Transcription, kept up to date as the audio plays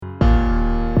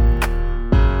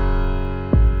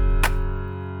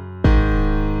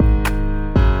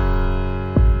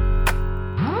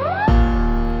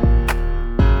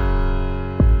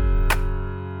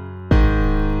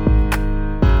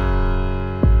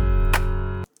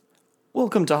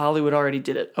Welcome to Hollywood Already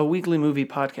Did It, a weekly movie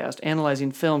podcast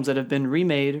analyzing films that have been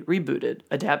remade, rebooted,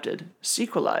 adapted,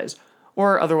 sequelized,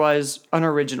 or otherwise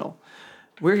unoriginal.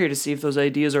 We're here to see if those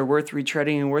ideas are worth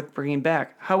retreading and worth bringing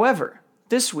back. However,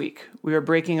 this week we are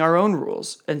breaking our own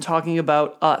rules and talking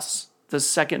about Us, the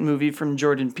second movie from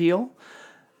Jordan Peele.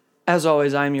 As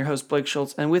always, I'm your host, Blake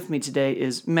Schultz, and with me today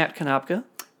is Matt Konopka.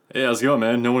 Hey, how's it going,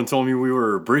 man? No one told me we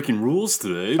were breaking rules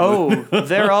today. But... Oh,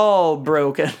 they're all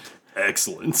broken.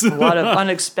 Excellent. A lot of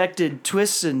unexpected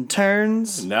twists and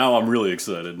turns. Now I'm really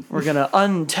excited. We're going to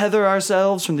untether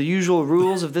ourselves from the usual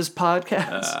rules of this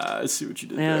podcast. I see what you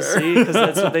did Yeah, there. see? Because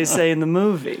that's what they say in the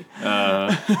movie.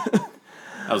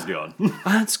 How's it going?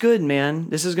 That's good, man.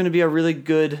 This is going to be a really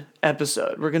good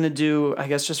episode. We're going to do, I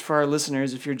guess, just for our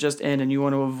listeners, if you're just in and you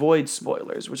want to avoid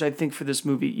spoilers, which I think for this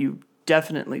movie you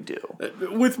definitely do.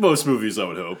 With most movies, I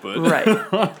would hope. But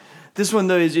Right. This one,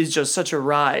 though, is just such a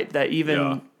ride that even...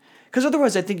 Yeah. Because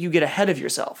otherwise I think you get ahead of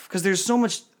yourself. Because there's so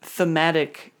much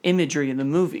thematic imagery in the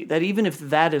movie that even if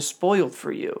that is spoiled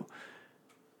for you,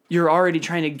 you're already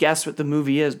trying to guess what the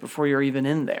movie is before you're even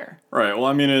in there. Right. Well,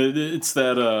 I mean, it's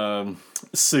that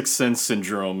Sixth Sense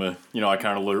syndrome, I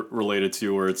kind of relate it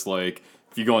to, where it's like,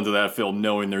 if you go into that film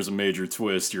knowing there's a major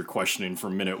twist, you're questioning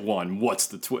from minute one, what's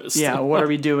the twist? Yeah, what are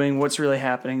we doing? What's really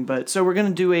happening? But so we're going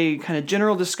to do a kind of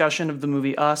general discussion of the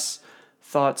movie Us,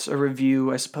 thoughts, a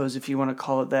review, I suppose, if you want to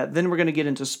call it that. Then we're going to get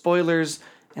into spoilers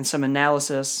and some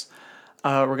analysis.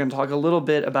 We're going to talk a little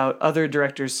bit about other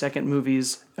directors' second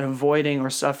movies and avoiding or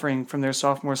suffering from their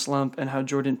sophomore slump and how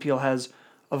Jordan Peele has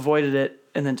avoided it.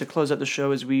 And then to close out the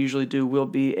show, as we usually do, will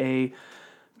be a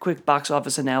quick box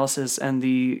office analysis. And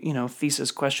the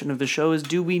thesis question of the show is,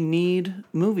 do we need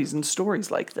movies and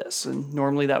stories like this? And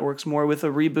normally that works more with a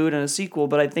reboot and a sequel,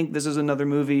 but I think this is another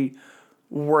movie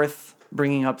worth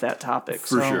bringing up that topic.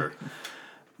 For sure.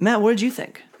 Matt, what did you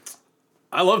think?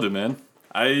 I loved it, man.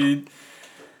 I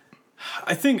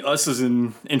think Us is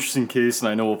an interesting case, and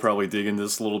I know we'll probably dig into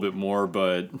this a little bit more,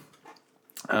 but,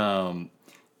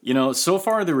 so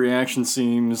far the reaction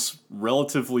seems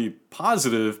relatively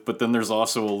positive, but then there's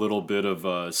also a little bit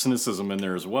of cynicism in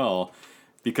there as well,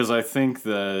 because I think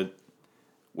that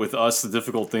with Us, the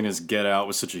difficult thing is Get Out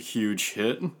was such a huge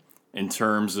hit in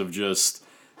terms of just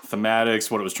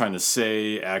thematics, what it was trying to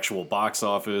say, actual box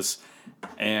office,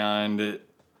 and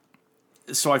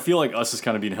so I feel like Us is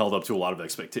kind of being held up to a lot of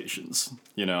expectations,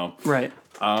 Right.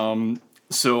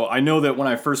 So I know that when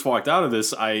I first walked out of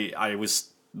this, I was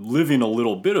living a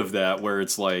little bit of that, where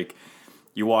it's like,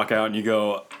 you walk out and you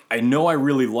go, I know I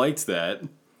really liked that,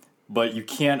 but you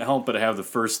can't help but have the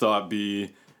first thought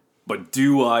be, but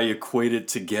do I equate it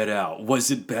to Get Out? Was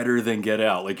it better than Get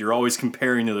Out? Like, you're always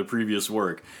comparing to the previous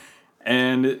work.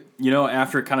 And,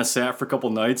 after it kind of sat for a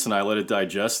couple nights and I let it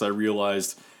digest, I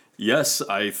realized, yes,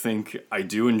 I think I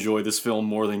do enjoy this film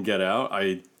more than Get Out.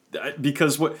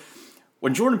 Because what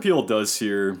Jordan Peele does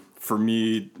here, for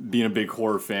me, being a big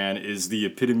horror fan, is the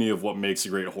epitome of what makes a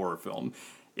great horror film.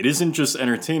 It isn't just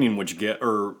entertaining,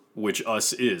 which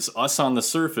Us is. Us on the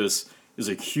surface is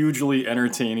a hugely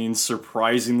entertaining,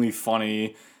 surprisingly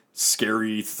funny,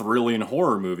 scary, thrilling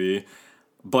horror movie.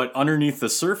 But underneath the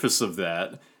surface of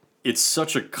that, it's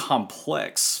such a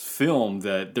complex film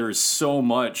that there is so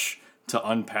much to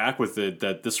unpack with it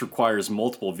that this requires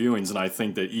multiple viewings, and I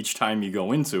think that each time you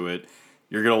go into it,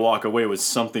 you're going to walk away with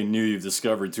something new you've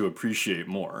discovered to appreciate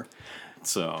more.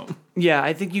 So Yeah,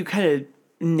 I think you kind of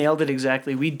nailed it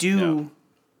exactly. We do,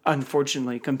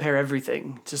 unfortunately, compare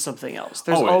everything to something else.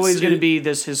 There's always going to be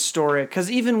this historic, because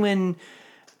even when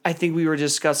I think we were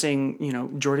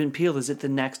discussing, Jordan Peele, is it the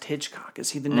next Hitchcock?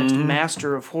 Is he the next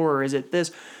master of horror? Is it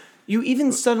this? You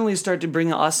even suddenly start to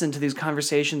bring Us into these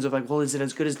conversations of like, well, is it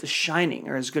as good as The Shining,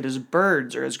 or as good as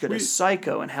Birds, or as good as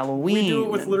Psycho and Halloween? We do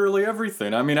it with literally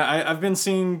everything. I mean, I've been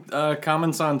seeing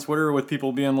comments on Twitter with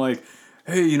people being like,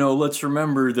 hey, let's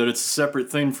remember that it's a separate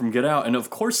thing from Get Out. And of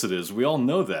course it is. We all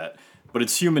know that. But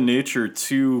it's human nature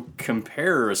to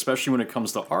compare, especially when it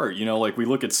comes to art. Like we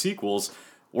look at sequels,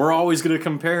 we're always going to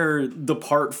compare the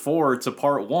part 4 to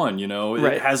part 1,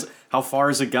 Right. It has, how far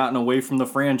has it gotten away from the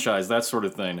franchise, that sort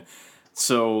of thing.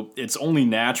 So it's only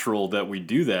natural that we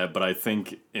do that, but I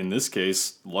think in this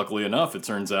case, luckily enough, it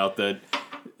turns out that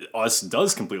Us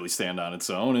does completely stand on its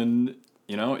own and,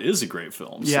 is a great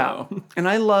film. Yeah. So. And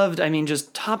I loved,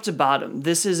 just top to bottom,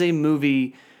 this is a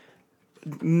movie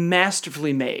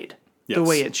masterfully made. Yes. The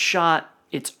way it's shot,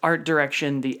 its art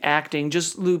direction, the acting,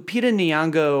 just Lupita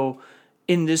Nyong'o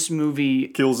in this movie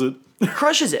Kills it.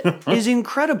 crushes it, is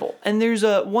incredible. And there's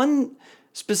one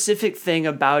specific thing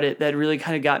about it that really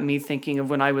kind of got me thinking of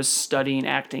when I was studying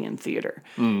acting in theater.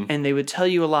 And they would tell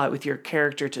you a lot with your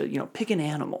character to, pick an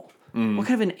animal. What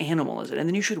kind of an animal is it? And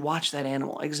then you should watch that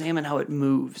animal, examine how it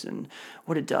moves and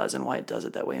what it does and why it does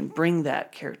it that way, and bring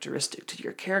that characteristic to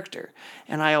your character.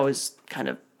 And I always kind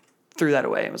of threw that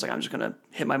away. I was like, I'm just going to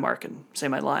hit my mark and say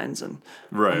my lines. And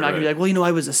Right, I'm not going to be like, well,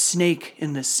 I was a snake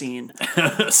in this scene.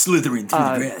 Slithering through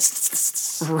the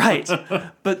grass. Right.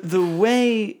 But the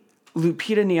way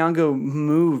Lupita Nyong'o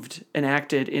moved and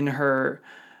acted in her,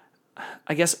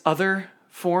 I guess, other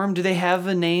form. Do they have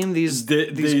a name? These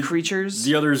creatures.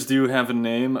 The others do have a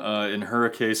name. In her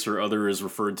case, her other is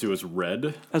referred to as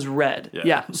Red. As Red. Yeah.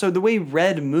 Yeah. So the way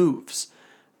Red moves,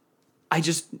 I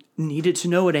just needed to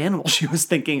know what animal she was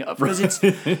thinking of, because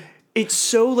it's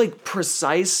so like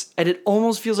precise, and it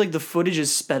almost feels like the footage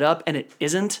is sped up, and it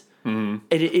isn't. Mm-hmm.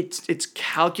 It's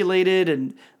calculated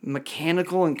and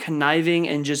mechanical and conniving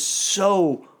and just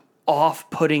so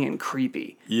off-putting and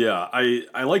creepy. Yeah,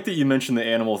 I like that you mentioned the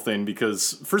animal thing,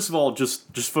 because first of all,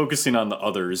 just focusing on the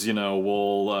others, you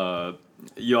also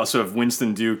have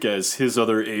Winston Duke as his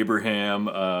other Abraham,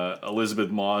 Elizabeth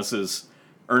Moss as,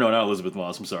 or no, not Elizabeth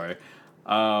Moss, I'm sorry,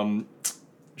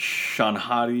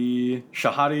 Shahadi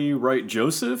Wright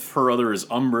Joseph, her other is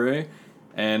Umbre,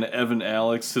 and Evan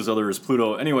Alex, his other is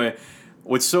Pluto. Anyway,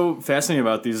 what's so fascinating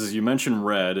about these is you mentioned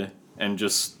Red and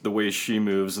just the way she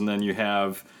moves, and then you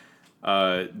have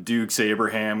Duke's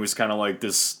Abraham, who's kind of like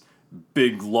this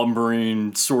big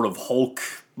lumbering sort of Hulk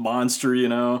monster,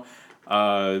 Shahadi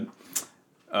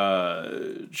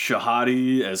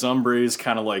as Umbre is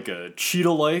kind of like a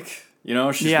cheetah-like,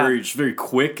 she's very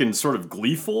quick and sort of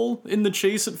gleeful in the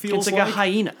chase, it feels like. It's like a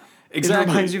hyena. Exactly. It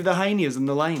reminds you of the hyenas in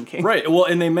The Lion King. Right. Well,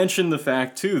 and they mentioned the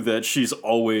fact, too, that she's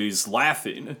always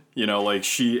laughing. Like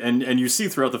she... And you see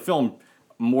throughout the film,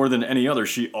 more than any other,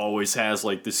 she always has,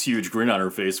 like, this huge grin on her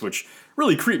face, which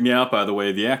really creeped me out, by the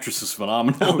way. The actress is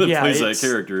phenomenal that plays that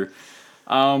character.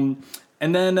 And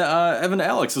then Evan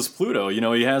Alex is Pluto.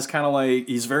 He has kind of like...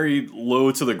 He's very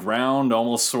low to the ground,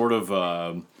 almost sort of...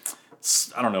 I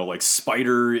don't know, like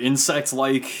spider,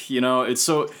 insect-like. It's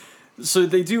so... So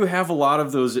they do have a lot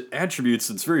of those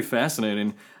attributes. It's very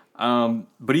fascinating.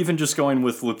 But even just going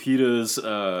with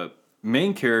Lupita's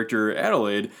main character,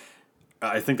 Adelaide,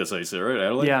 I think that's how you say it, right?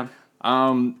 Adelaide? Yeah.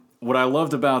 What I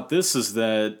loved about this is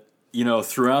that,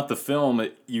 throughout the film,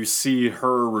 you see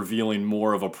her revealing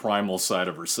more of a primal side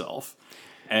of herself.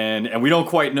 And we don't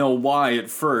quite know why at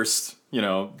first,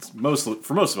 for most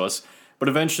of us, but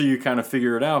eventually you kind of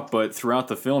figure it out. But throughout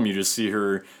the film, you just see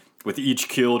her... with each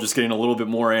kill, just getting a little bit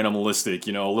more animalistic,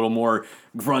 a little more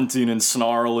grunting and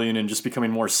snarling and just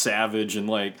becoming more savage. And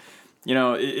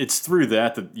it's through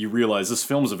that you realize this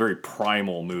film is a very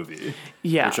primal movie.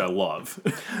 Yeah. Which I love.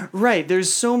 Right.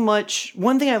 There's so much.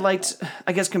 One thing I liked,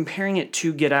 I guess, comparing it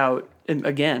to Get Out,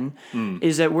 again,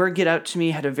 is that where Get Out to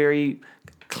me had a very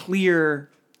clear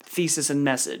thesis and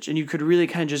message, and you could really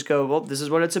kind of just go, well, this is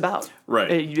what it's about.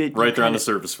 Right. Right there on the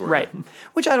surface for right. you.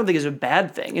 Which I don't think is a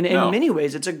bad thing. And in many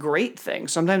ways, it's a great thing.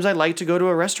 Sometimes I like to go to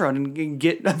a restaurant and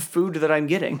get food that I'm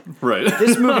getting. Right.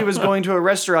 This movie was going to a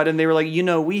restaurant, and they were like,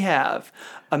 we have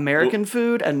American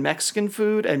food and Mexican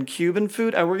food and Cuban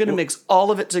food, and we're going to mix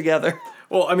all of it together.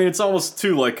 Well, I mean, it's almost,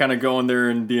 too, like, kind of going there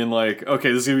and being like,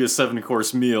 okay, this is going to be a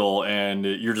 7-course meal, and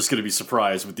you're just going to be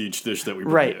surprised with each dish that we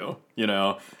bring you,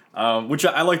 which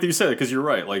I like that you said that, because you're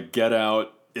right. Like, Get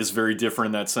Out is very different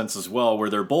in that sense as well, where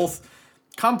they're both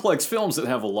complex films that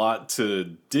have a lot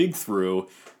to dig through,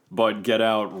 but Get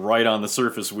Out, right on the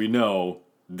surface, we know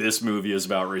this movie is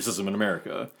about racism in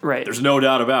America. Right. There's no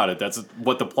doubt about it. That's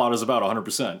what the plot is about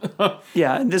 100%.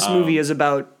 Yeah, and this movie is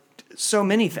about so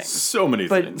many things. So many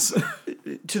things.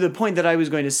 To the point that I was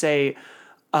going to say,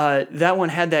 that one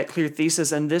had that clear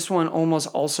thesis, and this one almost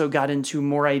also got into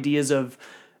more ideas of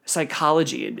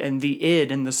psychology and the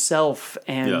id and the self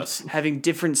and having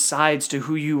different sides to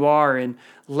who you are and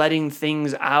letting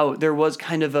things out. There was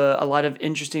kind of a lot of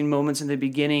interesting moments in the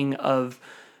beginning of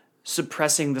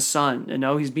suppressing the son.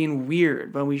 He's being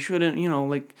weird, but we shouldn't,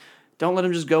 don't let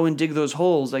him just go and dig those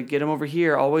holes. Like, get him over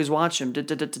here. Always watch him.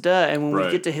 And when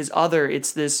we get to his other,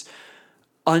 it's this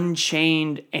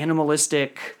unchained,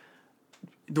 animalistic,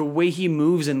 the way he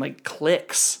moves and, like,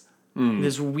 clicks.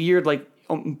 This weird, like,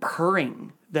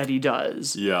 purring that he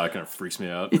does. Yeah, it kind of freaks me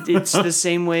out. It's the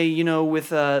same way, with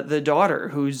the daughter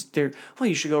who's there. Well,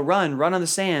 you should go run on the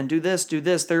sand, do this.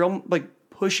 They're like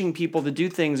pushing people to do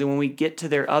things. And when we get to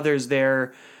their others,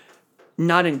 they're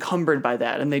not encumbered by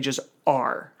that. And they just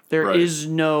are. There is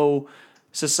no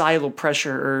societal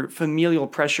pressure or familial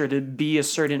pressure to be a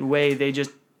certain way. They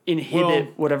just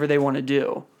inhibit whatever they want to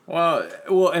do.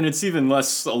 Well, and it's even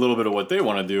less a little bit of what they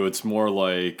want to do. It's more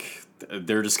like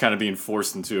they're just kind of being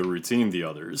forced into a routine, the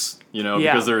others, Yeah.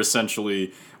 because they're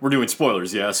essentially, we're doing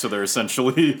spoilers, yeah, so they're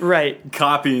essentially Right.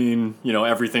 copying,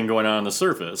 everything going on the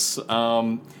surface.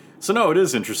 So no, it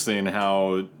is interesting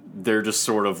how they're just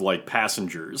sort of like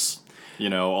passengers,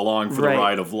 along for the Right.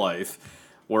 ride of life.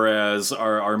 Whereas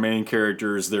our main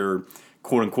characters, their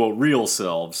quote unquote real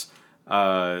selves,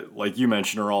 like you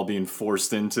mentioned, are all being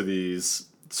forced into these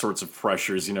sorts of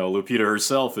pressures. Lupita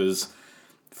herself is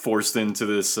forced into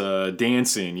this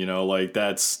dancing, like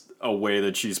that's a way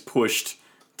that she's pushed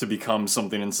to become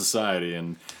something in society.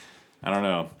 And I don't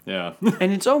know. Yeah.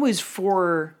 And it's always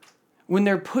when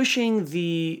they're pushing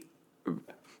the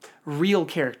real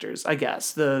characters, I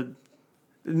guess, the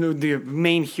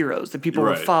main heroes, the people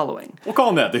we're Right. following. We'll call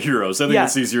them that, the heroes. I think Yeah.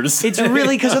 it's easier to say. It's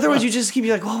really, because otherwise you just keep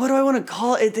like, well, what do I want to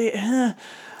call it? The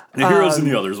heroes and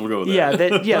the others, we'll go with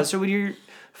that. Yeah. So when you're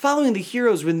following the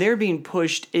heroes, when they're being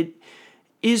pushed, it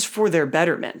is for their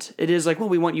betterment. It is like, well,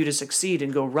 we want you to succeed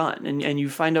and go run. And you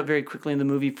find out very quickly in the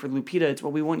movie for Lupita, it's,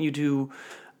 well, we want you to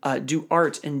do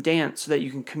art and dance so that you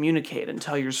can communicate and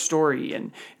tell your story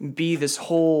and be this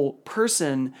whole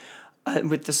person.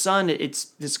 With the son, it's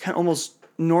this kind of almost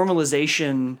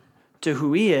normalization to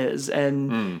who he is.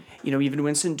 And, even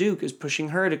Winston Duke is pushing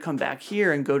her to come back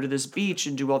here and go to this beach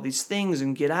and do all these things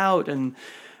and get out and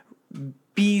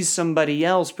be somebody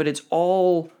else. But it's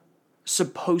all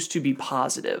supposed to be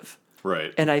positive.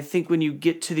 Right. And I think when you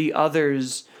get to the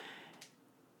others,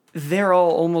 they're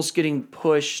all almost getting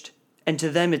pushed, and to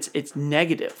them it's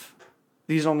negative.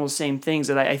 These almost same things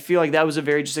that I feel like that was a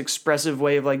very just expressive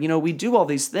way of like, we do all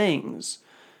these things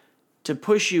to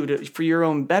push you for your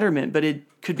own betterment, but it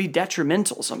could be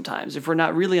detrimental sometimes if we're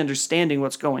not really understanding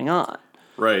what's going on.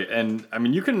 Right. And I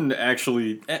mean, you can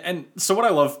actually, and so what I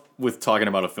love with talking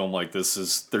about a film like this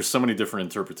is there's so many different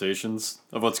interpretations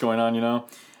of what's going on,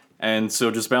 And so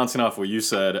just bouncing off what you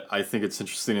said, I think it's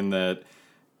interesting in that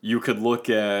you could look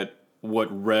at what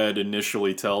Red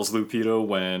initially tells Lupita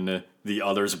when the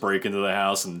others break into the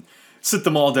house and sit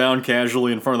them all down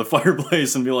casually in front of the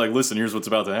fireplace and be like, listen, here's what's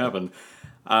about to happen.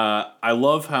 I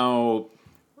love how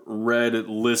Red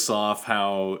lists off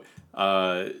how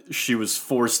she was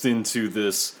forced into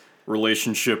this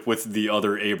relationship with the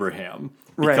other Abraham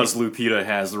because Lupita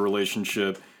has the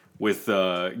relationship with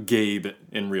Gabe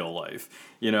in real life,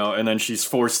 and then she's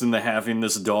forced into having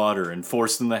this daughter and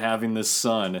forced into having this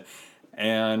son.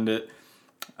 And,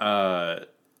 I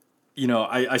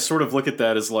sort of look at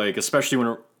that as like, especially when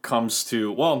it comes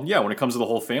to, when it comes to the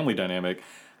whole family dynamic,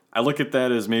 I look at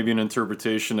that as maybe an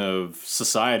interpretation of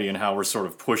society and how we're sort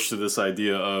of pushed to this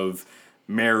idea of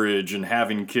marriage and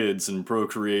having kids and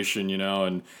procreation,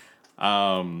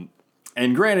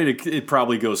 and granted, it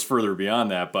probably goes further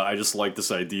beyond that, but I just like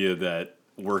this idea that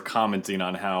we're commenting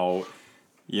on how,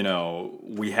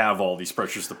 we have all these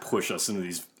pressures to push us into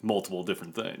these multiple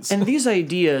different things. And these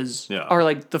ideas Yeah. are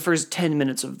like the first 10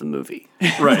 minutes of the movie.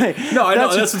 Right. No, I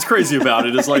know. That's what's crazy about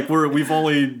it. Is like we've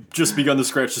only just begun to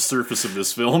scratch the surface of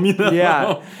this film,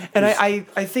 Yeah. And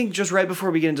I think just right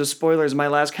before we get into spoilers, my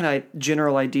last kind of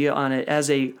general idea on it, as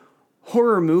a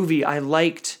horror movie, I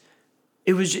liked,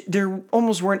 there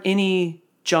almost weren't any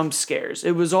jump scares.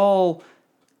 It was all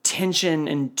tension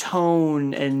and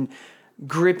tone and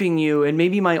gripping you. And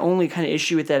maybe my only kind of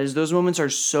issue with that is those moments are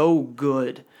so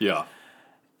good. Yeah.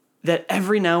 That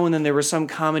every now and then there were some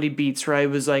comedy beats where I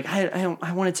was like,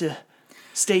 I wanted to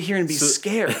stay here and be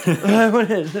scared.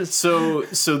 So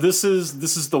this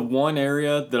is the one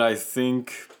area that I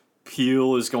think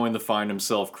Peele is going to find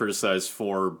himself criticized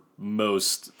for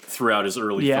most throughout his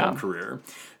early film career.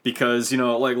 Because,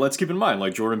 let's keep in mind,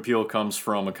 like Jordan Peele comes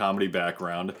from a comedy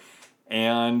background,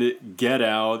 and Get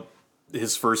Out,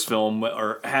 his first film,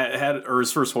 or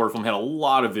his first horror film, had a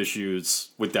lot of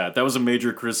issues with that. That was a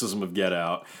major criticism of Get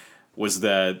Out, was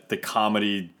that the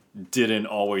comedy didn't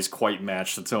always quite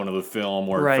match the tone of the film,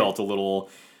 or it felt a little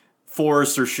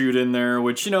forced or shoot in there,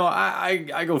 which,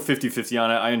 I go 50-50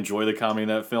 on it. I enjoy the comedy in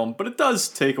that film, but it does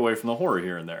take away from the horror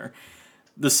here and there.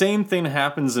 The same thing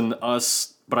happens in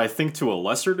Us, but I think to a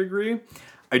lesser degree.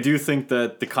 I do think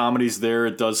that the comedy's there.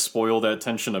 It does spoil that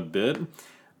tension a bit.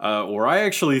 Or I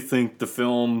actually think the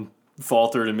film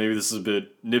faltered, and maybe this is a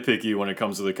bit nitpicky when it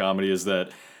comes to the comedy, is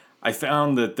that I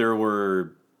found that there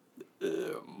were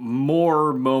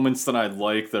more moments than I'd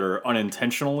like that are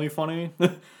unintentionally funny.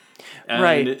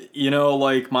 And,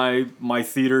 like my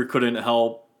theater couldn't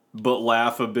help but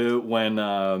laugh a bit when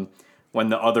the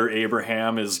other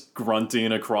Abraham is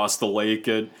grunting across the lake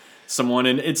at someone.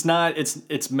 And it's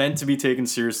meant to be taken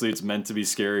seriously. It's meant to be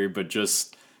scary, but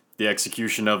just the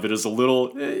execution of it is it's a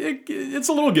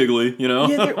little giggly,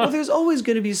 Yeah, there's always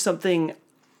going to be something,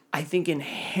 I think,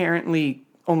 inherently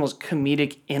almost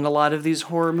comedic in a lot of these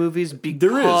horror movies because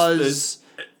There is.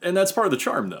 And that's part of the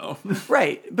charm, though.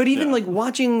 right. But even like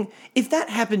watching, if that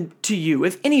happened to you,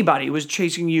 if anybody was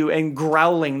chasing you and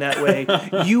growling that way,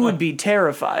 you would be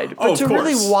terrified. But of to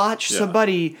really course. watch Yeah.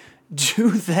 somebody do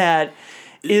that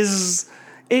is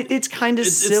it's kind of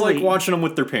silly. It's like watching them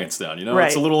with their pants down, you know? Right.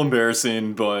 It's a little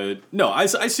embarrassing, but no, I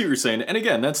see what you're saying. And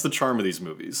again, that's the charm of these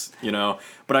movies, you know?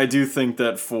 But I do think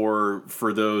that for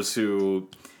those who,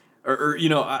 or you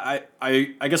know, I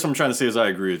guess what I'm trying to say is I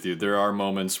agree with you. There are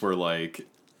moments where, like,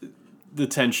 the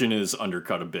tension is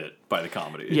undercut a bit by the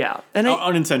comedy. Yeah. And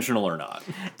unintentional or not.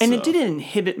 And So, it didn't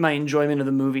inhibit my enjoyment of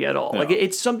the movie at all. No. Like,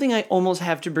 it's something I almost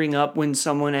have to bring up when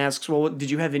someone asks, well, did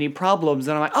you have any problems?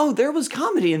 And I'm like, oh, there was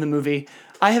comedy in the movie.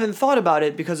 I haven't thought about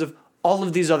it because of all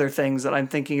of these other things that I'm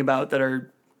thinking about that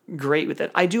are great with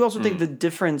it. I do also think the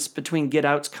difference between Get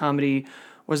Out's comedy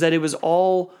was that it was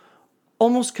all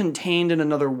almost contained in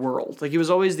another world. Like, it was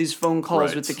always these phone calls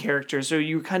Right. with the characters. So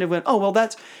you kind of went, oh, well,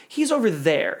 he's over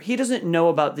there. He doesn't know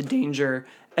about the danger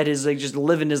and is like just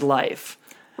living his life.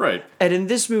 right. And in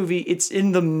this movie, it's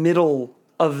in the middle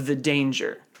of the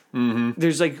danger. Mm-hmm.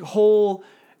 There's like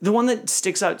the one that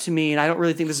sticks out to me, and I don't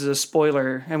really think this is a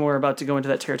spoiler, and we're about to go into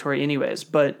that territory anyways,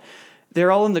 but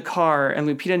they're all in the car, and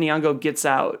Lupita Nyong'o gets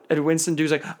out, and Winston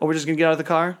Duke's like, oh, we're just gonna get out of the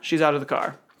car? She's out of the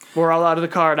car. We're all out of the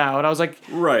car now. And I was like,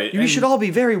 Right. you and- should all be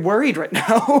very worried right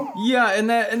now. Yeah, and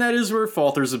that is where it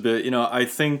falters a bit. You know, I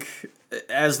think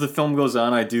as the film goes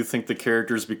on, I do think the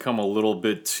characters become a little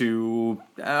bit too,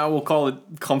 we'll call it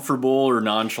comfortable or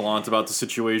nonchalant about the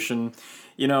situation.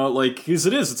 You know, like, because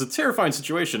it's a terrifying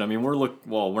situation. I mean, we're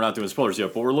not doing spoilers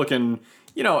yet, but we're looking,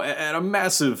 you know, at a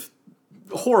massive,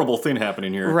 horrible thing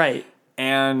happening here. Right.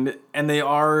 And they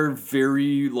are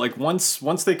very, like, once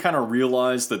they kind of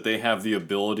realize that they have the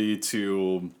ability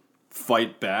to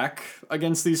fight back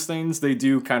against these things, they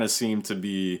do kind of seem to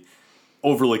be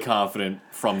overly confident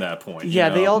from that point. Yeah, you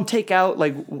know? they all take out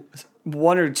like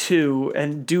one or two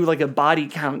and do like a body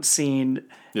count scene.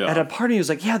 Yeah. And a part of me was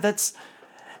like, yeah, that's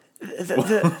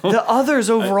the others'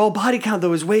 overall body count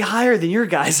though is way higher than your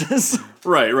guys's.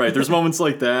 Right. There's moments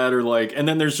like that, or like, and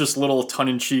then there's just little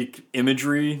tongue-in-cheek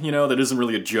imagery, you know, that isn't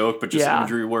really a joke, but just Yeah.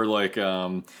 imagery where, like,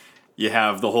 you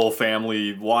have the whole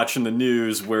family watching the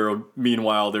news, where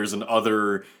meanwhile there's an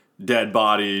other dead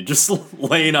body just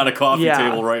laying on a coffee Yeah.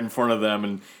 table right in front of them,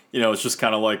 and you know, it's just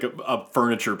kind of like a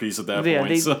furniture piece at that Yeah,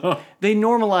 point. So they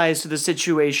normalized the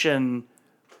situation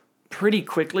pretty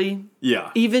quickly. yeah,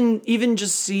 Even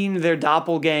just seeing their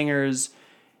doppelgangers,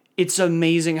 it's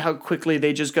amazing how quickly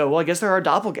they just go, well, I guess there are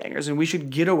doppelgangers and we should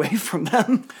get away from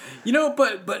them. you know,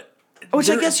 but Which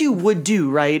I there- guess you would do,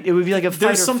 right? It would be like a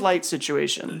fight or some- flight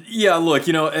situation. Yeah, look,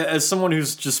 you know, as someone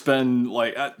who's just been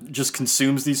like just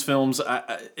consumes these films,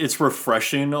 it's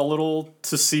refreshing a little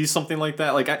to see something like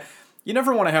that. Like, you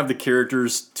never want to have the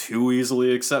characters too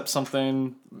easily accept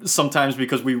something. Sometimes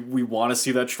because we want to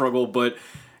see that struggle, but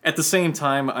at the same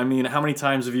time, I mean, how many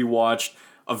times have you watched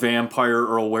a vampire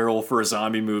or a werewolf or a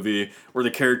zombie movie where the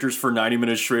characters for 90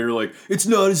 minutes straight are like, it's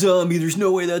not a zombie, there's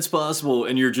no way that's possible,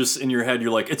 and you're just in your head,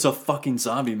 you're like, it's a fucking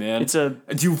zombie, man. Do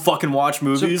you fucking watch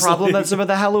movies? It's a problem Like- that some of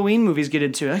the Halloween movies get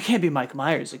into. It can't be Mike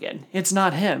Myers again. It's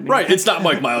not him. Right, it's not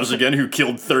Mike Myers again who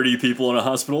killed 30 people in a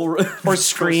hospital. Or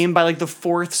Scream by like the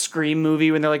fourth Scream movie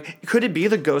when they're like, could it be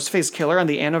the Ghostface Killer on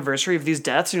the anniversary of these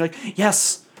deaths? And you're like,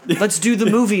 yes, let's do the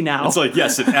movie now. It's like,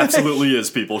 yes, it absolutely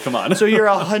is, people. Come on. So you're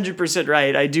 100%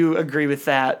 right. I do agree with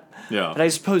that. Yeah. But I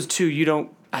suppose too, you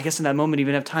don't, I guess in that moment,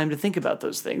 even have time to think about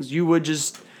those things. You would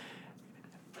just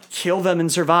kill them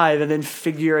and survive and then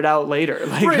figure it out later.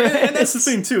 Like, Right, and that's the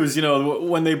thing too, is, you know,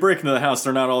 when they break into the house,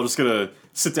 they're not all just gonna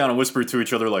sit down and whisper to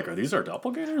each other like, are these our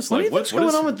doppelgangers? What do Like, you think's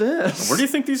going on with this? Where do you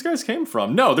think these guys came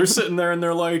from? No, they're sitting there and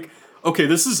they're like, okay,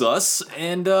 this is us,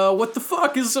 and what the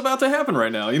fuck is about to happen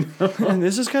right now? You know? And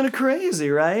this is kind of crazy,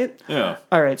 right? Yeah.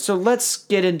 All right, so let's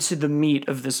get into the meat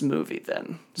of this movie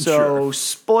then. So, Sure.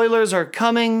 spoilers are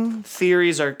coming,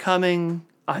 theories are coming.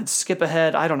 I'd skip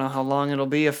ahead. I don't know how long it'll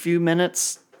be, a few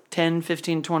minutes, 10,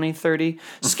 15, 20, 30.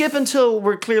 Skip until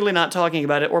we're clearly not talking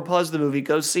about it, or pause the movie,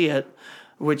 go see it,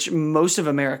 which most of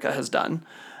America has done.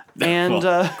 And,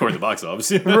 Well, according to the box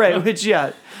office. right, which,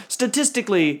 yeah,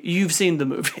 statistically, you've seen the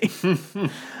movie.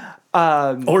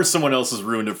 Or someone else has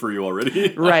ruined it for you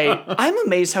already. Right. I'm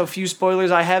amazed how few spoilers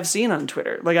I have seen on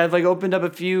Twitter. Like, I've like opened up a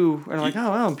few and I'm like, oh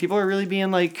wow, people are really being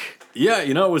like, Yeah,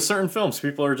 you know, with certain films,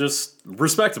 people are just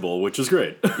respectable, which is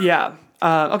great. yeah.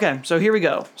 Okay, so here we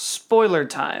go. Spoiler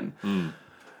time.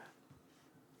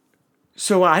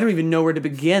 So I don't even know where to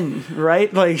begin,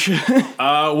 right? Like,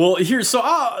 Well, here,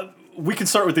 so we can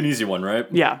start with an easy one, right?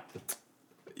 yeah.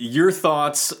 Your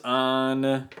thoughts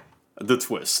on the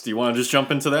twist. Do you want to just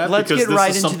jump into that? Let's because get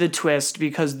right into the twist,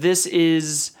 because this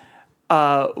is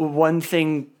one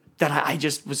thing that I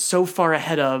just was so far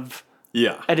ahead of.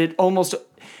 Yeah. And it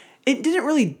didn't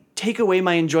really take away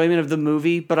my enjoyment of the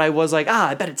movie, but I was like,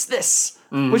 I bet it's this.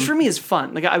 Which for me is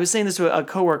fun. Like, I was saying this to a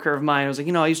coworker of mine. I was like,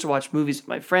 I used to watch movies with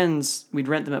my friends. We'd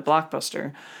rent them at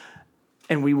Blockbuster.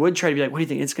 And we would try to be like, what do you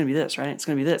think? It's going to be this, right? It's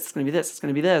going to be this. It's going to be this. It's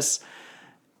going to be this.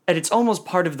 And it's almost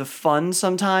part of the fun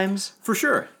sometimes. For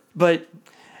sure. But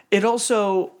it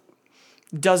also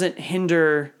doesn't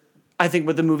hinder, I think,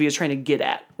 what the movie is trying to get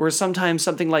at. Where sometimes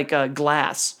something like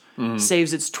Glass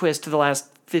saves its twist to the last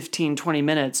 15, 20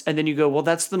 minutes. And then you go, well,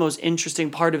 that's the most interesting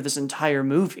part of this entire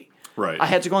movie. Right. I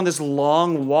had to go on this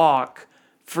long walk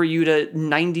for you to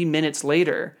 90 minutes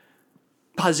later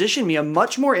position me a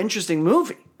much more interesting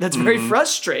movie. That's very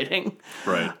frustrating.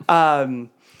 Right.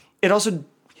 It also,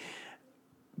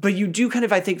 but you do kind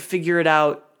of, I think, figure it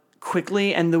out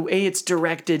quickly, and the way it's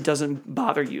directed doesn't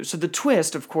bother you. So the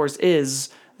twist, of course, is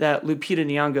that Lupita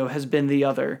Nyong'o has been the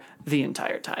other the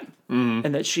entire time,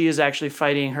 and that she is actually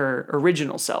fighting her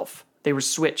original self. They were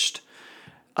switched.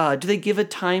 Do they give a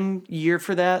time year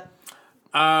for that?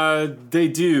 They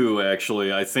do,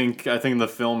 actually. I think in the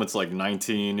film it's like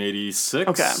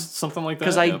 1986, something like that.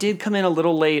 Because I did come in a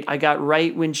little late. I got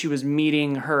right when she was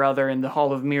meeting her other in the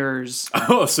Hall of Mirrors.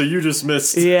 Oh, so you just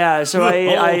missed. Yeah, so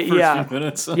the first few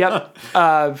minutes. Yep.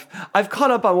 I've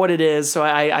caught up on what it is, so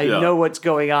I know what's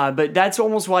going on. But that's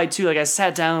almost why too. Like, I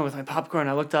sat down with my popcorn,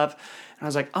 I looked up, and I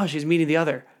was like, oh, she's meeting the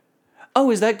other.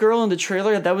 Oh, is that girl in the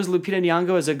trailer? That was Lupita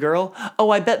Nyong'o as a girl?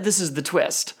 Oh, I bet this is the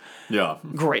twist. Yeah.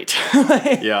 Great.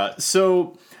 Yeah.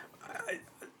 So,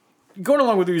 going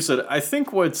along with what you said, I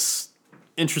think what's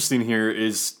interesting here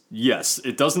is, yes,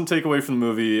 it doesn't take away from the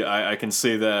movie. I can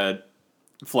say that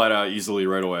flat out easily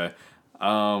right away.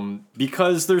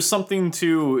 Because there's something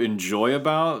to enjoy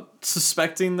about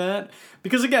suspecting that.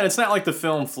 Because, again, it's not like the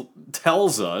film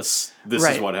tells us this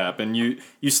is what happened.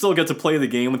 You still get to play the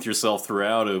game with yourself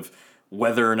throughout of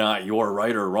whether or not you're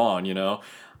right or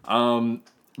wrong,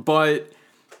 But...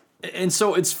 And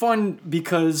so it's fun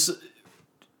because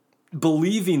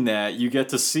believing that, you get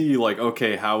to see, like,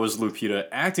 okay, how is Lupita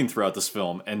acting throughout this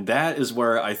film? And that is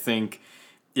where I think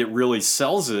it really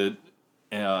sells it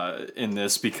in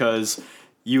this, because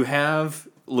you have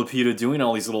Lupita doing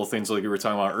all these little things like you were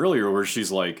talking about earlier, where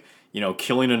she's like,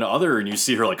 killing an other, and you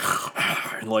see her like,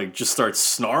 and like just start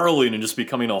snarling and just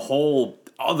becoming a whole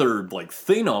other like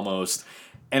thing almost.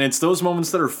 And it's those moments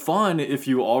that are fun if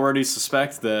you already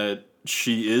suspect that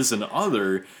she is an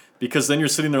other, because then you're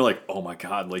sitting there like, oh my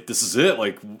god, like this is it,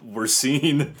 like we're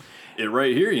seeing it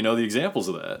right here, the examples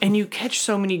of that. And you catch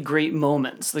so many great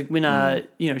moments, like when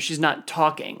she's not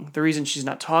talking. The reason she's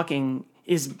not talking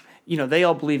is, they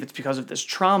all believe it's because of this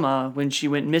trauma when she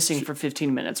went missing for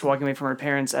 15 minutes walking away from her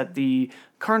parents at the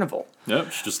carnival.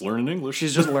 Yep, she's just learning English.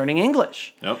 She's just learning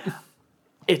English. Yep.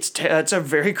 It's a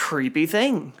very creepy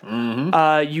thing.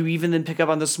 You even then pick up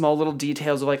on the small little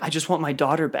details of like, I just want my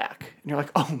daughter back, and you're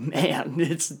like, oh man,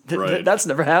 that's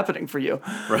never happening for you.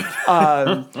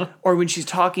 Right. Or when she's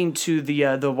talking to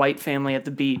the white family at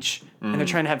the beach, and they're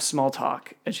trying to have small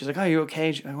talk, and she's like, oh, you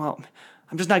okay? She's like, well,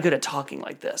 I'm just not good at talking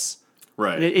like this.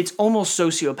 Right. It's almost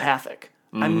sociopathic.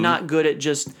 I'm not good at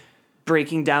just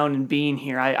breaking down and being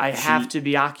here. I have to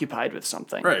be occupied with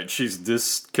something. Right. She's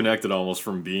disconnected almost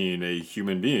from being a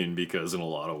human being, because in a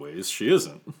lot of ways she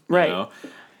isn't. Right.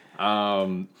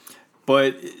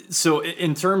 But so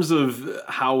in terms of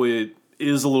how it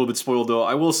is a little bit spoiled, though,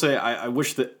 I will say I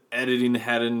wish the editing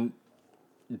hadn't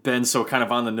been so kind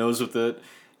of on the nose with it,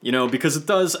 because it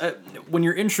does, when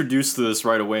you're introduced to this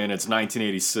right away and it's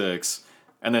 1986,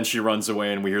 and then she runs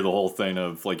away, and we hear the whole thing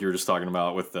of, like you were just talking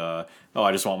about with, oh,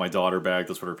 I just want my daughter back.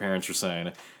 That's what her parents are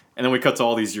saying. And then we cut to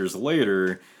all these years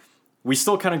later. We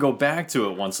still kind of go back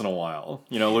to it once in a while.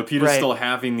 Lupita's still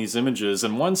having these images.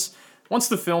 And once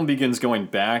the film begins going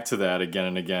back to that again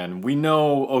and again, we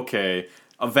know, okay,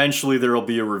 eventually there will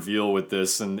be a reveal with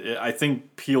this. And I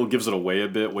think Peele gives it away a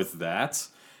bit with that,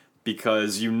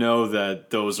 because that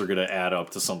those are going to add up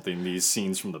to something, these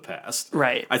scenes from the past.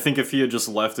 Right. I think if he had just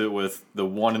left it with the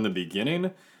one in the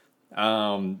beginning,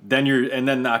 then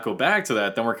not go back to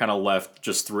that, then we're kind of left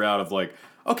just throughout of like,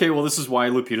 okay, well, this is why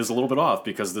Lupita's a little bit off,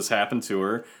 because this happened to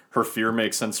her. Her fear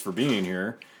makes sense for being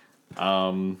here.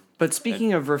 But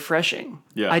speaking of refreshing,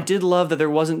 yeah. I did love that there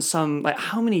wasn't some, like,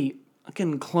 how many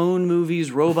fucking clone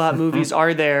movies, robot movies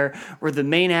are there where the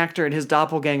main actor and his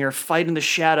doppelganger fight in the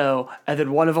shadow, and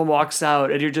then one of them walks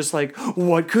out, and you're just like,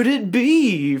 what could it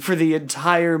be for the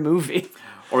entire movie?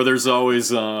 Or there's always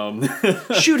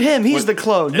Shoot him, he's the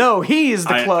clone. No, he is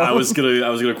the clone. I was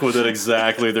gonna quote that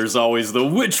exactly. There's always the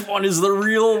which one is the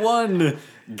real one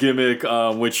gimmick,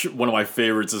 which one of my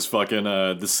favorites is fucking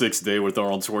The Sixth Day with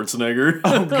Arnold Schwarzenegger.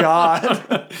 Oh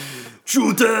God.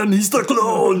 Shoot him, he's the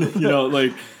clone.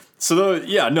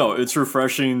 It's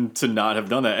refreshing to not have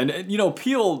done that. And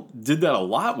Peele did that a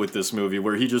lot with this movie,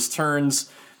 where he just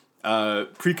turns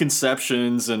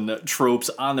preconceptions and tropes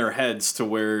on their heads to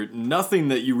where nothing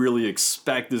that you really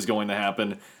expect is going to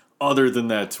happen other than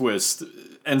that twist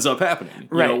ends up happening.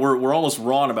 Right. We're almost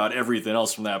wrong about everything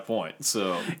else from that point.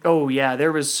 So oh yeah,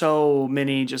 there was so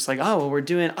many just like, oh well, we're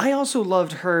doing. I also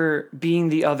loved her being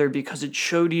the other because it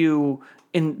showed you.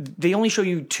 They only show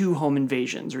you 2 home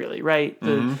invasions, really, right?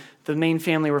 The main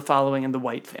family we're following and the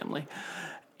white family.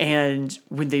 And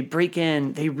when they break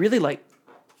in, they really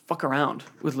fuck around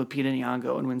with Lupita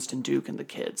Nyong'o and Winston Duke and the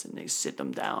kids, and they sit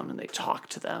them down and they talk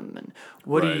to them. And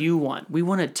what do you want? We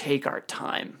want to take our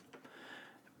time.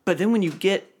 But then when you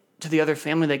get to the other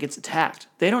family that gets attacked,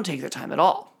 they don't take their time at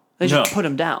all. They just put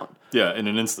them down. Yeah, in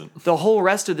an instant. The whole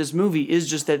rest of this movie is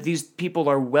just that these people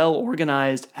are well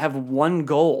organized, have one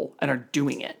goal, and are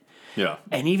doing it. Yeah.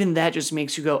 And even that just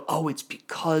makes you go, oh, it's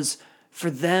because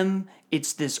for them,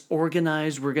 it's this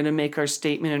organized, we're going to make our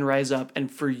statement and rise up.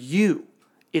 And for you,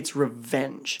 it's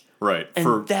revenge. Right.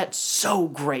 And that's so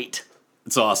great.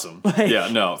 It's awesome.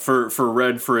 For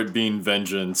Red, for it being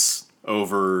vengeance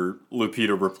over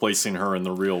Lupita replacing her in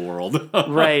the real world.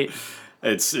 Right.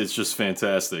 It's just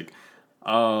fantastic.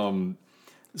 So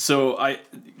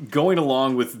going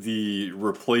along with the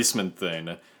replacement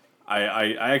thing,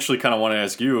 I actually kind of want to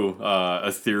ask you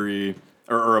a theory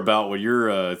or about what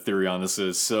your theory on this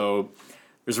is. So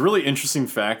there's a really interesting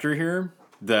factor here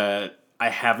that I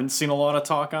haven't seen a lot of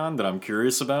talk on that I'm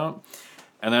curious about,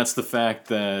 and that's the fact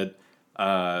that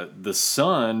the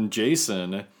son,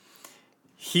 Jason,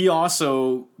 he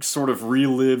also sort of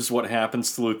relives what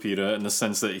happens to Lupita in the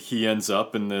sense that he ends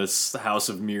up in this house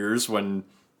of mirrors when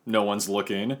no one's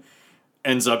looking,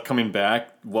 ends up coming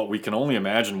back what we can only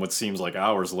imagine what seems like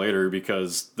hours later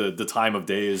because the time of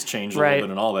day has changed a little bit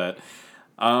and all that.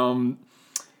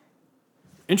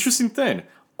 Interesting thing.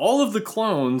 All of the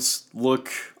clones look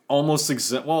almost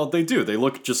they do. They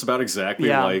look just about exactly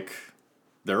like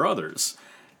their others.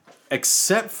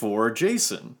 Except for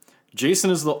Jason.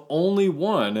 Jason is the only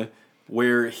one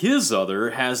where his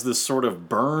other has this sort of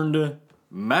burned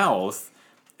mouth,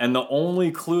 and the only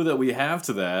clue that we have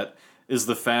to that is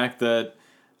the fact that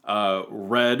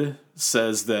Red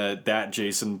says that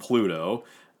Jason Pluto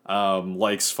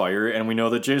likes fire, and we know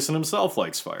that Jason himself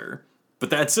likes fire. But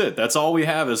that's it. That's all we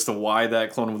have as to why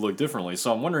that clone would look differently.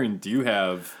 So I'm wondering, do you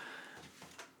have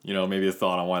maybe a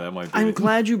thought on why that might be? I'm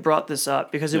glad you brought this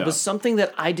up because it was something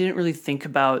that I didn't really think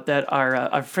about that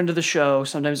our friend of the show,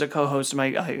 sometimes a co-host,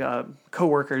 my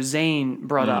co-worker, Zane,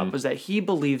 brought up, was that he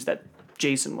believes that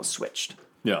Jason was switched.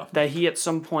 Yeah. That he at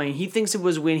some point, he thinks it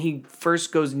was when he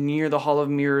first goes near the Hall of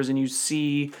Mirrors and you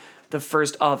see the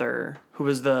first other, who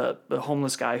was the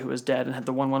homeless guy who was dead and had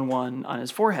the 111 on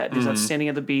his forehead. He's standing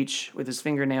at the beach with his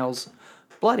fingernails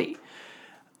bloody.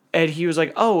 And he was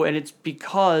like, oh, and it's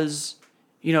because...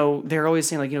 they're always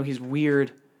saying, he's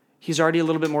weird. He's already a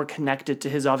little bit more connected to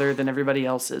his other than everybody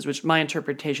else is, which my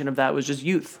interpretation of that was just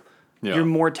youth. Yeah. You're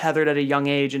more tethered at a young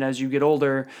age, and as you get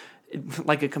older,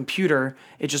 like a computer,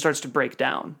 it just starts to break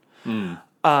down.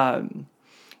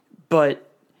 But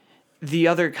the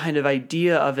other kind of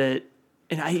idea of it,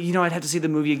 and I'd have to see the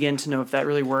movie again to know if that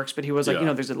really works, but he was like,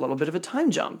 there's a little bit of a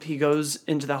time jump. He goes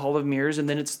into the Hall of Mirrors, and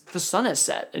then the sun is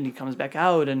set, and he comes back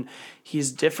out, and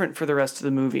he's different for the rest of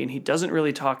the movie, and he doesn't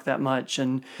really talk that much,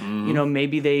 and,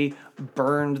 maybe they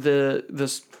burned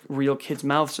this real kid's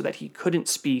mouth so that he couldn't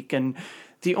speak, and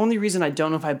the only reason I don't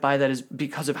know if I buy that is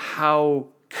because of how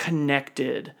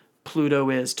connected Pluto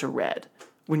is to Red.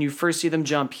 When you first see them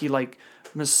jump, he,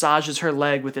 massages her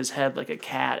leg with his head like a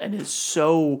cat, and is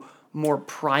so... more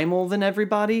primal than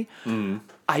everybody.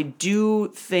 I do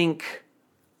think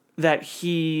that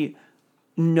he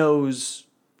knows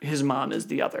his mom is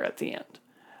the other at the end.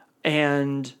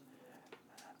 And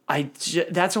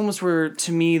that's almost where,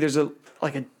 to me, there's a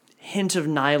hint of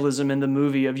nihilism in the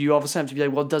movie of you all of a sudden have to be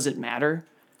like, well, does it matter?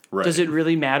 Right. Does it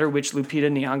really matter which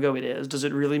Lupita Nyong'o it is? Does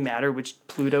it really matter which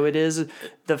Pluto it is?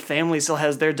 The family still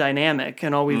has their dynamic,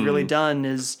 and all we've really done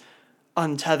is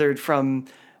untethered from...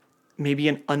 maybe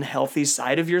an unhealthy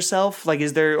side of yourself?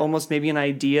 Is there almost maybe an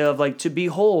idea of to be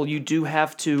whole, you do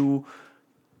have to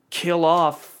kill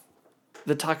off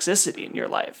the toxicity in your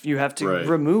life. You have to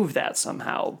remove that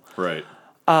somehow. Right.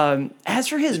 As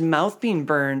for his mouth being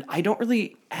burned, I don't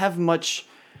really have much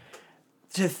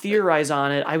to theorize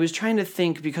on it, I was trying to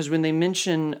think, because when they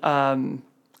mention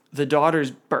the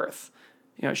daughter's birth,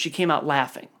 she came out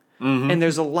laughing. Mm-hmm. And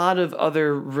there's a lot of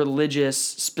other religious,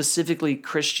 specifically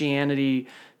Christianity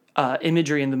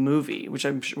imagery in the movie, which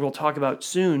I'm sure we'll talk about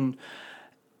soon.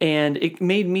 And it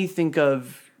made me think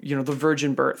of, the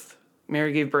virgin birth.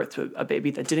 Mary gave birth to a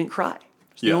baby that didn't cry.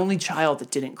 It's the only child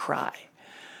that didn't cry.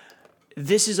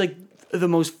 This is like the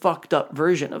most fucked up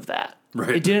version of that.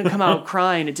 Right. It didn't come out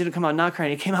crying. It didn't come out not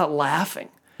crying. It came out laughing.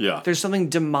 Yeah. There's something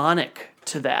demonic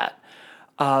to that.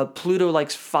 Pluto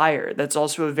likes fire. That's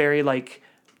also a very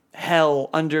hell,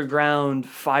 underground,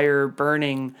 fire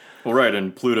burning. Well, right,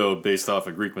 and Pluto, based off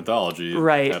of Greek mythology,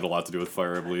 right, had a lot to do with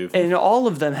fire, I believe. And all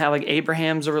of them have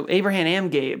Abraham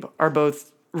and Gabe are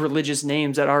both religious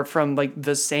names that are from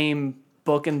the same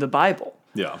book in the Bible.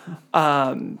 Yeah.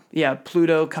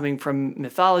 Pluto coming from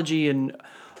mythology and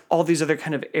all these other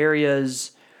kind of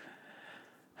areas.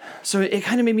 So it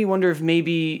kind of made me wonder if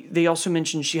maybe they also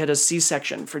mentioned she had a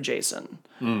C-section for Jason,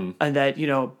 and that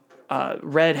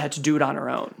Red had to do it on her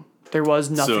own. There was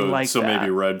nothing that. So maybe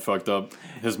Red fucked up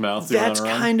his mouth. That's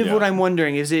kind of what I'm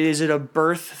wondering. Is it a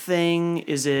birth thing?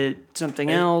 Is it something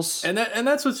else? And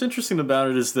that's what's interesting about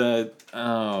it is that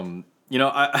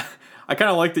I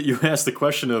kind of like that you asked the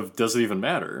question of does it even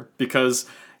matter? Because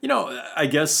I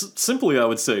guess simply I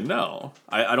would say no.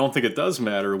 I don't think it does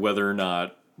matter whether or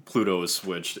not Pluto is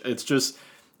switched. It's just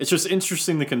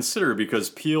interesting to consider because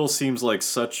Peele seems like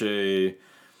such a.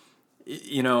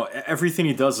 Everything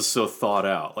he does is so thought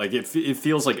out. It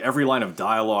feels like every line of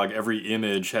dialogue, every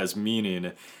image has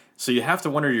meaning. So you have to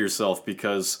wonder to yourself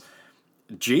because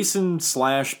Jason /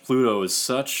 Pluto is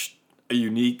such a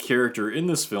unique character in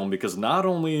this film because not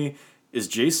only is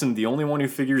Jason the only one who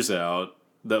figures out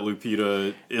that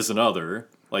Lupita is another,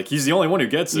 he's the only one who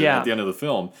gets it at the end of the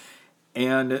film,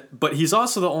 but he's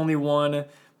also the only one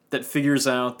that figures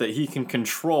out that he can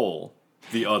control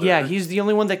the other. Yeah, he's the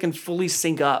only one that can fully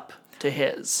sync up to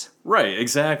his. Right,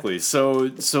 exactly.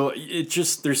 So it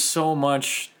just there's so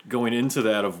much going into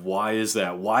that of why is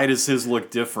that? Why does his look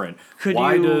different?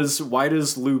 Why does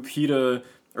Lupita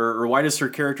or why does her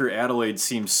character Adelaide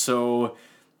seem so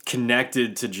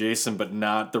connected to Jason but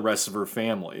not the rest of her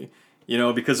family?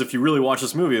 Because if you really watch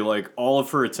this movie, all of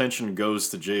her attention goes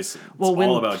to Jason. It's when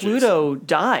all about Pluto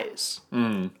dies,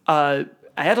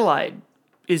 Adelaide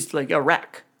is a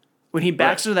wreck. When he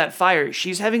backs into that fire,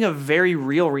 she's having a very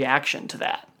real reaction to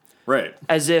that. Right.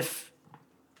 As if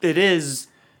it is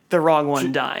the wrong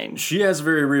one dying. She has a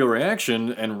very real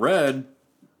reaction, and Red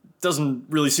doesn't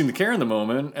really seem to care in the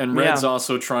moment, and Red's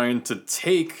also trying to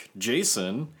take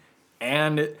Jason,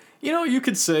 and, you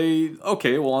could say,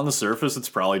 okay, well, on the surface, it's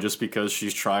probably just because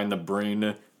she's trying to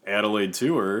bring Adelaide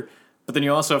to her, but then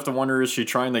you also have to wonder, is she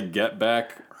trying to get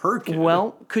back her kid?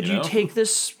 Well, could you take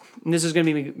this... And this is going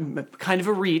to be kind of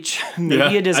a reach.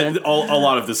 Maybe it isn't. A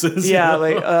lot of this is.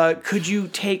 Yeah, could you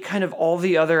take kind of all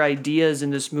the other ideas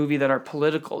in this movie that are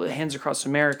political, the Hands Across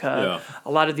America, a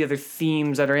lot of the other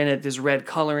themes that are in it, this red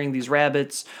coloring, these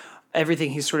rabbits, everything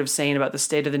he's sort of saying about the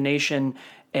state of the nation,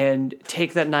 and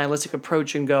take that nihilistic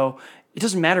approach and go, it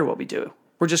doesn't matter what we do.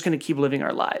 We're just going to keep living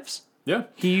our lives. Yeah.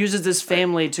 He uses this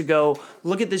family to go,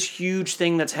 look at this huge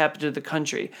thing that's happened to the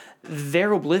country.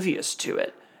 They're oblivious to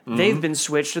it. They've been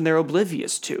switched and they're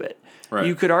oblivious to it. Right.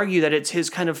 You could argue that it's his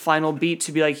kind of final beat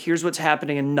to be here's what's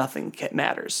happening and nothing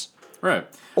matters. Right.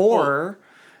 Or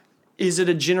is it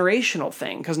a generational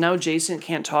thing? Because now Jason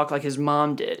can't talk like his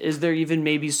mom did. Is there even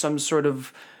maybe some sort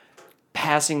of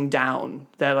passing down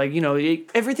that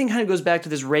everything kind of goes back to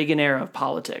this Reagan era of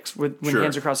politics when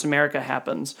Hands Across America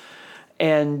happens.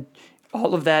 And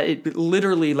all of that, it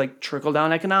literally trickle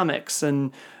down economics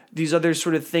and these other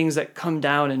sort of things that come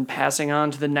down and passing on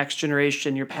to the next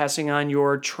generation. You're passing on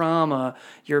your trauma,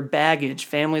 your baggage.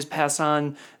 Families pass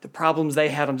on the problems they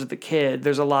had onto the kid.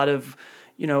 There's a lot of,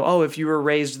 if you were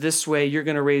raised this way, you're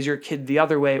going to raise your kid the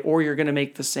other way, or you're going to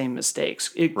make the same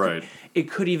mistakes. It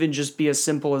could even just be as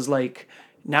simple as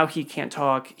now he can't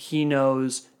talk. He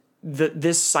knows that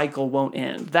this cycle won't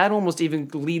end. That almost even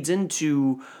leads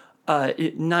into...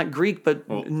 not Greek, but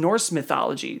Norse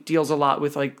mythology deals a lot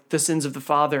with the sins of the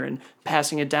father and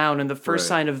passing it down. And the first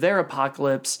sign of their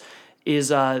apocalypse is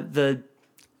the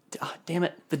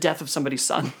death of somebody's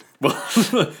son. Well,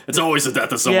 it's always the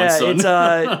death of someone's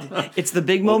son. It's the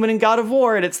big moment in God of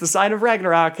War, and it's the sign of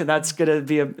Ragnarok, and that's going to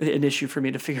be an issue for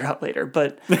me to figure out later.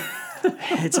 But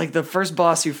it's the first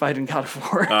boss you fight in God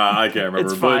of War. I can't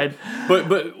remember. It's fine.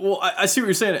 But well, I see what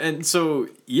you're saying. And so,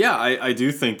 I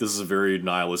do think this is a very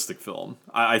nihilistic film.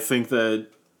 I think that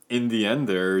in the end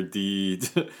there, the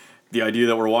idea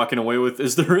that we're walking away with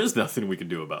is there is nothing we can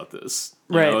do about this.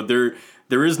 You know,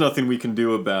 there is nothing we can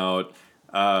do about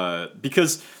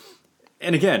because.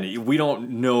 And again, we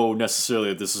don't know necessarily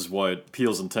that this is what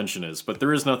Peele's intention is, but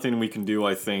there is nothing we can do,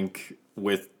 I think,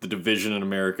 with the division in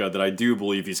America that I do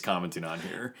believe he's commenting on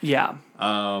here. Yeah.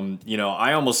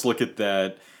 I almost look at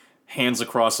that Hands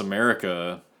Across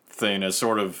America thing as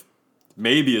sort of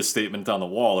maybe a statement on the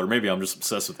wall, or maybe I'm just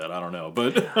obsessed with that. I don't know,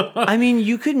 but I mean,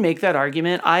 you could make that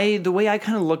argument. The way I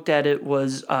kind of looked at it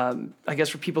was, I guess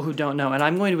for people who don't know, and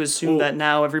I'm going to assume that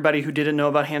now everybody who didn't know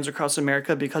about Hands Across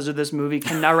America because of this movie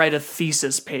can now write a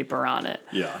thesis paper on it.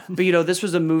 Yeah. But this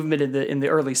was a movement in the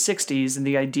early '60s, and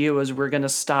the idea was we're going to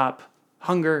stop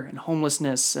hunger and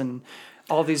homelessness and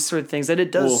all these sort of things that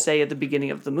it does say at the beginning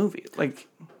of the movie, like.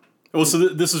 Well, so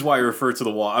this is why I refer to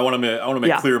the wall. I want to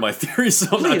make clear my theory,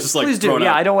 so I'm not just like throwing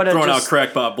out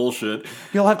crackpot bullshit.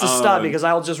 You'll have to stop because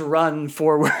I'll just run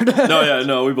forward.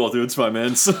 No, we both do. It's fine,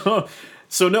 man. So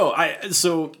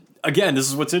again, this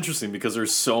is what's interesting because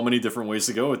there's so many different ways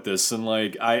to go with this, and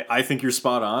like I think you're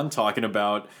spot on talking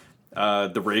about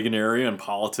the Reagan era and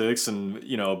politics, and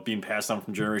being passed on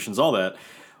from generations, all that.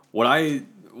 What I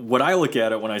look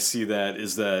at it when I see that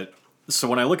is that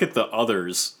when I look at the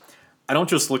others. I don't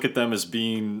just look at them as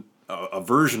being a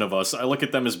version of us. I look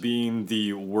at them as being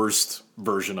the worst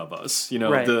version of us.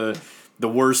 Right. The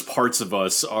worst parts of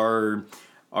us, our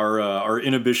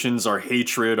inhibitions, our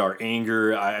hatred, our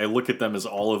anger. I look at them as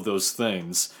all of those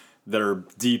things that are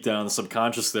deep down in the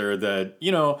subconscious there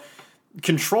that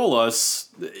control us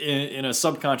in a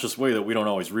subconscious way that we don't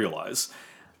always realize.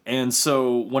 And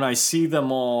so when I see them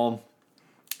all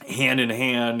hand in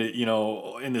hand,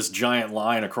 in this giant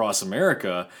line across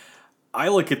America. I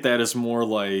look at that as more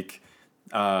like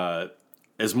anger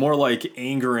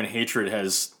and hatred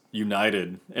has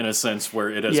united in a sense where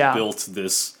it has built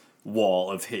this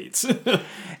wall of hate,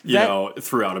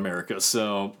 throughout America.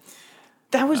 So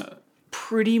that was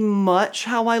pretty much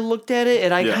how I looked at it,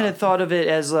 and I kind of thought of it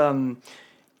as, the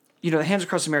Hands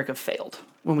Across America failed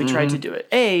when we tried to do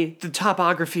it. The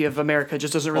topography of America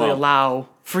just doesn't really allow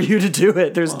for you to do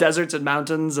it. There's deserts and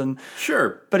mountains, and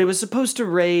but it was supposed to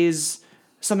raise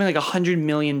something like $100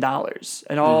 million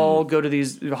and all go to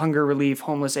these hunger relief,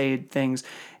 homeless aid things.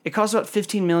 It cost about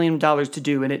 $15 million to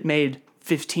do, and it made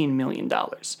 $15 million.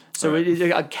 So it is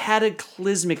a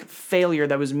cataclysmic failure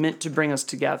that was meant to bring us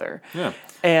together. Yeah.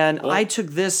 And I took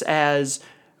this as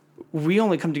we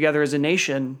only come together as a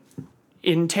nation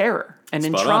in terror and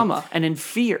in trauma and in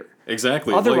fear.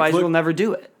 Exactly. Otherwise, we'll never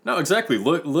do it. No, exactly.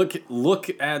 Look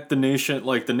at the nation.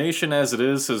 Like the nation as it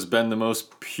is has been the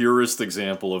most purest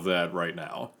example of that right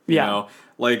now.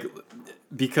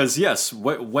 Because yes,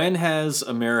 when has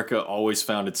America always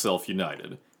found itself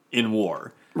united? In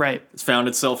war. Right. It's found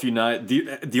itself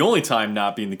united. The only time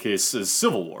not being the case is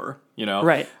Civil War.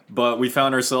 Right. But we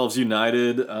found ourselves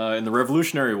united in the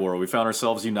Revolutionary War. We found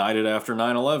ourselves united after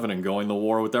 9/11 and going to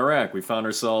war with Iraq. We found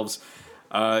ourselves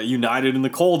united in the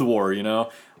Cold War,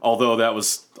 although that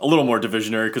was a little more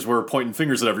divisionary because we're pointing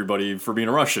fingers at everybody for being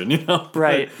a Russian,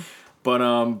 Right.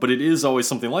 But it is always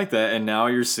something like that, and now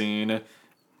you're seeing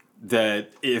that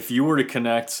if you were to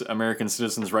connect American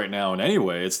citizens right now in any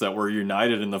way, it's that we're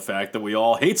united in the fact that we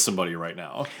all hate somebody right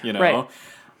now, Right.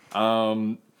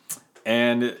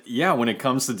 And yeah, when it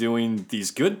comes to doing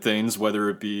these good things, whether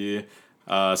it be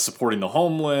supporting the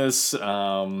homeless,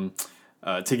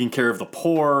 taking care of the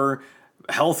poor,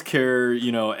 healthcare,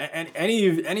 and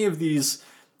any of these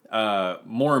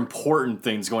more important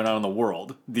things going on in the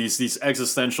world, these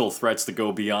existential threats that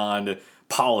go beyond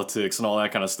politics and all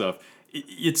that kind of stuff.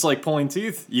 It's like pulling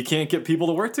teeth. You can't get people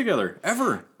to work together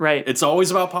ever. Right. It's always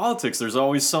about politics. There's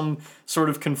always some sort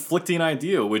of conflicting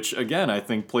idea, which again I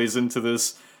think plays into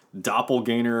this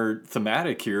doppelganger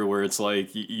thematic here, where it's like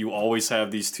you always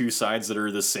have these two sides that are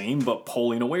the same but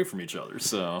pulling away from each other.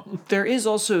 So there is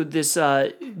also this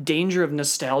danger of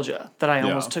nostalgia that I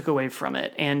almost took away from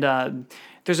it. And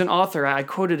there's an author, I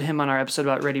quoted him on our episode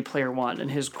about Ready Player One,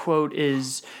 and his quote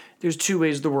is, "There's two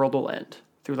ways the world will end.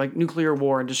 Through like nuclear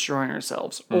war and destroying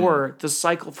ourselves, or the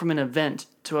cycle from an event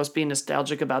to us being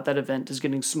nostalgic about that event is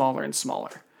getting smaller and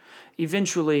smaller.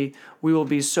 Eventually, we will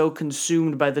be so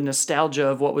consumed by the nostalgia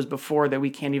of what was before that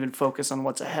we can't even focus on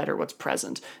what's ahead or what's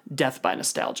present. Death by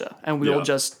nostalgia. And we will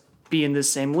just be in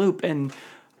this same loop. And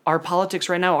our politics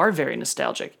right now are very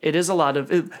nostalgic. It is a lot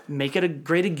of, make it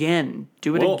great again.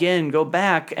 Do it again. Go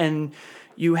back. And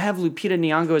you have Lupita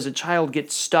Nyong'o as a child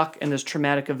get stuck in this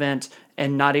traumatic event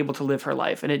and not able to live her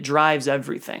life. And it drives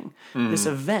everything. This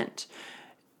event.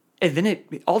 And then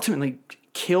it ultimately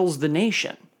kills the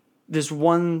nation. This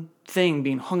one thing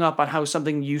being hung up on how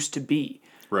something used to be.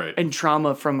 Right. And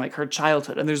trauma from like her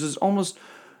childhood. And there's this almost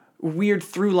weird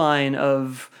through line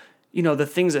of the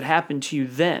things that happened to you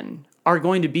then are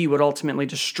going to be what ultimately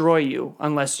destroy you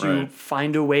unless you Right.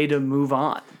 find a way to move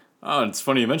on. Oh, it's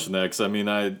funny you mentioned that because I mean,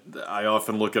 I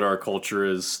often look at our culture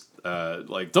as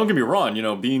like, don't get me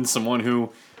wrong, being someone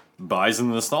who buys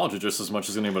into nostalgia just as much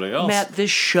as anybody else. Matt, this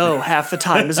show half the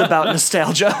time is about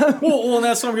nostalgia. Well, and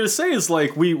that's what I'm going to say is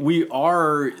like we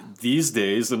are these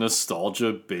days a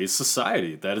nostalgia-based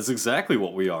society. That is exactly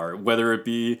what we are. Whether it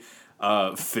be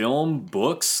film,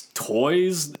 books,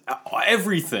 toys,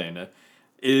 everything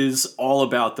is all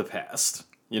about the past.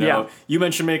 Yeah. You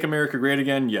mentioned Make America Great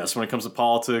Again. Yes, when it comes to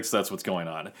politics, that's what's going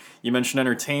on. You mentioned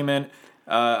entertainment.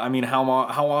 I mean, how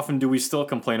often do we still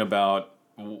complain about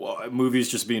movies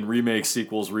just being remakes,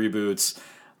 sequels, reboots?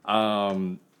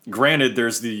 Granted,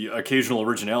 there's the occasional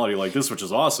originality like this, which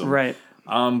is awesome. Right.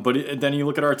 Then you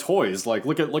look at our toys. Like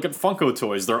look at Funko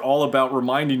toys. They're all about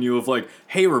reminding you of like,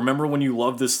 hey, remember when you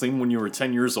loved this thing when you were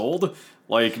 10 years old?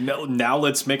 Like now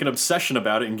let's make an obsession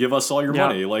about it and give us all your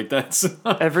money. Like that's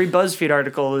Every BuzzFeed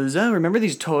article is, remember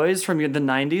these toys from the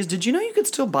 90s? Did you know you could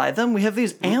still buy them? We have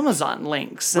these Amazon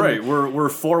links. And right. We're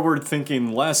forward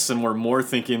thinking less, and we're more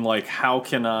thinking like, how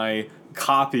can I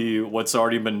copy what's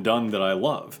already been done that I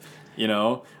love?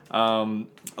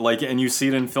 Like, and you see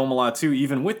it in film a lot too,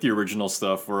 even with the original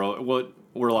stuff, where a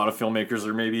lot of filmmakers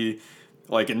are maybe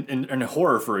like in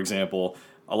horror, for example.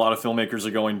 A lot of filmmakers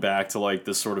are going back to like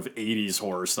this sort of 80s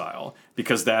horror style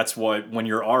because that's what, when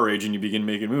you're our age and you begin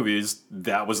making movies,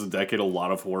 that was the decade a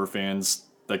lot of horror fans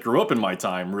that grew up in my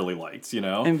time really liked,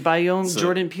 And by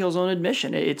Jordan Peele's own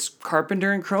admission, it's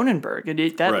Carpenter and Cronenberg.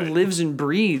 And that Right. lives and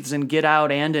breathes in Get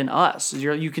Out and in Us.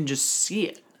 You can just see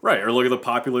it. Right, or look at the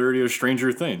popularity of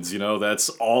Stranger Things. That's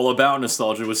all about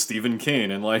nostalgia with Stephen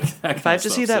King and like that. If I have to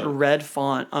see that red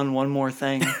font on One More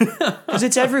Thing, because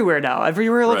it's everywhere now.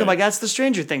 Everywhere I look, I'm like, that's the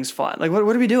Stranger Things font. Like, what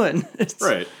are we doing?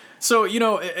 Right. So,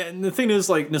 and the thing is,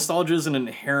 like, nostalgia isn't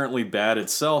inherently bad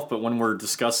itself, but when we're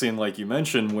discussing, like you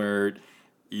mentioned, where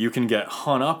you can get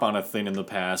hung up on a thing in the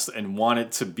past and want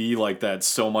it to be like that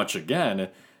so much again,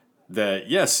 that,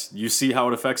 yes, you see how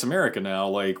it affects America now.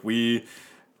 Like,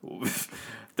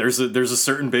 there's a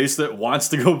certain base that wants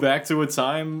to go back to a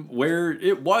time where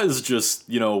it was just,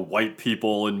 white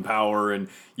people in power, and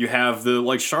you have the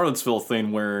like Charlottesville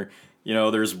thing where,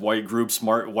 there's white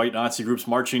Nazi groups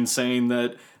marching saying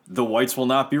that the whites will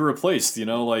not be replaced,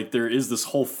 like there is this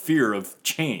whole fear of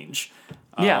change.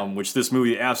 Which this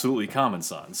movie absolutely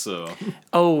comments on. So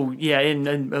Oh, yeah,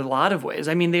 in a lot of ways.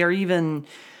 I mean, they are even,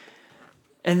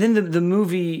 and then the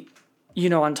movie,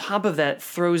 on top of that,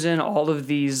 throws in all of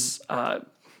these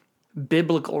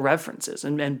biblical references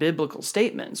and biblical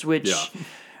statements, which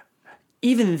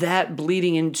even that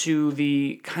bleeding into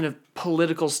the kind of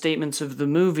political statements of the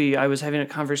movie. I was having a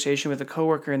conversation with a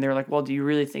coworker, and they were like, well, do you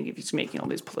really think if he's making all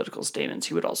these political statements,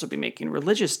 he would also be making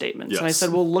religious statements? Yes. And I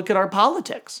said, well, look at our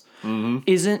politics. Mm-hmm.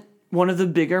 Isn't one of the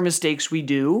bigger mistakes we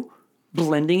do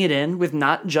blending it in with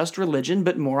not just religion,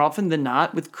 but more often than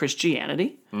not with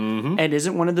Christianity? Mm-hmm. And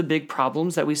isn't one of the big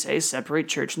problems that we say separate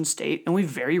church and state, and we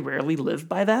very rarely live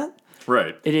by that?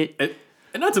 Right.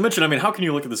 And not to mention, I mean, how can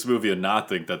you look at this movie and not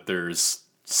think that there's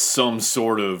some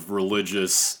sort of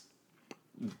religious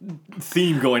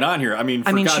theme going on here? I mean,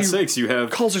 for God's sakes, you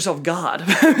have calls herself God.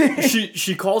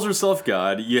 she calls herself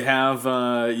God. You have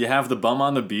the bum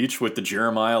on the beach with the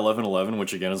Jeremiah 11:11,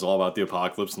 which again is all about the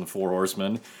apocalypse and the four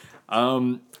horsemen.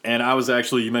 And I was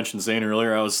actually, you mentioned Zane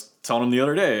earlier. I was telling him the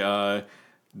other day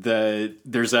that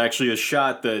there's actually a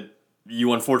shot that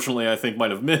you unfortunately, I think, might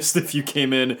have missed if you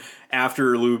came in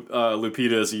after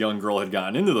Lupita as a young girl had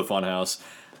gotten into the funhouse,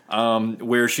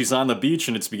 where she's on the beach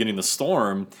and it's beginning to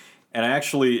storm. And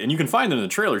you can find it in the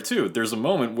trailer too. There's a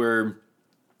moment where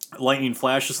lightning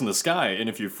flashes in the sky, and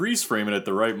if you freeze frame it at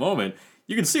the right moment,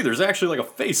 you can see there's actually like a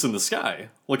face in the sky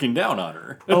looking down on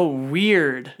her. Oh,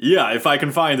 weird. Yeah, if I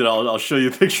can find it, I'll show you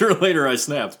a picture later. I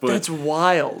snapped, but that's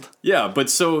wild. Yeah, but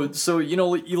so you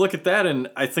look at that, and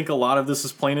I think a lot of this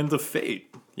is playing into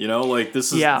fate. Like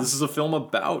this is a film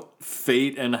about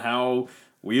fate and how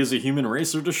we as a human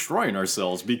race are destroying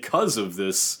ourselves because of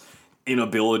this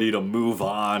inability to move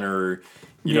on or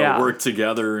work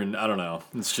together, and I don't know.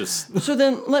 It's just So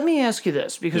then let me ask you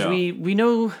this, because we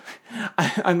know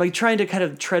I'm like trying to kind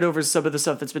of tread over some of the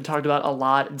stuff that's been talked about a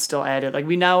lot and still add it. Like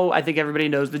I think everybody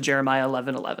knows the Jeremiah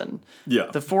 11:11. Yeah.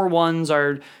 The 4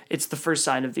 1s it's the first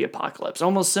sign of the apocalypse.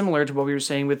 Almost similar to what we were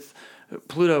saying with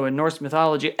Pluto and Norse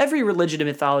mythology. Every religion and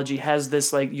mythology has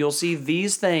this, like, you'll see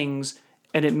these things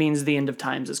and it means the end of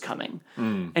times is coming.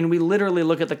 And we literally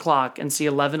look at the clock and see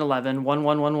 11:11,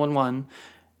 11111.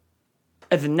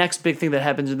 And the next big thing that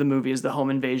happens in the movie is the home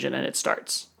invasion, and it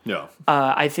starts. Yeah.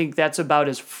 I think that's about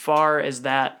as far as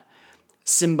that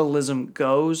symbolism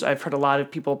goes. I've heard a lot of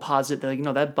people posit that,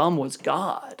 like, that bum was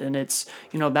God, and it's,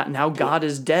 that now God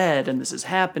is dead and this is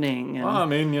happening. And, Well, I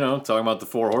mean, talking about the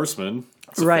four horsemen,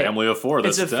 it's a Right. family of four.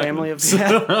 That's it's a family of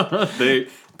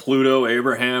Pluto,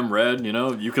 Abraham, Red.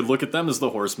 You could look at them as the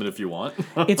horsemen if you want.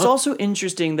 It's also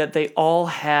interesting that they all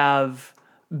have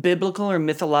biblical or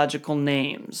mythological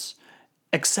names,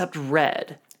 except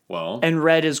Red. Well, And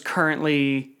red is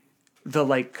currently the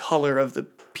color of the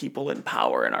people in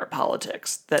power in our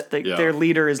politics. That their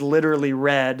leader is literally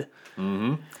red.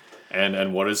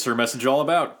 and what is her message all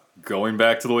about? Going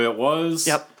back to the way it was.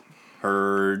 Yep.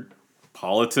 Her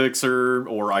politics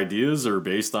or ideas are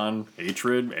based on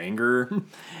hatred, anger,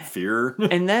 fear.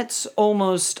 And that's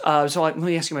almost let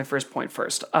me ask you my first point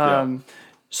first.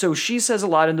 So she says a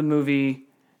lot in the movie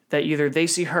that either they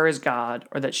see her as God,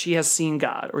 or that she has seen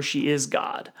God, or she is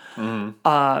God. And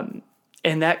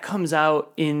that comes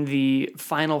out in the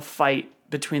final fight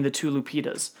between the two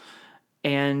Lupitas.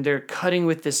 And they're cutting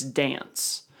with this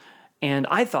dance. And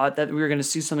I thought that we were going to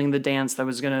see something in the dance that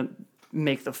was going to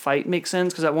make the fight make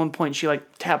sense. Because at one point she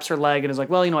taps her leg and is like,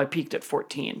 well, I peaked at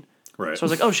 14. Right. So I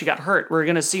was like, oh, she got hurt. We're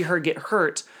going to see her get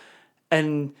hurt.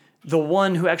 And the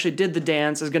one who actually did the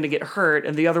dance is going to get hurt,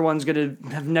 and the other one's going to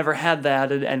have never had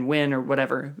that and win or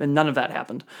whatever. And none of that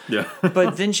happened. Yeah.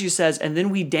 But then she says, and then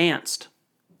we danced,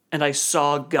 and I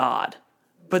saw God.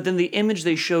 But then the image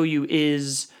they show you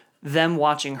is them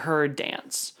watching her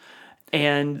dance.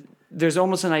 And there's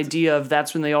almost an idea of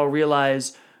that's when they all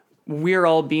realize we're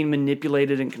all being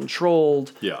manipulated and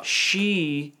controlled. Yeah.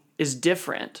 She is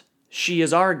different. She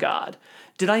is our God.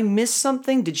 Did I miss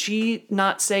something? Did she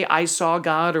not say, I saw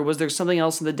God? Or was there something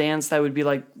else in the dance that would be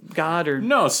like God? Or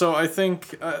No, so I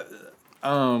think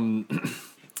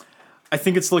I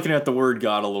think it's looking at the word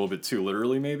God a little bit too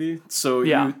literally, maybe. So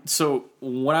Yeah. So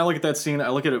when I look at that scene, I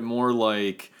look at it more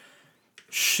like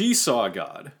she saw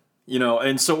God.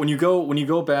 And so when you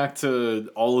go back to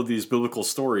all of these biblical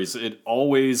stories, it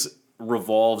always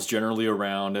revolves generally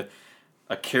around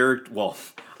a character. Well,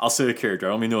 I'll say a character.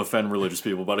 I don't mean to offend religious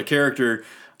people, but a character.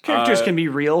 characters can be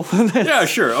real. Yeah,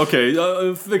 sure.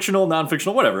 Okay. Fictional,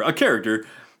 non-fictional, whatever. A character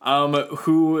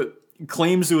who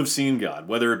claims to have seen God,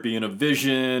 whether it be in a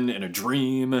vision, in a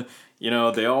dream.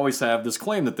 They always have this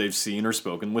claim that they've seen or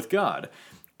spoken with God.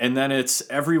 And then it's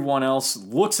everyone else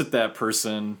looks at that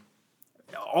person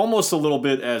almost a little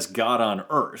bit as God on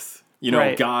earth.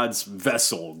 Right. God's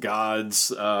vessel, God's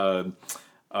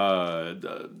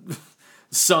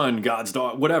son, God's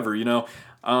dog, whatever,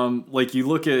 like you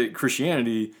look at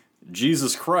Christianity,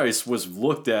 Jesus Christ was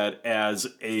looked at as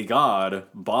a God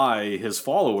by his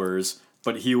followers,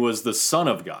 but he was the Son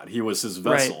of God. He was his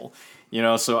vessel.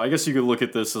 Right. So I guess you could look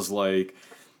at this as like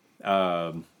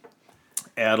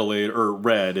Adelaide or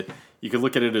Red. You could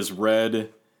look at it as Red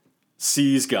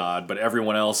sees God, but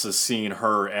everyone else is seeing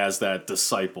her as that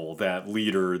disciple, that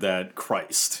leader, that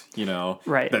Christ,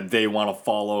 Right. that they want to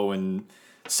follow and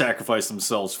sacrifice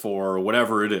themselves for,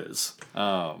 whatever it is.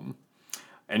 And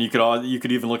you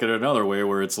could even look at it another way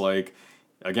where it's like,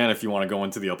 again, if you want to go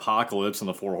into the apocalypse and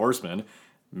the four horsemen,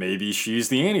 maybe she's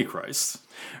the Antichrist,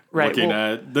 Right. looking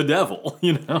at the devil,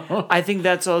 I think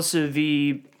that's also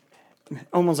the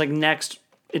almost like next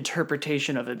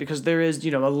interpretation of it, because there is,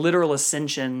 a literal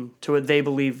ascension to what they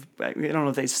believe. I don't know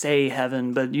if they say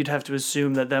heaven, but you'd have to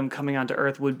assume that them coming onto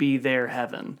earth would be their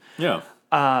heaven. Yeah.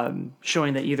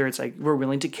 Showing that either it's like we're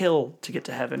willing to kill to get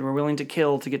to heaven, we're willing to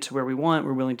kill to get to where we want,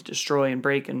 we're willing to destroy and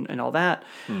break and all that.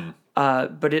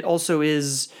 But it also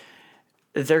is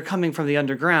they're coming from the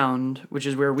underground, which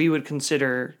is where we would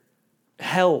consider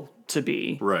hell to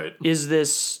be. Right. Is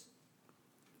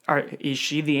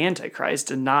she the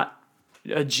Antichrist and not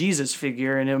a Jesus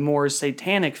figure and a more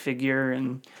satanic figure?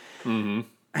 And I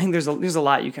think there's a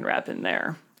lot you can wrap in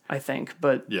there, I think.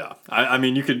 But yeah, I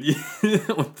mean, you could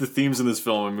with the themes in this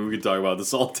film. We could talk about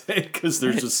this all day because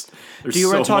there's do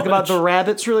you want to talk about the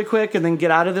rabbits really quick and then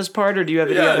get out of this part, or do you have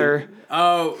any other?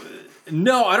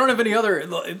 No, I don't have any other.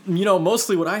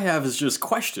 Mostly what I have is just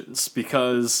questions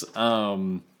because,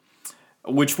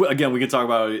 which again we can talk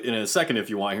about in a second if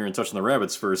you want here and touch on the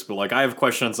rabbits first. But I have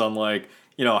questions on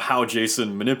how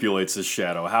Jason manipulates his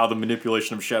shadow, how the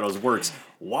manipulation of shadows works,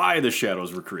 why the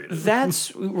shadows were created.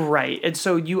 That's right. And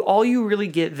so all you really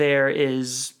get there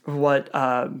is what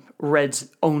Red's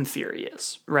own theory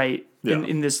is, right? Yeah.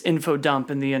 In this info dump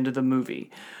in the end of the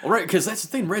movie. Well, right, because that's the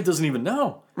thing. Red doesn't even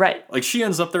know. Right. She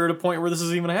ends up there at a point where this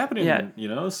is even happening.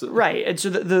 Yeah. So. Right. And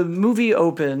so the movie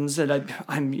opens, and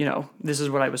I'm this is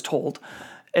what I was told.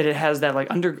 And it has that like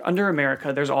under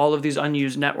America, there's all of these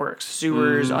unused networks,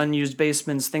 sewers, unused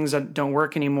basements, things that don't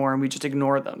work anymore, and we just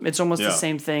ignore them. It's almost the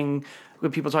same thing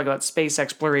when people talk about space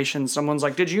exploration. Someone's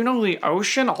like, "Did you know the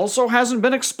ocean also hasn't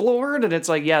been explored?" And it's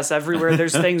like, yes, everywhere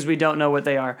there's things we don't know what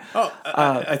they are. Oh,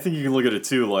 I think you can look at it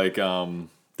too. Like,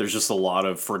 there's just a lot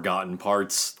of forgotten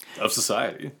parts of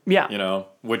society. Yeah, you know,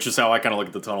 which is how I kind of look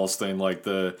at the tunnels thing, like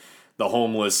the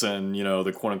homeless and, you know,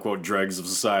 the quote unquote dregs of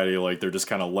society, like they're just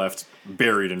kind of left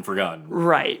buried and forgotten.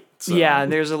 Right. So. Yeah,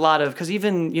 and there's a lot of, because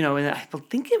even, you know, I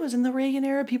think it was in the Reagan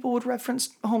era, people would reference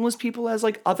homeless people as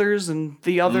like others and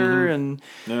the other, and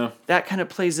that kind of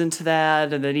plays into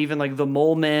that. And then even like the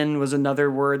mole men was another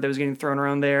word that was getting thrown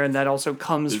around there, and that also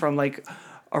comes from like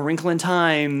A Wrinkle in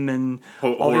Time and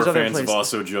all these other fans places. have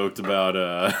also joked about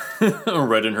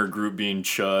Red and her group being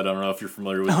Chud. I don't know if you're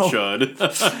familiar with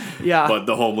Chud. Yeah. But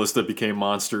the homeless that became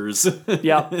monsters in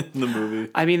the movie.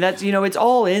 I mean, that's, you know, it's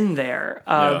all in there.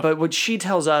 But what she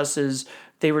tells us is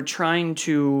they were trying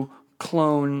to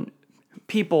clone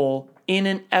people in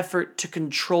an effort to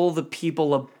control the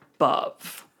people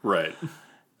above. Right.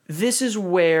 This is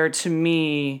where, to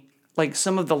me, like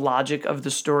some of the logic of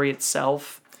the story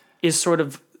itself is sort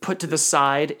of put to the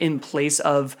side in place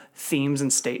of themes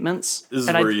and statements. This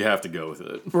is where you have to go with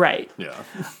it. Right. Yeah.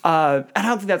 I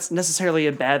don't think that's necessarily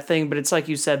a bad thing, but it's like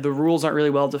you said, the rules aren't really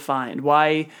well defined.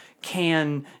 Why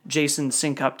can Jason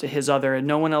sync up to his other and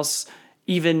no one else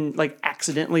even like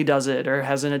accidentally does it or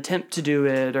has an attempt to do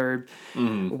it? Or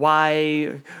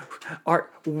where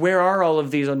are all of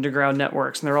these underground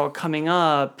networks and they're all coming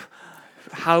up?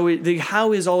 How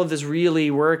is all of this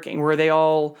really working?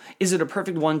 Is it a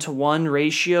perfect 1-to-1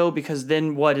 ratio? Because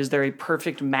then what, is there a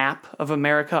perfect map of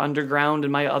America underground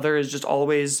and my other is just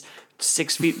always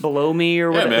 6 feet below me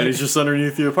or whatever? Yeah, man, he's just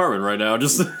underneath the apartment right now.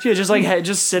 Just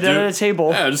sitting at a table.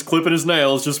 Yeah, just clipping his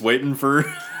nails, just waiting for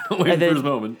for his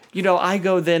moment. You know, I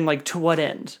go then like, to what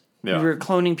end? Yeah. We're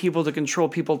cloning people to control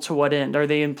people to what end? Are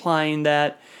they implying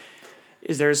that,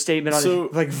 is there a statement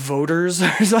on like voters?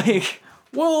 Or like,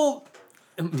 well,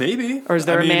 maybe. Or is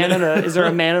there a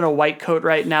man in a white coat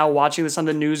right now watching this on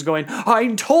the news going,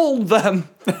 "I told them,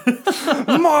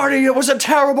 Marty, it was a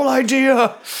terrible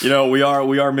idea." You know, we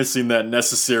are missing that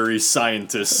necessary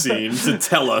scientist scene to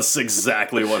tell us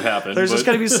exactly what happened. There's just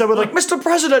going to be someone like, "Mr.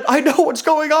 President, I know what's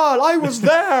going on. I was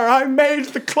there. I made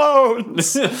the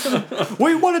clones.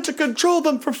 We wanted to control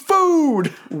them for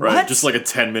food." Right, what? just like a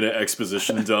 10-minute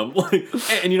exposition dump.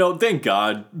 And you know, thank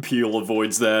God Peele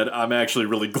avoids that. I'm actually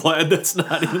really glad that's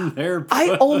not in there.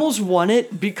 I almost want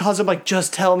it because I'm like,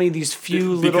 just tell me these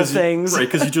few little things. Right,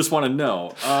 because you just want to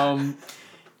know.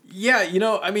 Yeah, you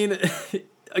know, I mean,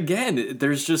 again,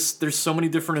 there's so many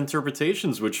different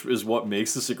interpretations, which is what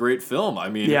makes this a great film. I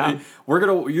mean, you're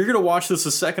gonna watch this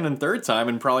a second and third time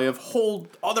and probably have whole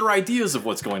other ideas of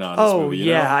what's going on in this movie.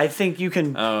 You know? I think you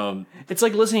can. It's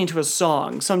like listening to a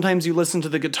song. Sometimes you listen to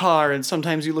the guitar, and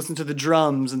sometimes you listen to the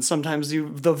drums, and sometimes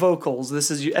the vocals.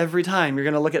 Every time you're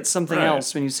gonna look at something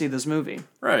else when you see this movie.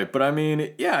 Right, but I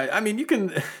mean, you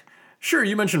can. Sure,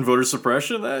 you mentioned voter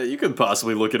suppression. You could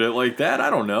possibly look at it like that. I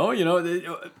don't know. You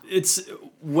know, it's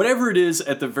whatever it is.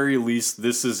 At the very least,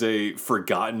 this is a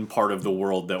forgotten part of the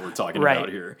world that we're talking about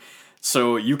here.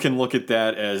 So you can look at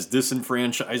that as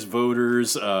disenfranchised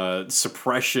voters,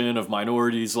 suppression of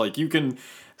minorities. Like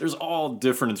there's all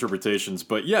different interpretations.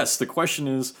 But yes, the question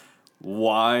is,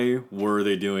 why were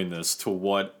they doing this? To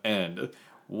what end?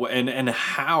 And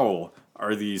how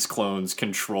are these clones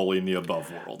controlling the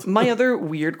above world? My other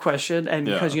weird question, and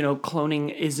because, you know,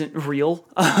 cloning isn't real.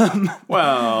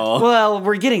 Well,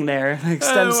 we're getting there. Like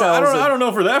stem cells. I don't know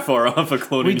if we're that far off of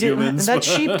cloning humans. That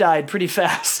sheep died pretty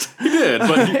fast. He did,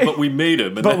 but we made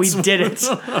him. But we did it.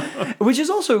 Which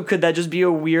is also, could that just be a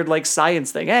weird, like,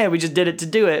 science thing? Hey, we just did it to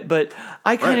do it. But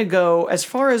I kind of go, as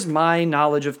far as my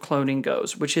knowledge of cloning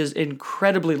goes, which is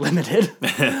incredibly limited.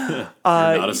 You're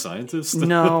not a scientist?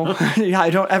 No.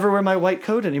 I don't ever wear my white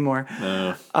coat anymore.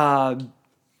 No.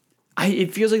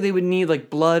 It feels like they would need like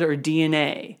blood or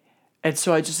DNA. And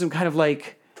so I just am kind of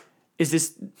like, is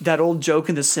this that old joke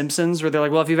in The Simpsons where they're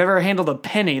like, well, if you've ever handled a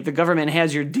penny, the government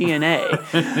has your DNA.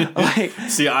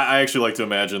 See, I actually like to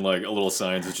imagine like a little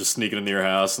scientist just sneaking into your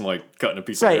house and like cutting a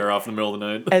piece of hair off in the middle of the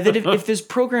night. And then if this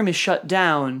program is shut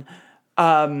down,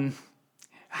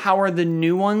 how are the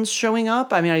new ones showing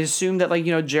up? I mean, I assume that, like,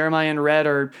 you know, Jeremiah and Red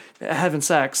are having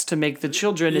sex to make the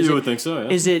children. You would think so,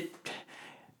 yeah.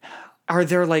 Are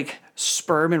there, like,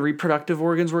 sperm and reproductive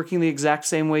organs working the exact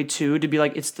same way, too? To be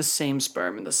like, it's the same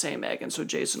sperm and the same egg, and so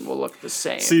Jason will look the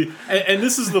same. See, and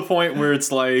this is the point where it's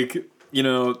like,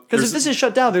 Because if this is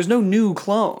shut down, there's no new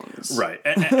clones. Right.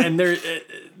 And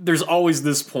there's always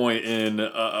this point in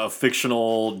a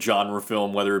fictional genre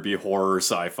film, whether it be horror,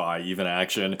 sci-fi, even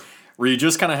action, where you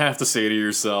just kind of have to say to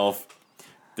yourself,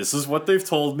 this is what they've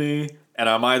told me, and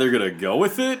I'm either going to go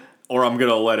with it, or I'm going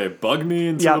to let it bug me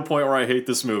until the point where I hate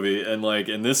this movie. And, like,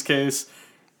 in this case,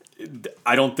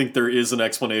 I don't think there is an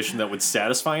explanation that would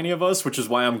satisfy any of us, which is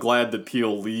why I'm glad that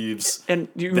Peele leaves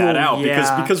that out.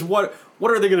 Because what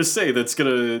are they going to say that's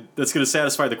going to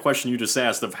satisfy the question you just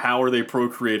asked of how are they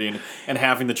procreating and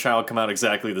having the child come out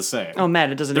exactly the same? Oh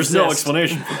man, it doesn't There's exist. no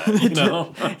explanation for that, you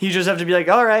know? You just have to be like,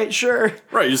 all right, sure.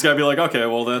 Right, you just got to be like, okay,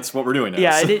 well, that's what we're doing now.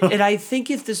 Yeah, So. and I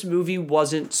think if this movie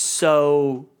wasn't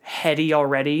so heady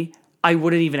already, I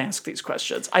wouldn't even ask these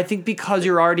questions. I think because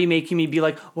you're already making me be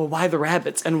like, well, why the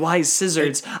rabbits and why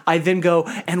scissors? I then go,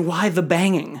 and why the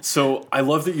banging? So I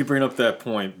love that you bring up that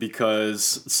point,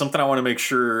 because something I want to make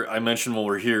sure I mention while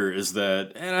we're here is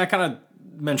that, and I kind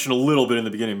of mentioned a little bit in the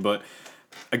beginning, but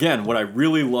again, what I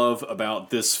really love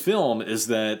about this film is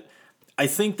that I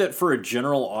think that for a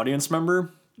general audience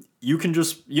member, you can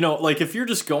just, like if you're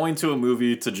just going to a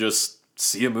movie to just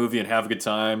see a movie and have a good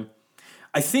time,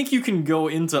 I think you can go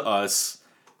into Us,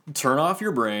 turn off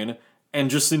your brain, and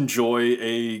just enjoy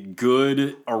a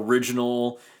good,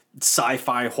 original,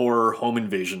 sci-fi horror home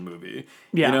invasion movie.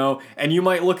 Yeah. And you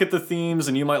might look at the themes,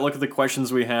 and you might look at the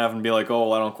questions we have and be like, oh,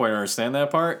 well, I don't quite understand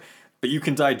that part. But you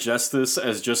can digest this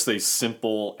as just a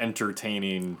simple,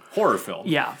 entertaining horror film.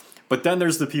 Yeah. But then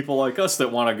there's the people like us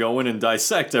that want to go in and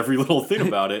dissect every little thing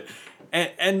about it.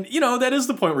 And that is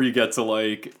the point where you get to,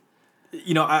 like...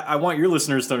 I want your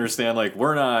listeners to understand, like,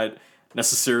 we're not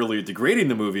necessarily degrading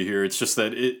the movie here. It's just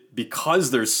that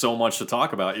because there's so much to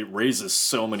talk about, it raises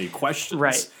so many questions.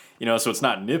 Right. So it's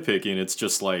not nitpicking. It's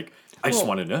just like, I just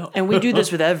want to know. And we do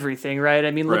this with everything, right?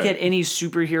 I mean, look Right. at any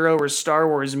superhero or Star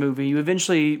Wars movie. You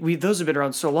eventually, those have been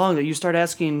around so long that you start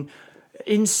asking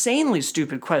insanely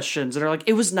stupid questions that are like,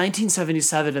 it was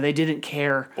 1977 and they didn't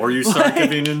care. Or you start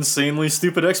giving insanely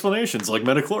stupid explanations, like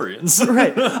midichlorians.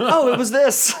 Right. Oh, it was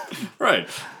this. Right.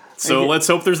 So let's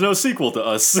hope there's no sequel to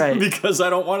Us, Right. because I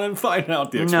don't want to find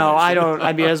out the explanation. No, I don't.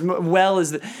 I mean, as well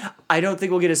as I don't think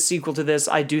we'll get a sequel to this.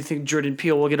 I do think Jordan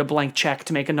Peele will get a blank check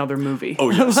to make another movie. Oh,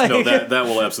 yes. No, that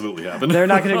will absolutely happen. They're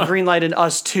not going to greenlight an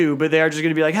Us 2, but they are just going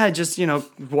to be like, hey, just,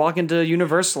 walk into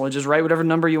Universal and just write whatever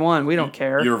number you want. We don't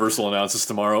care. Universal announces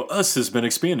tomorrow, Us has been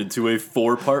expanded to a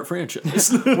 4-part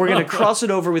franchise. We're going to cross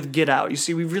it over with Get Out. You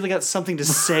see, we've really got something to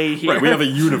say here. Right, we have a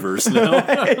universe now.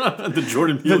 The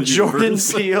Jordan Peele the Jordan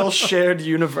universe. Peele shared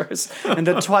universe. And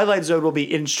the Twilight Zone will be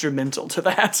instrumental to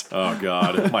that. Oh,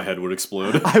 God. My head would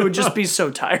explode. I would just be so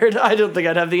tired. I don't think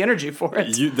I'd have the energy for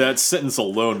it. That sentence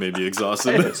alone made me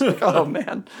exhausted. Oh,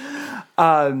 man.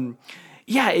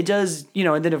 Yeah, it does,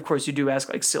 and then, of course, you do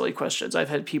ask, like, silly questions. I've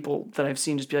had people that I've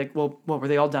seen just be like, well, what, were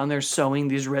they all down there sewing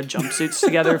these red jumpsuits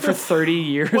together for 30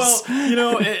 years? Well,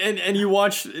 and you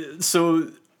watch...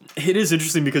 So... It is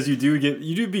interesting because you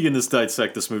do begin to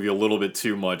dissect this movie a little bit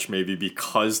too much, maybe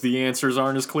because the answers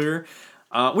aren't as clear,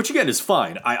 which again is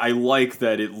fine. I like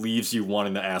that it leaves you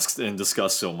wanting to ask and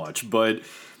discuss so much, but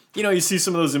you see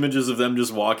some of those images of them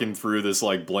just walking through this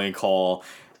like blank hall,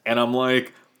 and I'm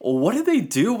like, well, what do they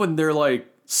do when they're like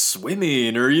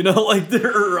swimming or like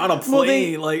they're on a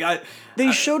plane?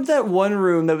 They showed that one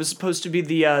room that was supposed to be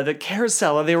the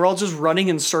carousel, and they were all just running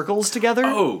in circles together.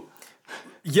 Oh.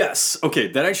 Yes. Okay,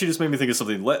 that actually just made me think of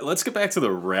something. Let's get back to the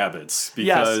rabbits,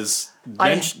 because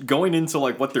going into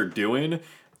like what they're doing,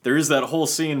 there is that whole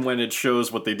scene when it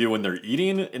shows what they do when they're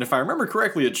eating, and if I remember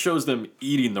correctly, it shows them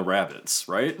eating the rabbits,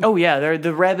 right? Oh yeah, they're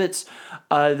the rabbits.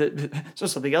 So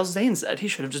something else Zane said. He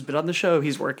should have just been on the show.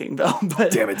 He's working though. But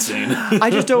damn it, Zane.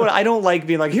 I don't like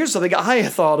being like, here's something I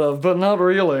thought of, but not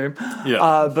really. Yeah.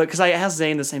 But because I asked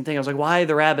Zane the same thing, I was like, why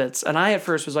the rabbits? And I at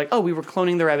first was like, oh, we were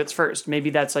cloning the rabbits first. Maybe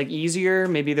that's like easier.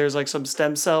 Maybe there's like some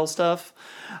stem cell stuff.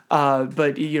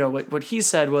 But what he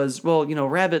said was, well,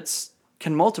 rabbits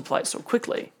can multiply so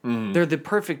quickly. They're the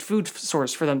perfect food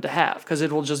source for them to have because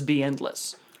it will just be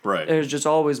endless. Right. There's just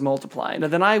always multiplying.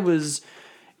 And then I was,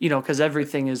 because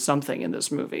everything is something in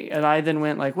this movie. And I then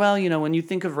went like, well, when you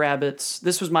think of rabbits,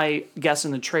 this was my guess in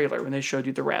the trailer when they showed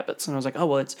you the rabbits. And I was like, oh,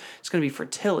 well, it's going to be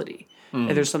fertility. And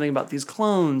there's something about these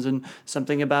clones and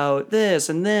something about this.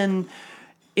 And then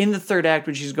in the third act,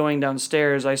 when she's going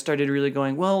downstairs, I started really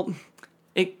going, well,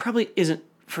 it probably isn't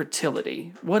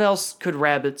fertility. What else could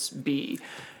rabbits be?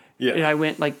 Yeah. And I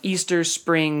went like Easter,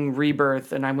 spring,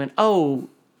 rebirth, and I went, oh,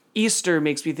 Easter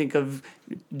makes me think of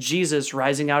Jesus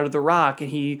rising out of the rock, and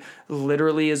he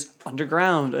literally is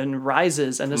underground and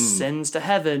rises and ascends to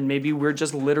heaven. Maybe we're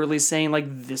just literally saying like,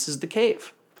 this is the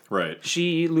cave. Right.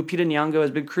 Lupita Nyong'o,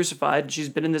 has been crucified. She's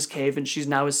been in this cave, and she's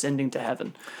now ascending to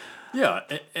heaven. Yeah,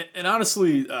 and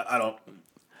honestly, I don't.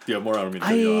 Yeah, more I don't mean to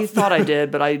cut you I off. thought I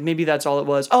did, but maybe that's all it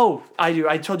was. Oh, I do.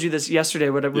 I told you this yesterday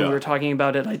when we were talking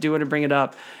about it. I do want to bring it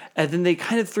up. And then they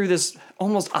kind of threw this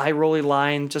almost eye-rolly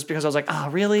line just because I was like, oh,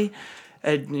 really?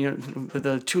 And,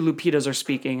 the two Lupitas are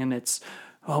speaking, and it's,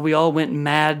 well, we all went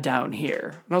mad down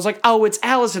here. And I was like, oh, it's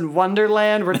Alice in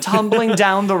Wonderland. We're tumbling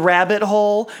down the rabbit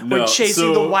hole. We're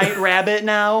chasing the white rabbit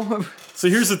now. So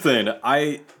here's the thing.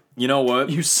 You know what?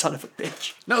 You son of a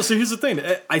bitch. No, so here's the thing.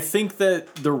 I think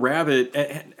that the rabbit,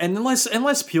 and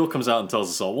unless Peele comes out and tells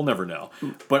us all, we'll never know.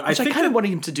 But I kind of want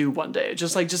him to do one day.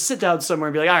 Just sit down somewhere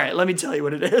and be like, all right, let me tell you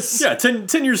what it is. Yeah, 10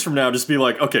 years from now, just be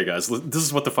like, okay, guys, this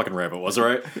is what the fucking rabbit was, all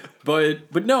right?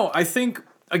 But no, I think,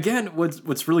 again,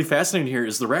 what's really fascinating here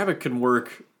is the rabbit can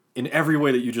work in every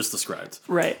way that you just described.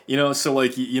 Right. So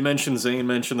like Zane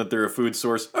mentioned that they're a food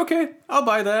source. Okay, I'll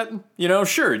buy that.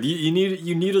 Sure. You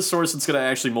need a source that's going to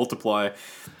actually multiply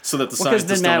so that the scientists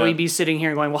because then Matt, we'd be sitting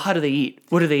here going, well, how do they eat?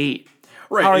 What do they eat?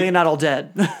 Right. How are they not all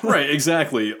dead? Right,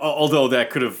 exactly. Although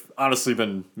that could have honestly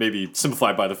been maybe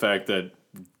simplified by the fact that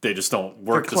they just don't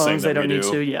work the same that we do. They don't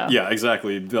need to, yeah. Yeah,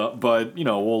 exactly. But,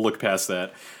 we'll look past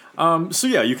that. So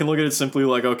yeah, you can look at it simply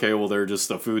like, okay, well, they're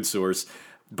just a food source.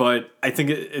 But I think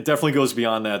it definitely goes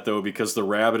beyond that, though, because the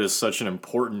rabbit is such an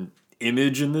important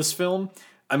image in this film.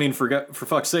 I mean, for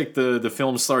fuck's sake, the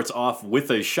film starts off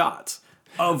with a shot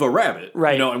of a rabbit.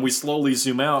 Right. And we slowly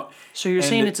zoom out. So you're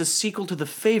saying it's a sequel to The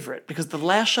Favorite, because the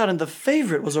last shot in The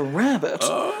Favorite was a rabbit.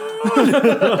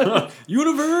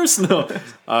 Universe? No.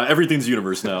 Everything's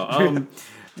universe now.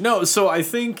 No, so I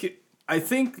think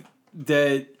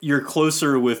that you're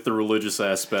closer with the religious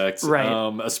aspect,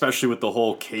 right? Especially with the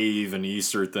whole cave and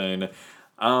Easter thing.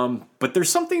 But there's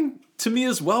something to me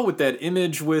as well with that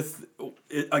image.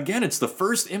 Again, it's the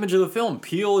first image of the film.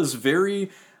 Peele is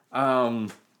very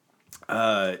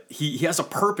he has a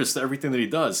purpose to everything that he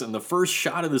does, and the first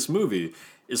shot of this movie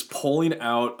is pulling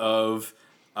out of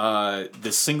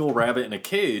this single rabbit in a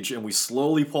cage, and we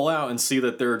slowly pull out and see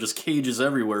that there are just cages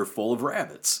everywhere full of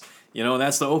rabbits. And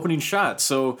that's the opening shot.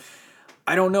 So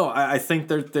I don't know. I think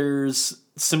that there's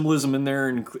symbolism in there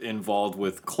involved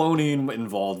with cloning,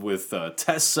 involved with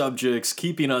test subjects,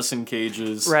 keeping us in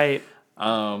cages. Right.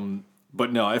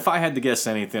 But no, if I had to guess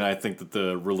anything, I think that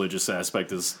the religious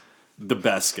aspect is the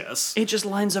best guess. It just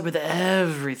lines up with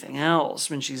everything else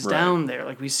when she's down there.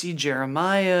 Like, we see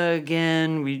Jeremiah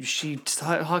again. She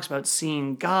talks about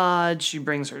seeing God. She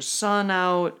brings her son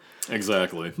out.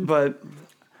 Exactly. But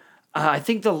I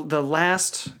think the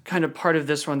last kind of part of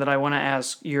this one that I want to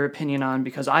ask your opinion on,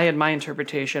 because I had my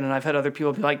interpretation and I've had other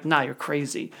people be like, nah, you're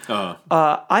crazy.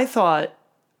 I thought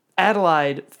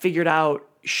Adelaide figured out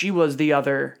she was the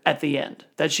other at the end,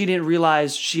 that she didn't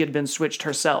realize she had been switched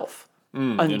herself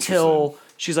until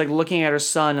she's looking at her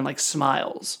son and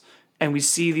smiles. And we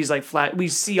see these we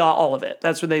see all of it.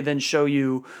 That's when they then show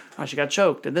you, oh, she got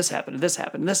choked, and this happened, and this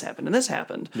happened, and this happened, and this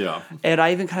happened. Yeah. And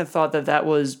I even kind of thought that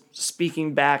was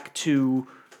speaking back to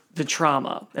the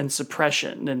trauma and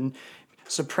suppression and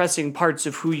suppressing parts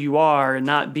of who you are and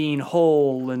not being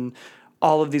whole and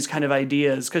all of these kind of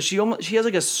ideas. Because she has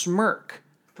a smirk.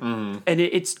 Mm-hmm. And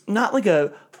it's not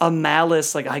a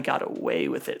malice, I got away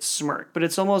with it smirk, but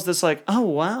it's almost this oh,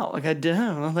 wow, I did,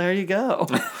 well, there you go.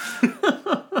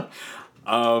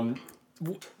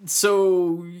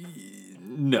 So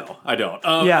no, I don't.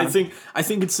 Yeah. I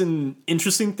think it's an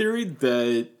interesting theory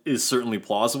that is certainly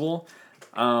plausible.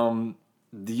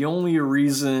 The only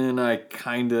reason I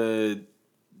kind of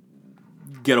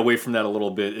get away from that a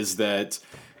little bit is that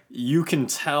you can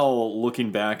tell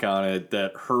looking back on it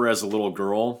that her as a little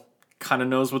girl kind of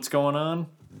knows what's going on.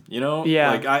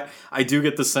 Yeah. I do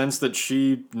get the sense that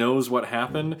she knows what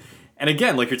happened. And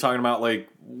again, you're talking about,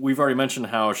 we've already mentioned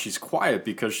how she's quiet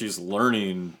because she's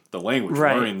learning the language,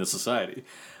 learning the society.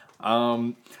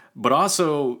 But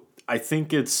also, I think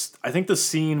the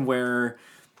scene where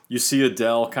you see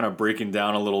Adele kind of breaking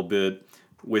down a little bit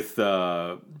with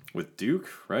Duke,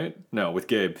 right? No, with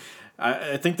Gabe.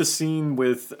 I think the scene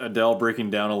with Adele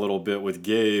breaking down a little bit with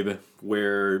Gabe,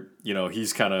 where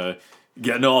he's kind of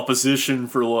getting opposition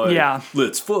for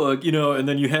let's fuck, and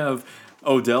then you have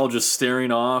Odell just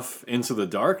staring off into the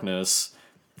darkness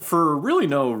for really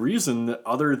no reason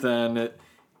other than,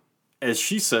 as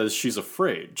she says, she's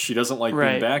afraid. She doesn't like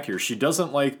being back here. She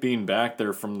doesn't like being back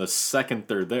there from the second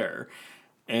they're there.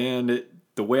 And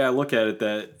the way I look at it,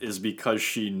 that is because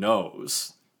she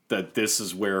knows that this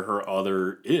is where her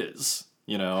other is,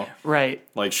 Right.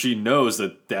 She knows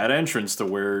that entrance to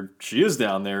where she is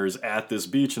down there is at this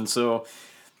beach. And so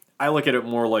I look at it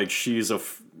more like she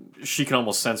can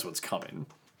almost sense what's coming.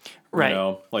 Right. You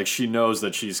know, like she knows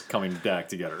that she's coming back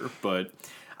to get her, but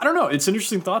I don't know. It's an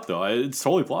interesting thought, though. It's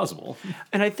totally plausible.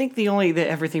 And I think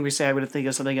everything we say, I would think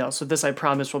of something else. So this, I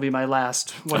promise, will be my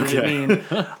last. What did it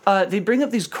mean? They bring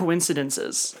up these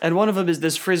coincidences, and one of them is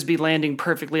this frisbee landing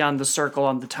perfectly on the circle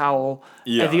on the towel.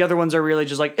 Yeah. And the other ones are really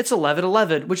just like, it's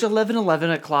 11:11, which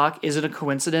 11:11 o'clock isn't a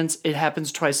coincidence. It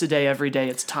happens twice a day, every day.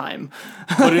 It's time.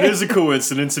 But it is a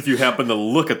coincidence if you happen to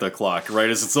look at the clock, right?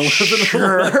 As it's 11:11.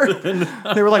 Sure.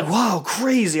 They were like, wow,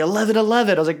 crazy,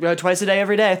 11:11. I was like, twice a day,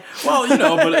 every day. Well, you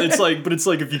know, but it's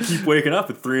like if you keep waking up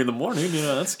at 3 a.m, you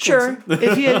know, that's sure.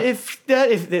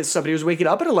 If somebody was waking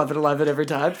up at 11:11 every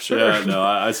time, sure. Yeah, no,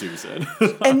 I see what you're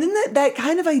saying. And then that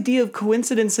kind of idea of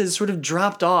coincidences sort of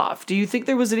dropped off. Do you think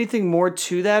there was anything more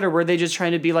to that, or were they just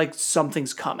trying to be like,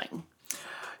 something's coming?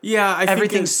 Yeah, I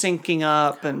Everything's syncing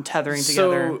up and tethering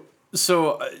together.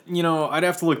 So you know, I'd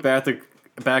have to look back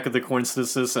at the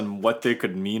coincidences and what they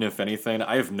could mean, if anything.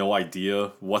 I have no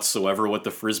idea whatsoever what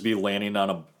the frisbee landing on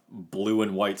a blue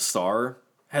and white star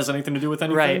has anything to do with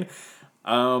anything.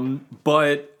 Right.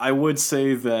 But I would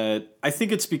say that I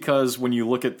think it's because when you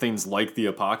look at things like the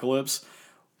apocalypse,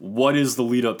 what is the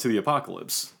lead up to the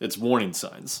apocalypse? It's warning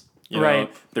signs. You know,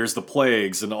 Right. there's the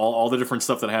plagues and all the different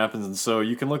stuff that happens. And so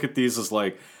you can look at these as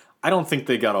like, I don't think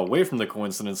they got away from the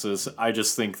coincidences. I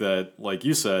just think that, like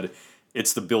you said,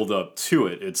 it's the build up to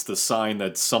it. It's the sign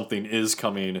that something is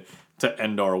coming to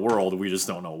end our world. We just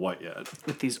don't know what yet.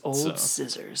 With these old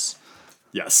scissors.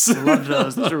 Yes. Love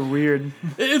those. Those are weird.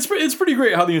 It's pretty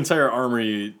great how the entire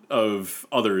army of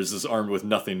others is armed with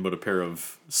nothing but a pair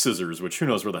of scissors, which who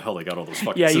knows where the hell they got all those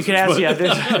fucking Yeah, scissors. you can ask. but Yeah,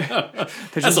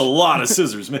 there's that's a lot of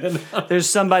scissors, man. there's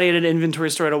somebody at an inventory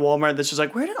store at a Walmart that's just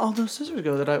like, where did all those scissors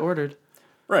go that I ordered?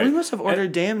 Right. We must have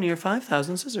ordered damn near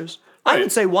 5,000 scissors. I Right.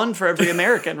 would say one for every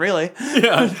American, really.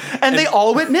 Yeah. And they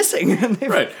all went missing.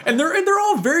 Right. And they're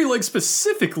all very like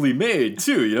specifically made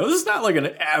too, you know. This is not like an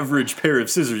average pair of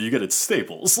scissors you get at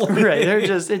Staples. Right. They're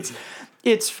just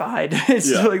it's fine. It's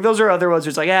Yeah. like those are other ones where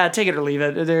it's like, take it or leave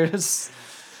it. There's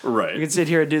Right. we can sit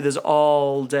here and do this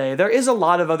all day. There is a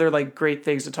lot of other like great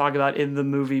things to talk about in the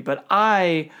movie, but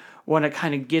I want to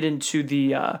kind of get into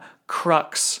the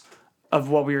crux of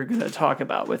what we were going to talk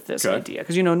about with this idea.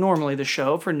 Because, you know, normally the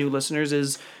show for new listeners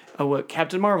is what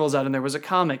Captain Marvel's out and there was a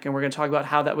comic, and we're going to talk about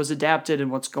how that was adapted and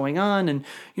what's going on and,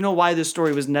 you know, why this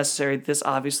story was necessary. This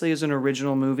obviously is an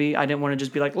original movie. I didn't want to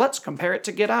just be like, let's compare it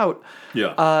to Get Out.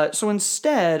 Yeah. So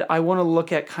instead, I want to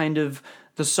look at kind of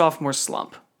the sophomore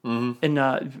slump. Mm-hmm.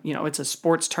 And, you know, it's a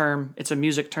sports term, it's a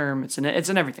music term, it's an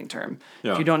everything term.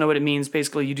 Yeah. If you don't know what it means,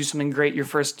 basically you do something great your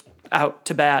first out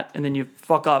to bat and then you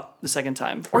fuck up the second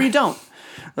time. Or you don't.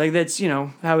 Like, that's, you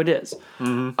know, how it is.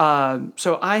 Mm-hmm.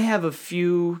 So I have a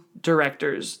few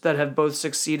directors that have both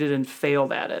succeeded and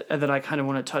failed at it, and that I kind of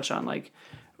want to touch on, like,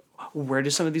 where do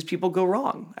some of these people go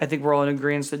wrong? I think we're all in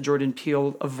agreement that Jordan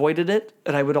Peele avoided it,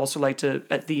 and I would also like to,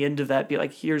 at the end of that, be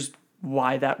like, here's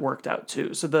why that worked out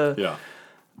too. So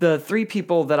the three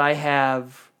people that I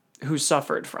have who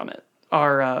suffered from it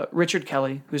are Richard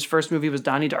Kelly, whose first movie was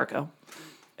Donnie Darko,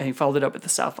 and he followed it up with the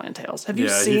Southland Tales. Have you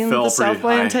seen the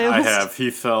Southland Tales? I have. He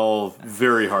fell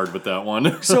very hard with that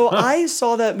one. So I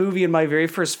saw that movie in my very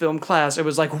first film class. It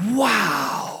was like,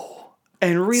 wow.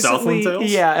 And recently, Southland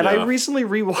Tales? I recently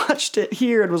rewatched it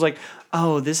here and was like,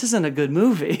 oh, this isn't a good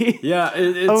movie. Yeah.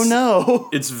 It's, oh no.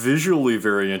 It's visually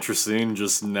very interesting,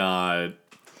 just not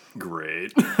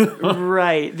great.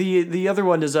 Right. The other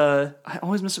one is I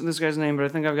always miss this guy's name, but I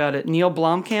think I've got it. Neil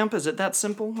Blomkamp. Is it that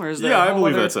simple, or is that? Yeah, I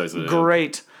believe that's how you say it.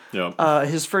 Great. Yeah.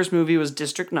 His first movie was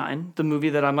District 9, the movie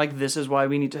that I'm like, this is why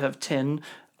we need to have 10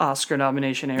 Oscar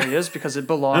nomination areas because it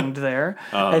belonged there.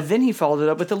 And then he followed it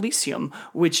up with Elysium,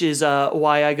 which is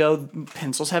why I go,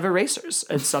 pencils have erasers.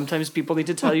 And sometimes people need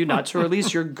to tell you not to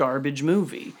release your garbage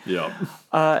movie. Yeah.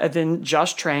 And then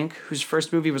Josh Trank, whose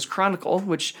first movie was Chronicle,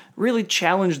 which really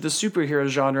challenged the superhero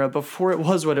genre before it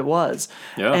was what it was.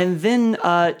 Yeah. And then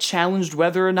challenged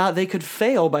whether or not they could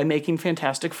fail by making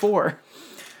Fantastic Four.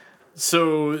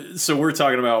 So we're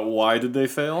talking about why did they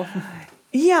fail?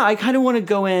 Yeah, I kind of want to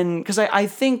go in, because I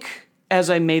think as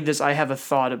I made this, I have a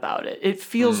thought about it. It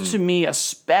feels to me,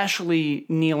 especially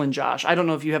Neil and Josh. I don't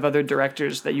know if you have other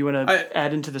directors that you want to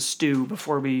add into the stew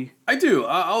before we... I do.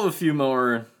 I'll have a few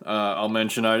more I'll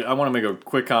mention. I want to make a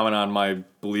quick comment on my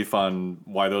belief on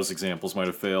why those examples might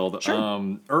have failed.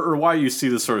 Sure. Or why you see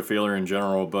this sort of failure in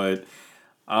general. But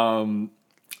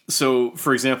so,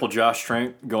 for example, Josh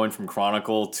Trank going from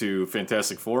Chronicle to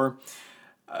Fantastic Four,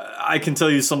 I can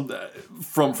tell you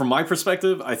from my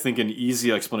perspective, I think an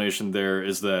easy explanation there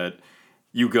is that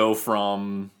you go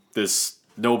from this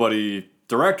nobody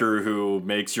director who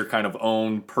makes your kind of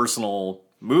own personal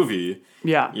movie,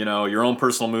 Yeah. your own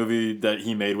personal movie that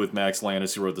he made with Max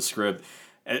Landis, who wrote the script,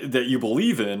 that you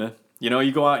believe in,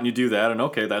 you go out and you do that, and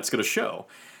okay, that's going to show.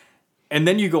 And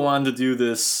then you go on to do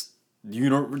this,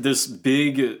 this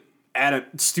big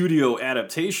studio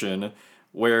adaptation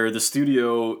where the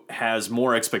studio has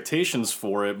more expectations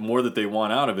for it, more that they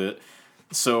want out of it.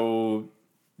 So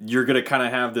you're going to kind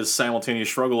of have this simultaneous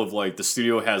struggle of like the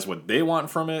studio has what they want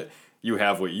from it, you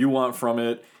have what you want from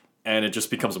it, and it just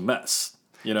becomes a mess,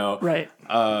 Right.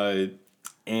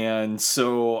 And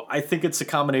so I think it's a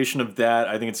combination of that.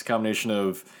 I think it's a combination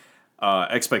of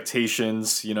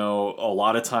expectations. A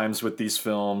lot of times with these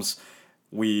films,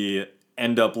 we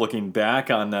end up looking back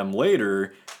on them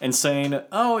later and saying,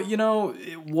 oh,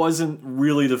 it wasn't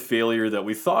really the failure that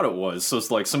we thought it was. So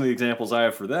it's like some of the examples I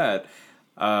have for that,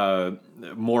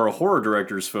 more horror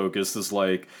directors focused, is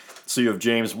like, so you have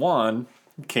James Wan,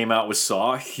 came out with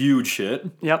Saw, huge hit.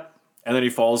 Yep. And then he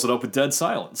follows it up with Dead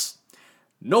Silence.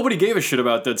 Nobody gave a shit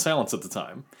about Dead Silence at the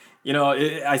time.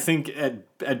 I think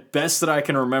at best that I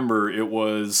can remember, it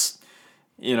was,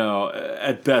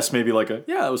 at best maybe like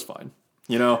that was fine.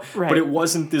 Right. But it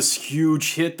wasn't this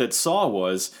huge hit that Saw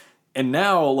was. And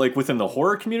now, like within the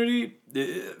horror community,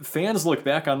 fans look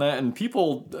back on that, and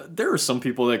there are some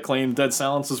people that claim Dead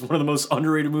Silence is one of the most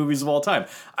underrated movies of all time.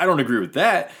 I don't agree with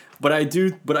that, but I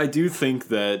do think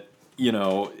that,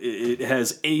 it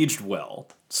has aged well,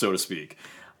 so to speak.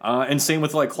 And same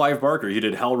with like Clive Barker. He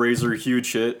did Hellraiser,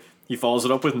 huge hit. He follows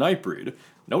it up with Nightbreed.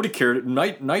 Nobody cared.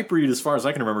 Nightbreed, as far as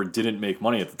I can remember, didn't make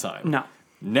money at the time. No.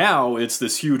 Now it's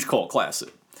this huge cult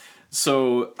classic.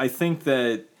 So I think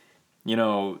that,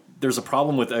 there's a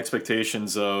problem with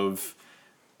expectations of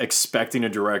expecting a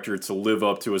director to live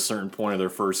up to a certain point of their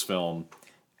first film.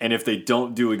 And if they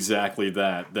don't do exactly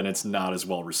that, then it's not as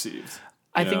well received.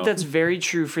 I think that's very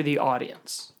true for the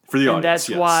audience. For the audience, and that's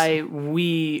yes. why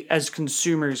we, as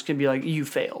consumers, can be like, you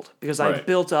failed. Because I Right.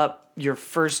 built up your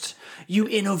first... You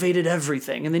innovated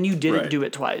everything, and then you didn't Right. do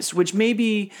it twice. Which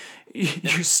maybe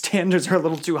your standards are a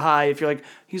little too high if you're like,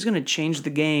 he's going to change the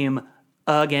game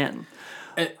again.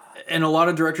 And a lot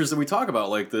of directors that we talk about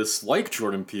like this, like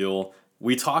Jordan Peele,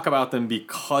 we talk about them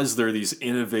because they're these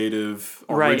innovative,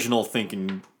 Right. original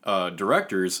thinking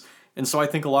directors. And so I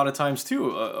think a lot of times,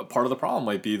 too, a part of the problem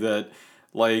might be that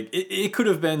like it could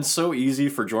have been so easy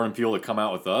for Jordan Peele to come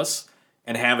out with us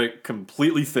and have it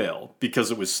completely fail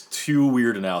because it was too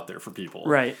weird and out there for people.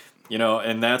 Right.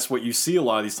 And that's what you see a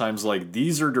lot of these times. Like,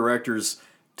 these are directors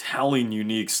telling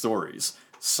unique stories.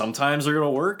 Sometimes they're going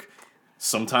to work.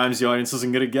 Sometimes the audience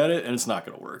isn't going to get it, and it's not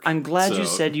going to work. I'm glad you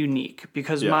said unique,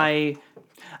 because I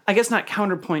guess not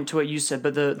counterpoint to what you said,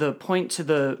 but the point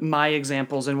to my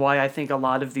examples and why I think a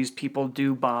lot of these people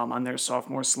do bomb on their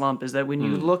sophomore slump is that when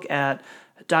you look at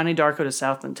Donnie Darko to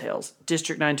Southland Tales,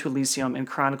 District 9 to Elysium, and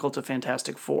Chronicle to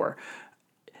Fantastic Four,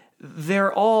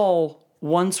 they're all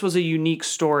once was a unique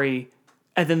story,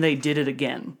 and then they did it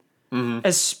again. Mm-hmm.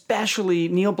 Especially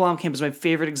Neil Blomkamp is my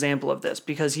favorite example of this,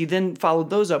 because he then followed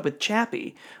those up with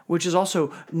Chappie, which is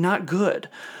also not good.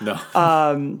 No.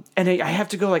 And I have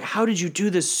to go like, how did you do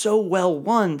this so well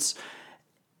once?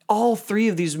 All three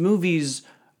of these movies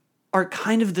are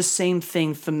kind of the same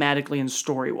thing thematically and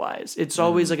story-wise. It's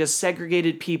always like a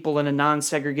segregated people and a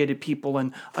non-segregated people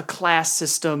and a class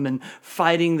system and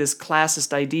fighting this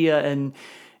classist idea. And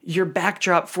your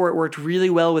backdrop for it worked really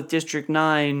well with District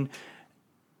 9.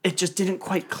 It just didn't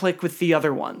quite click with the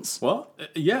other ones. Well,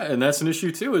 yeah, and that's an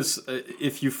issue too. Is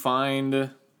if you find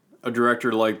a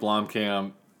director like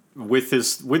Blomkamp with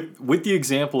the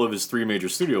example of his three major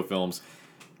studio films,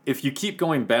 if you keep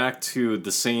going back to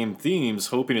the same themes,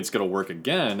 hoping it's going to work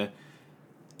again,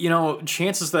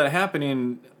 chances that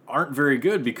happening aren't very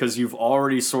good because you've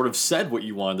already sort of said what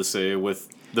you wanted to say with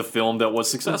the film that was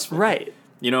successful. Right.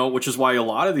 Which is why a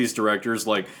lot of these directors,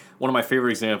 like one of my favorite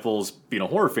examples, being a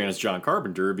horror fan, is John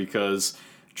Carpenter, because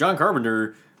John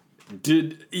Carpenter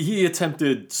he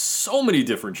attempted so many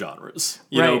different genres,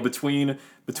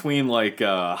 between like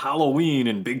Halloween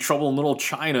and Big Trouble in Little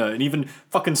China and even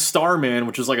fucking Starman,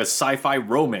 which is like a sci-fi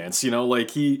romance,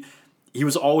 like he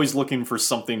was always looking for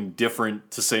something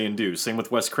different to say and do. Same with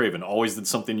Wes Craven, always did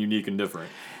something unique and different.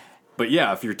 But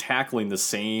yeah, if you're tackling the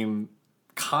same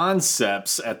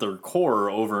concepts at their core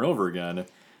over and over again,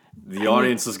 the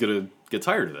audience is going to get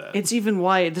tired of that. It's even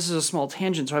why, this is a small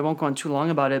tangent, so I won't go on too long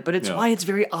about it, but it's why it's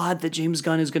very odd that James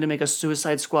Gunn is going to make a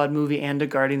Suicide Squad movie and a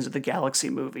Guardians of the Galaxy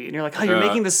movie. And you're like, you're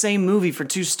making the same movie for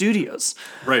two studios.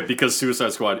 Right, because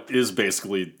Suicide Squad is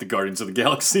basically the Guardians of the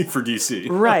Galaxy for DC.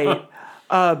 Right.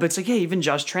 But it's like, even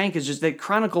Josh Trank is just that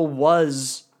Chronicle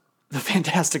was the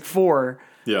Fantastic Four.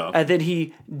 Yeah. And then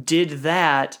he did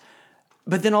that,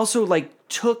 but then also like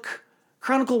took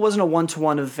Chronicle wasn't a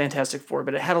one-to-one of the Fantastic Four,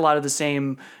 but it had a lot of the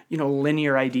same,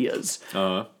 linear ideas.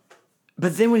 Uh-huh.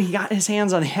 But then when he got his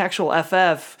hands on the actual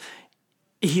FF,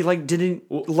 he didn't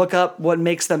look up what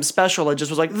makes them special. It just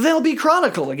was like, they'll be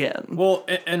Chronicle again. Well,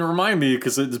 and remind me,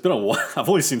 because it's been a while. I've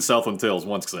only seen Southland Tales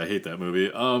once because I hate that movie.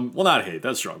 Well, not hate,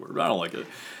 that's a strong word, but I don't like it.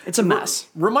 It's a mess.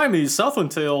 Remind me, Southland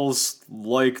Tales,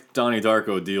 like Donnie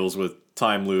Darko, deals with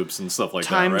time loops and stuff like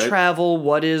that, right? Time travel,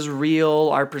 what is real,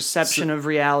 our perception of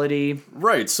reality.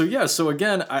 Right. So, yeah. So,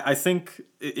 again, I think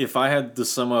if I had to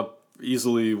sum up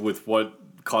easily with what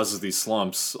causes these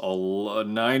slumps,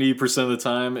 90% of the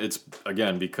time, it's,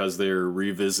 again, because they're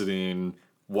revisiting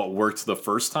what worked the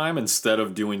first time instead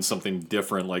of doing something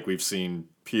different like we've seen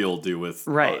Peele do with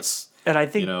us. And I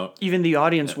think even the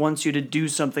audience wants you to do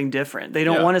something different. They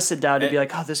don't want to sit down and be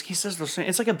like, he says the same.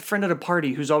 It's like a friend at a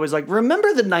party who's always like, remember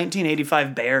the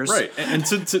 1985 Bears? Right. And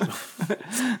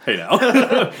to hey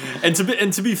now.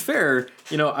 and to be fair,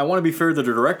 I want to be fair to the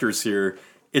directors here.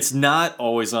 It's not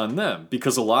always on them,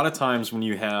 because a lot of times when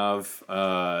you have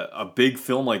a big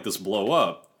film like this blow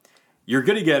up, you're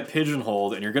going to get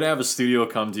pigeonholed and you're going to have a studio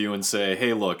come to you and say,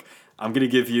 hey, look, I'm going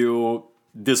to give you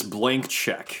this blank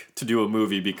check to do a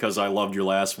movie because I loved your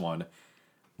last one,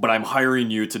 but I'm hiring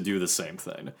you to do the same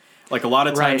thing. Like a lot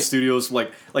of times studios,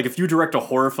 like if you direct a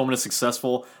horror film and it's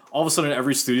successful, all of a sudden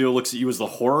every studio looks at you as the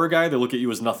horror guy. They look at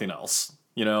you as nothing else.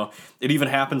 It even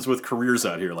happens with careers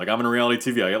out here. Like I'm in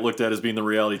reality TV. I get looked at as being the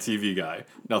reality TV guy,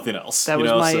 nothing else. That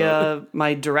was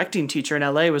my directing teacher in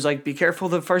LA was like, be careful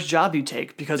the first job you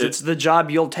take because it's the job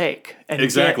you'll take and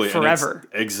get forever.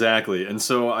 Exactly. And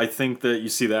so I think that you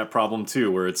see that problem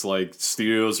too, where it's like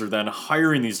studios are then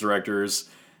hiring these directors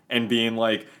and being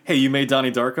like, hey, you made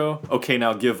Donnie Darko? Okay,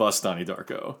 now give us Donnie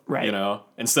Darko. Right.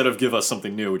 Instead of give us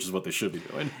something new, which is what they should be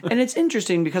doing. And it's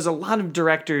interesting because a lot of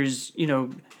directors,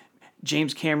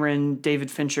 James Cameron, David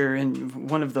Fincher, and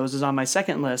one of those is on my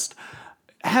second list,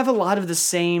 have a lot of the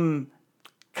same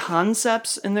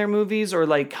concepts in their movies or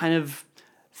like kind of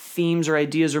themes or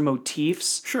ideas or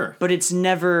motifs. Sure. But it's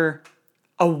never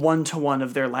a one-to-one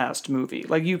of their last movie.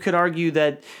 Like you could argue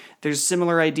that there's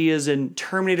similar ideas in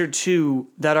Terminator 2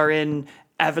 that are in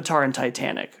Avatar and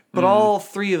Titanic. But all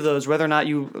three of those, whether or not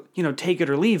you take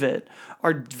it or leave it,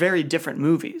 are very different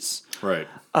movies. Right.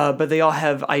 But they all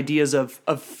have ideas of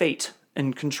fate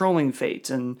and controlling fate.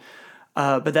 And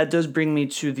but that does bring me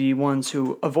to the ones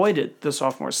who avoided the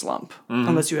sophomore slump.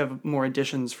 Unless you have more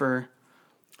additions for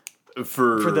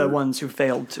the ones who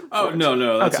failed to. Oh,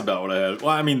 no, that's about what I had.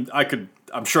 Well, I mean,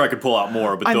 I'm sure I could pull out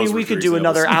more, but we could do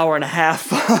another hour and a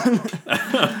half on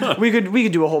we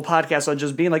could do a whole podcast on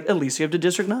just being like Elysium to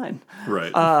District 9.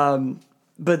 Right.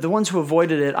 But the ones who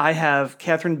avoided it, I have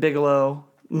Catherine Bigelow,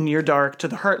 Near Dark to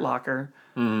The Hurt Locker,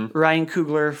 Ryan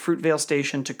Coogler, Fruitvale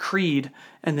Station to Creed,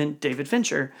 and then David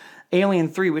Fincher. Alien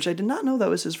 3, which I did not know that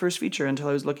was his first feature until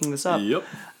I was looking this up. Yep.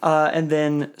 And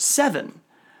then 7.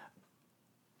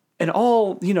 And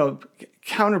all,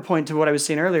 counterpoint to what I was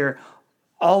saying earlier,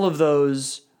 all of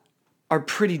those are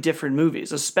pretty different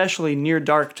movies, especially Near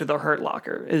Dark to The Hurt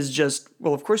Locker is just,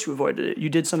 well, of course you avoided it. You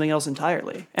did something else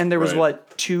entirely. And there was,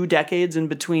 2 decades in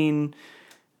between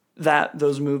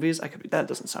those movies? That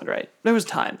doesn't sound right. There was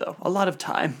time, though. A lot of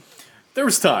time. There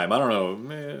was time. I don't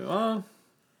know.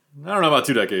 I don't know about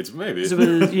 2 decades. Maybe.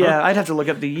 Yeah, I'd have to look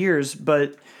up the years,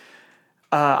 but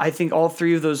I think all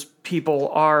three of those people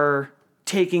are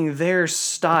taking their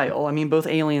style. I mean, both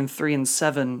Alien 3 and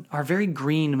 7 are very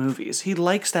green movies. He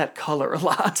likes that color a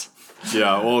lot.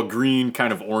 Yeah, well, green,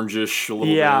 kind of orangish a little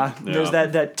bit. Yeah, there's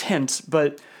that tint,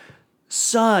 but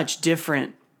such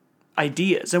different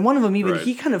ideas. And one of them, even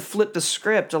he kind of flipped the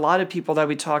script. A lot of people that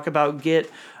we talk about do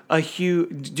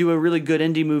a really good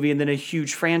indie movie and then a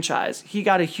huge franchise. He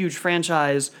got a huge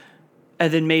franchise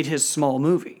and then made his small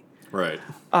movie. Right.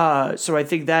 So I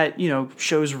think that,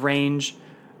 shows range.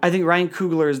 I think Ryan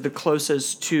Coogler is the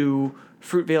closest to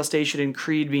Fruitvale Station and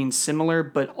Creed being similar,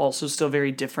 but also still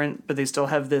very different. But they still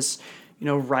have this,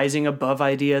 rising above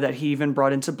idea that he even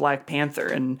brought into Black Panther.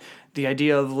 And the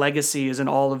idea of legacy is in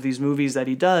all of these movies that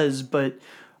he does. But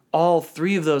all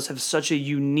three of those have such a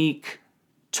unique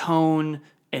tone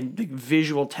and the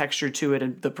visual texture to it.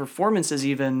 And the performances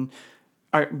even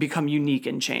become unique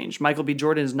and change. Michael B.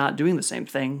 Jordan is not doing the same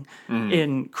thing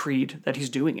in Creed that he's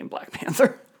doing in Black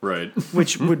Panther. Right.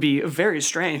 Which would be very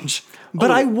strange.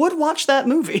 But I would watch that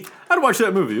movie. I'd watch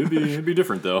that movie. It'd be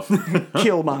different, though.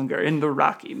 Killmonger in the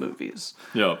Rocky movies.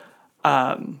 Yeah.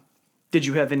 Did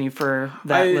you have any for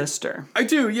that list? Or? I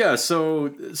do, yeah.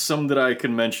 So some that I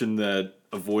can mention that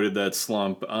avoided that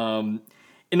slump.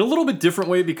 In a little bit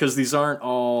different way, because these aren't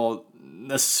all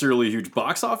necessarily huge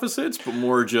box office hits, but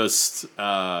more just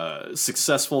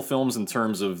successful films in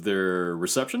terms of their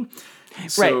reception.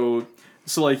 So,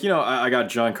 so like, I got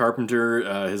John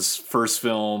Carpenter, his first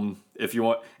film, if you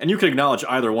want, and you can acknowledge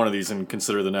either one of these and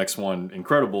consider the next one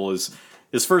incredible, is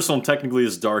his first film technically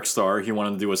is Dark Star. He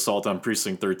wanted to do Assault on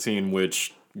Precinct 13,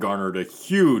 which garnered a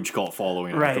huge cult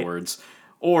following afterwards.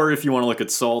 Or if you want to look at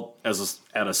Assault as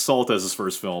his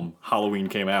first film, Halloween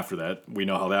came after that. We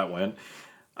know how that went.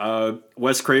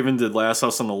 Wes Craven did Last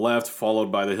House on the Left,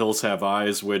 followed by The Hills Have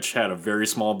Eyes, which had a very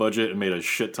small budget and made a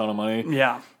shit ton of money.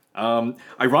 Yeah.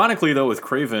 Ironically, though, with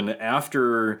Craven,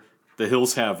 after The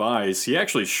Hills Have Eyes, he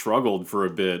actually struggled for a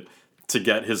bit to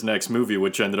get his next movie,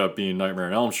 which ended up being Nightmare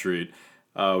on Elm Street,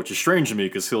 which is strange to me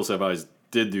because Hills Have Eyes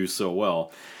did do so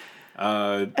well.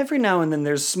 Every now and then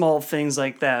there's small things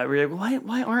like that where you're like,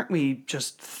 why aren't we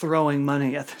just throwing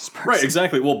money at this person? Right,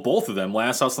 exactly. Well, both of them,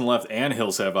 Last House on the Left and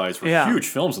Hills Have Eyes, were huge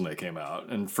films when they came out.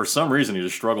 And for some reason, he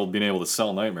just struggled being able to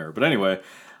sell Nightmare. But anyway,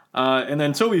 and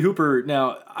then Tobe Hooper,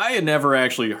 now, I had never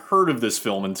actually heard of this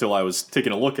film until I was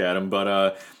taking a look at him.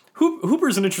 But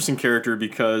Hooper's an interesting character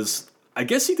because I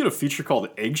guess he did a feature called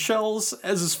Eggshells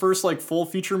as his first, full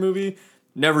feature movie.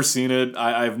 Never seen it.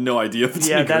 I have no idea if it's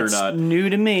any good or not. Yeah, that's new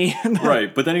to me.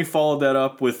 Right, but then he followed that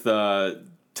up with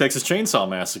Texas Chainsaw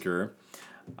Massacre.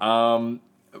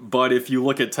 But if you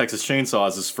look at Texas Chainsaw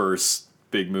as his first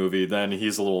big movie, then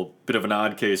he's a little bit of an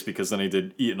odd case because then he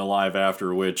did Eaten Alive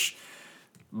after, which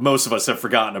most of us have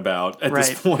forgotten about at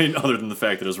this point, other than the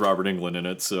fact that there's Robert Englund in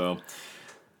it. So,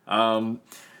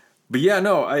 but yeah,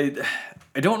 no, I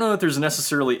don't know that there's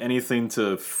necessarily anything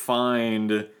to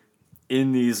find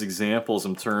in these examples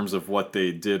in terms of what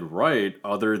they did right,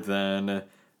 other than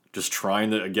just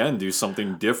trying to, again, do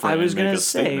something different. I was going to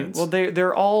say, well,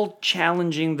 they're all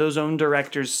challenging those own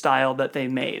directors' style that they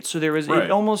made. So there was, it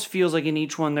almost feels like in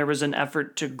each one there was an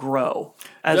effort to grow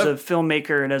as a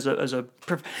filmmaker and as a,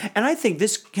 and I think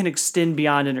this can extend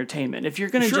beyond entertainment. If you're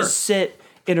going to just sit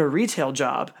in a retail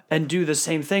job and do the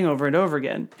same thing over and over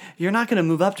again, you're not going to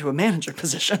move up to a manager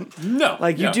position. No,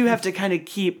 you do have to kind of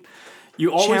keep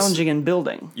challenging and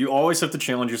building. You always have to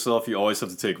challenge yourself. You always have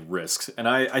to take risks. And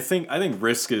I think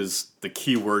risk is the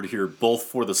key word here, both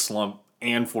for the slump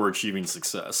and for achieving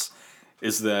success.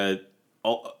 Is that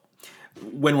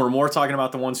when we're more talking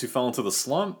about the ones who fell into the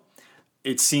slump,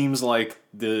 it seems like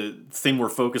the thing we're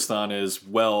focused on is,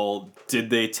 well,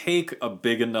 did they take a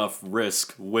big enough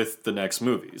risk with the next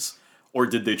movies? Or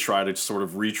did they try to sort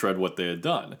of retread what they had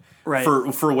done? Right.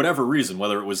 For whatever reason,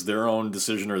 whether it was their own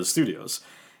decision or the studio's.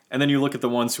 And then you look at the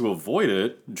ones who avoid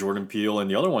it, Jordan Peele and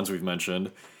the other ones we've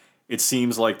mentioned, it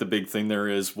seems like the big thing there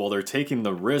is, well, they're taking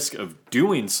the risk of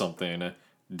doing something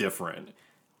different.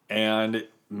 And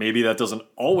maybe that doesn't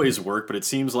always work, but it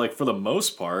seems like for the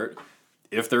most part,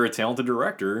 if they're a talented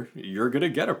director, you're going to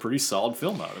get a pretty solid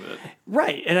film out of it.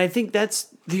 Right. And I think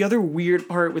that's the other weird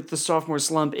part with the sophomore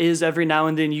slump is every now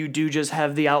and then you do just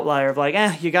have the outlier of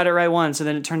you got it right once, and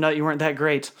then it turned out you weren't that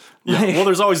great. Yeah, well,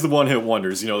 there's always the one-hit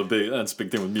wonders, that's a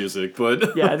big thing with music,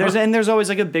 but... Yeah, there's always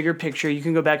a bigger picture. You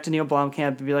can go back to Neil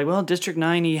Blomkamp and be like, well, District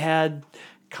 9, he had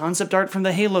concept art from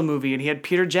the Halo movie, and he had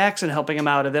Peter Jackson helping him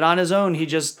out, and then on his own, he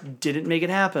just didn't make it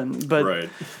happen. But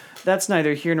that's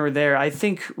neither here nor there. I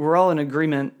think we're all in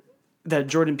agreement that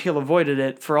Jordan Peele avoided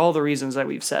it for all the reasons that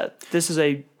we've said. This is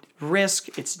a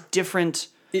risk. It's different.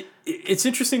 It's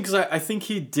interesting because I think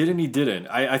he did and he didn't.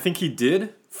 I think he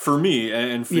did for me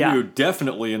and for you,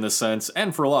 definitely in the sense,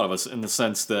 and for a lot of us in the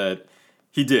sense that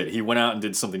he did. He went out and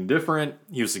did something different.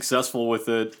 He was successful with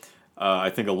it.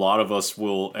 I think a lot of us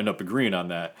will end up agreeing on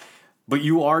that. But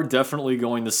you are definitely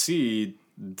going to see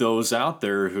those out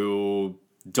there who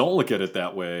don't look at it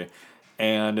that way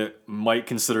and might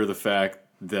consider the fact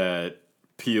that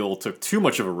Peele took too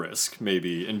much of a risk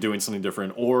maybe in doing something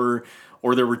different, or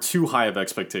there were too high of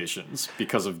expectations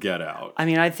because of Get Out. I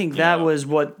mean, I think that was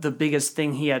what the biggest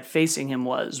thing he had facing him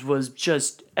was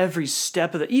just every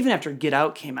step of even after Get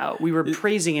Out came out, we were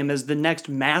praising him as the next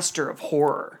master of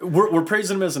horror. We're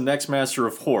praising him as the next master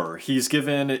of horror. He's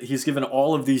given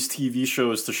all of these TV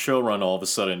shows to showrun all of a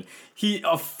sudden.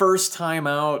 A first time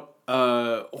out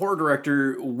horror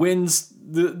director wins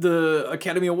the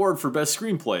Academy Award for Best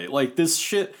Screenplay. Like, this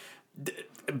shit,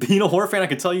 being a horror fan, I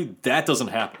can tell you that doesn't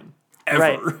happen.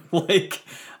 Ever. Right.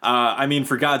 I mean,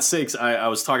 for God's sakes, I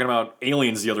was talking about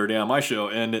Aliens the other day on my show,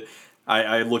 and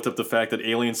I looked up the fact that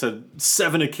Aliens had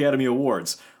 7 Academy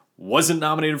Awards. Wasn't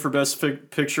nominated for Best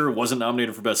Picture, wasn't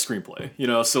nominated for Best Screenplay.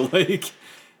 So,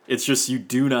 it's just you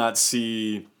do not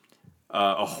see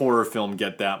a horror film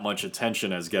get that much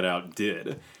attention as Get Out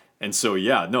did. And so,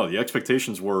 the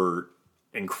expectations were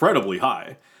incredibly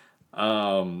high.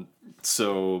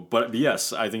 So, but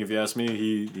yes, I think if you ask me,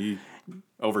 he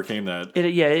overcame that.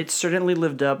 It certainly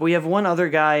lived up. We have one other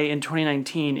guy in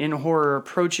 2019 in horror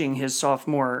approaching his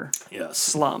sophomore Yes.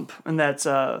 slump, and that's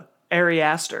Ari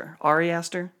Aster. Ari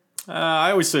Aster? I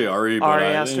always say Ari, but Ari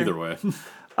Aster? either way.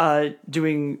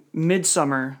 Doing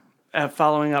Midsummer,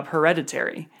 following up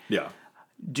Hereditary. Yeah.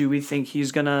 Do we think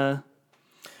he's gonna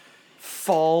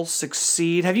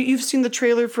succeed? You've seen the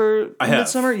trailer for I have.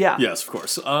 Midsummer? Yeah. Yes, of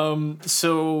course.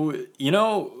 So,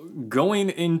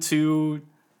 going into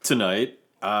tonight,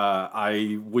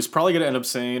 I was probably going to end up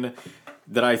saying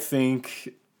that I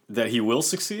think that he will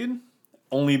succeed,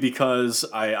 only because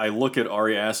I look at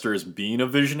Ari Aster as being a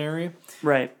visionary.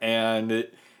 Right. And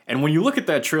when you look at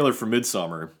that trailer for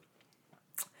Midsummer,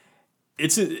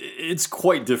 it's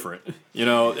quite different,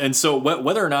 and so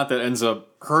whether or not that ends up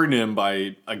hurting him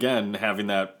by, again, having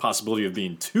that possibility of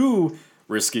being too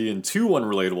risky and too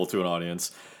unrelatable to an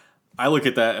audience, I look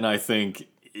at that and I think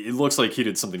it looks like he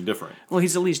did something different. Well,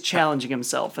 he's at least challenging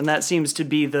himself, and that seems to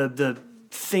be the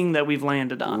thing that we've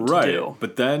landed on to do.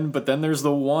 But then there's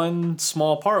the one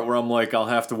small part where I'm like, I'll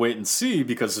have to wait and see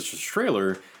because it's just a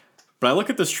trailer. But I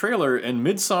look at this trailer, and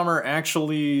Midsummer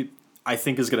actually, I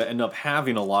think, is going to end up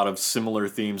having a lot of similar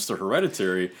themes to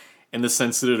Hereditary, in the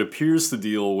sense that it appears to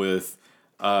deal with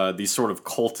these sort of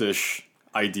cultish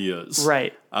ideas.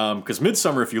 Right. Because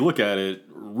Midsummer, if you look at it,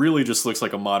 really just looks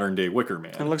like a modern-day Wicker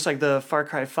Man. It looks like the Far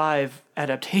Cry 5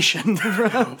 adaptation.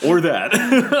 Or that.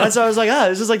 That's why I was like,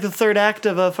 this is like the third act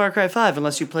of Far Cry 5,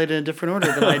 unless you played it in a different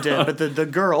order than I did. But the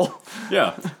girl...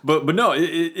 Yeah. But no,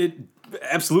 it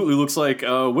absolutely looks like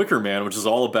Wicker Man, which is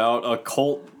all about a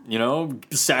cult,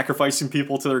 sacrificing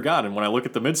people to their god. And when I look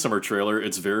at the Midsummer trailer,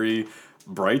 it's very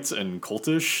bright and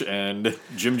cultish and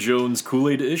Jim Jones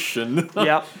Kool-Aid-ish. And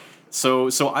Yep. So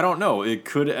I don't know. It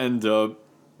could end up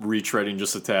retreading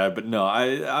just a tad, but no,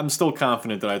 I'm still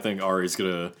confident that I think Ari's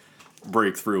gonna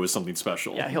break through with something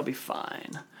special. Yeah, he'll be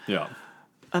fine. Yeah.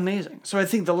 Amazing. So I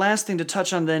think the last thing to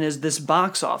touch on then is this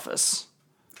box office.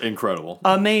 Incredible.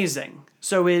 Amazing.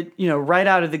 So it, right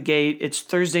out of the gate, its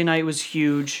Thursday night was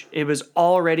huge. It was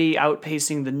already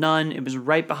outpacing The Nun. It was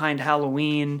right behind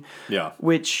Halloween. Yeah.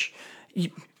 Which,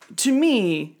 to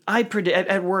me, I predict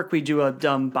at work we do a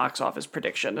dumb box office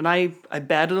prediction, and I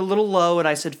batted a little low and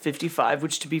I said 55,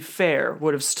 which, to be fair,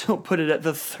 would have still put it at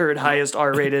the third highest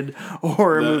R-rated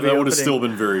horror movie. That would have still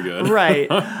been very good. Right.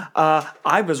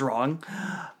 I was wrong.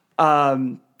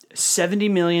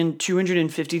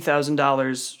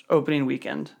 $70,250,000 opening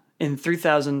weekend in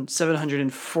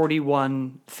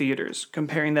 3,741 theaters.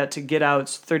 Comparing that to Get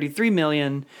Out's $33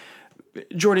 million,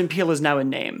 Jordan Peele is now a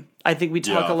name. I think we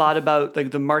talk a lot about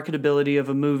like the marketability of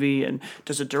a movie and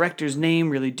does a director's name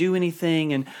really do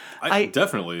anything? And I think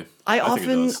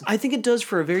it does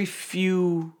for a very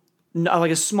few, like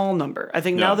a small number. I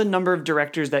think now the number of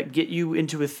directors that get you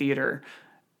into a theater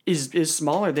is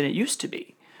smaller than it used to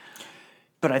be.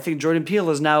 But I think Jordan Peele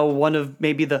is now one of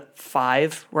maybe the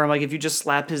 5 where I'm like, if you just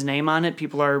slap his name on it,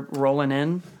 people are rolling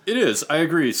in. It is. I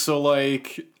agree. So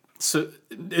it's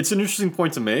an interesting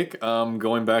point to make.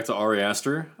 Going back to Ari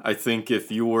Aster, I think if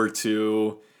you were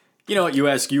to, you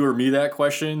ask you or me that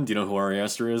question, do you know who Ari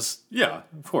Aster is? Yeah,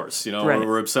 of course. Right.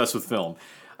 We're obsessed with film.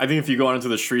 I think if you go out into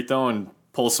the street though and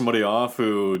pull somebody off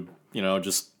who,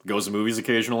 just goes to movies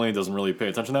occasionally and doesn't really pay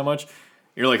attention that much,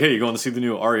 you're like, hey, you going to see the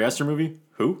new Ari Aster movie?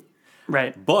 Who?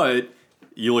 Right. But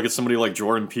you look at somebody like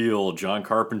Jordan Peele, John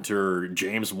Carpenter,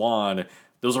 James Wan,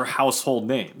 those are household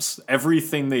names.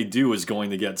 Everything they do is going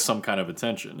to get some kind of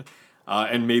attention.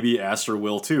 And maybe Aster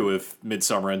will too if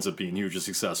Midsummer ends up being hugely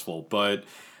successful. But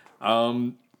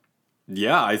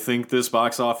I think this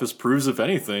box office proves, if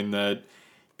anything, that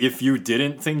if you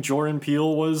didn't think Jordan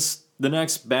Peele was the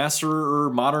next master or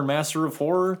modern master of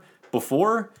horror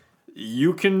before,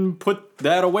 you can put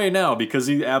that away now because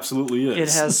he absolutely is. It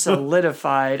has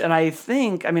solidified. And I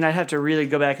think, I'd have to really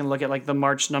go back and look at like the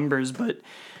March numbers, but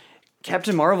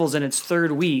Captain Marvel's in its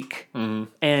 3rd week. Mm-hmm.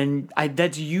 And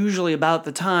that's usually about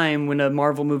the time when a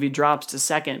Marvel movie drops to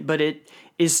 2nd, but it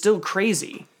is still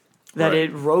crazy that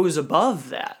it rose above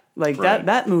that. Like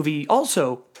that movie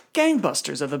also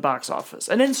gangbusters at the box office,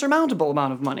 an insurmountable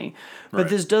amount of money. But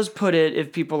this does put it,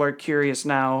 if people are curious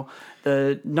now,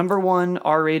 the number 1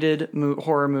 R-rated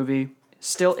horror movie,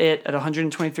 still It at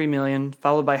 $123 million,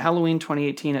 followed by Halloween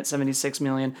 2018 at $76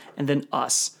 million, and then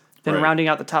Us. Then rounding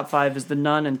out the top 5 is The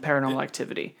Nun and Paranormal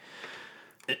Activity.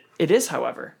 It is,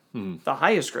 however, the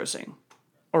highest grossing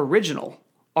original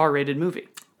R-rated movie.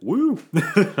 Woo!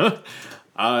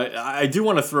 I do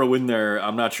want to throw in there,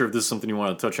 I'm not sure if this is something you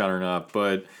want to touch on or not,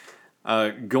 but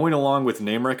going along with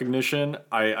name recognition,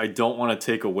 I don't want to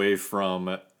take away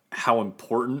from how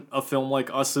important a film like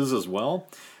Us is as well.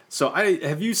 So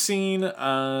have you seen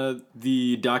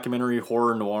the documentary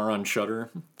Horror Noir on Shudder?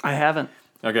 I haven't.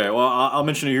 Okay, well, I'll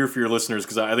mention it here for your listeners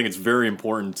because I think it's very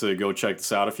important to go check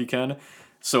this out if you can.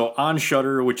 So on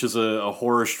Shudder, which is a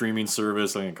horror streaming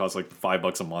service, I think it costs like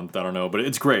 $5 a month. I don't know, but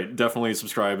it's great. Definitely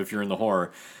subscribe if you're into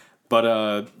horror.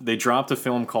 But they dropped a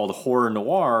film called Horror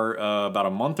Noir about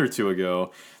a month or two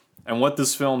ago, and what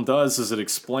this film does is it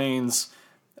explains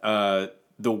the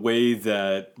way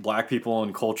that black people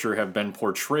and culture have been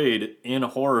portrayed in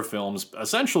horror films,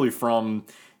 essentially from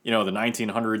the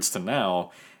 1900s to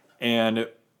now. And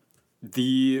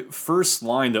the first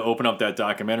line to open up that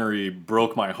documentary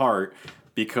broke my heart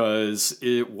because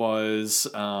it was,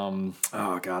 oh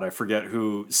God, I forget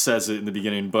who says it in the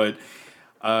beginning, but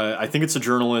I think it's a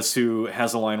journalist who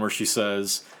has a line where she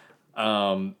says,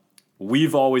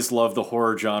 we've always loved the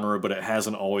horror genre, but it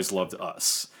hasn't always loved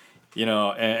us.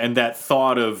 And that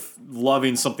thought of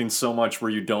loving something so much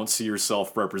where you don't see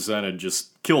yourself represented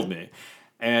just killed me.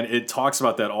 And it talks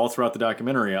about that all throughout the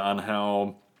documentary on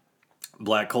how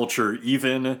black culture,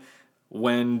 even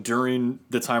when during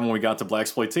the time when we got to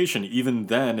blaxploitation, even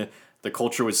then the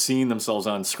culture was seeing themselves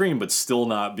on screen but still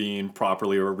not being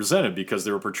properly represented because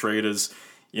they were portrayed as,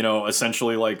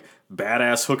 essentially like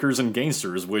badass hookers and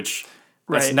gangsters, which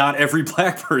that's not every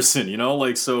black person,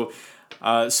 So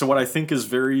what I think is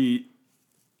very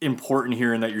important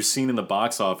here and that you're seeing in the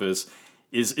box office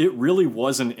is it really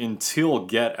wasn't until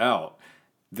Get Out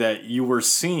that you were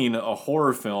seeing a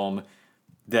horror film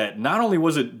that not only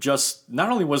was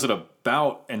it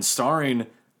about and starring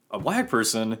a black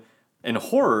person in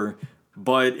horror,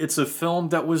 but it's a film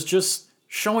that was just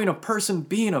showing a person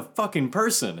being a fucking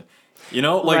person.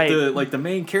 The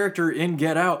main character in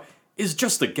Get Out is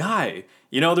just a guy.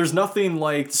 There's nothing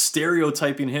like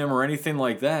stereotyping him or anything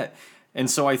like that. And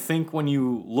so I think when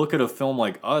you look at a film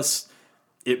like Us,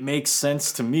 it makes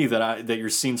sense to me that you're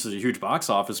seeing such a huge box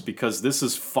office because this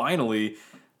is finally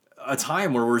a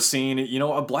time where we're seeing,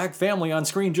 a black family on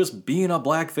screen just being a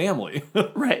black family.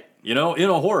 Right. In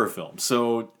a horror film.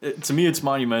 So to me, it's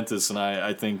monumentous, and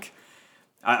I think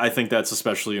that's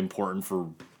especially important for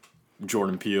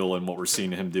Jordan Peele and what we're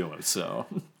seeing him doing. So,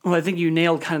 well, I think you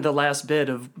nailed kind of the last bit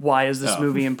of why is this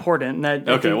movie important. And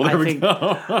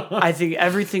I think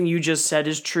everything you just said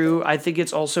is true. I think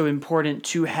it's also important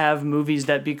to have movies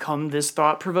that become this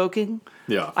thought-provoking.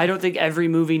 Yeah. I don't think every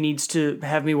movie needs to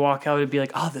have me walk out and be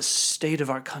like, the state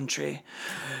of our country.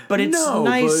 But it's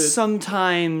nice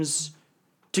sometimes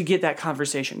to get that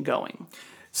conversation going.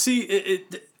 See,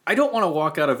 I don't want to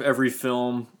walk out of every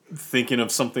film thinking of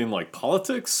something like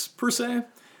politics per se,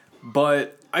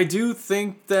 but I do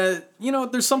think that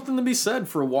there's something to be said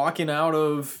for walking out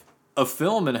of a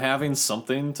film and having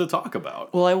something to talk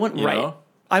about. Well, I want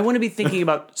to be thinking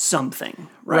about something,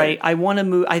 right? I want to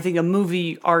move. I think a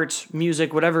movie, art,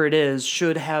 music, whatever it is,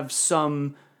 should have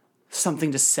something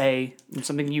to say,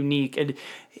 something unique, and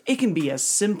it can be as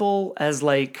simple as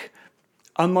like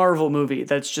a Marvel movie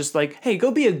that's just like, hey, go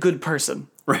be a good person.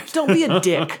 Right. Don't be a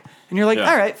dick. And you're like,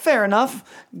 all right, fair enough.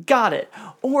 Got it.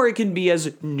 Or it can be as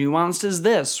nuanced as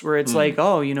this, where it's like,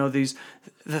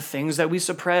 the things that we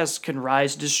suppress can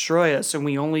rise to destroy us, and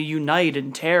we only unite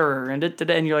in terror.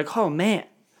 And you're like, oh, man.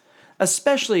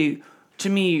 Especially, to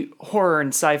me, horror and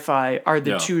sci-fi are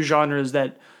the two genres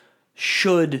that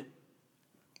should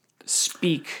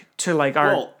speak to like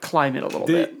our climate a little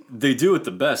bit. They do it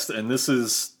the best, and this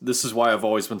is why I've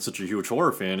always been such a huge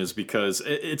horror fan, is because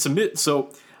it's a myth.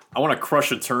 So I want to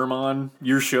crush a term on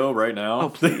your show right now. Oh,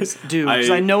 please do, because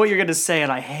I know what you're going to say, and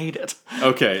I hate it.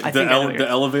 Okay, the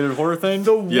elevated horror thing?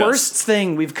 The worst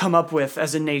thing we've come up with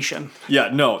as a nation. Yeah,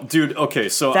 no, dude, okay,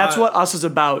 so... That's what Us is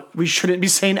about. We shouldn't be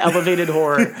saying elevated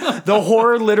horror. The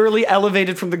horror literally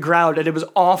elevated from the ground, and it was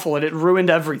awful, and it ruined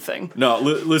everything. No,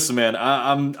 listen, man,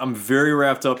 I'm very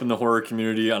wrapped up in the horror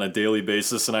community on a daily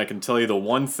basis, and I can tell you the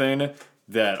one thing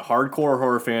that hardcore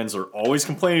horror fans are always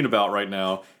complaining about right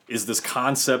now is this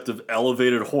concept of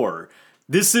elevated horror.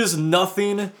 This is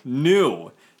nothing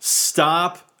new.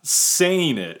 Stop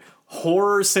saying it.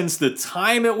 Horror, since the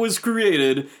time it was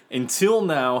created until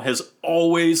now, has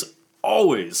always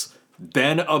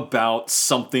been about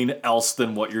something else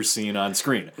than what you're seeing on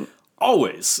screen.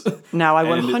 Always. Now, I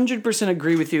 100%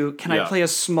 agree with you. Can I play a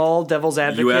small devil's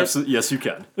advocate? Yes, you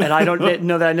can. And I don't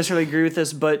know that I necessarily agree with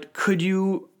this, but could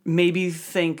you maybe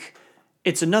think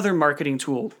it's another marketing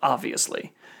tool,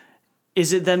 obviously?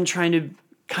 Is it them trying to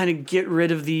kind of get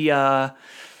rid of the,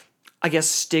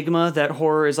 stigma that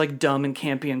horror is like dumb and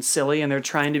campy and silly, and they're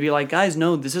trying to be like, guys,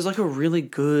 no, this is like a really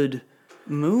good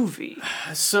movie.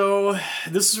 So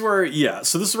this is where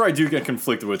I do get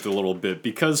conflicted with it a little bit,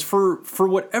 because for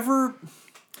whatever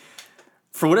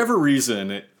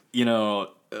reason, you know,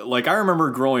 like I remember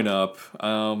growing up,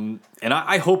 and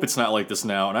I hope it's not like this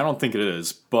now, and I don't think it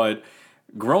is, but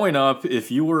growing up, if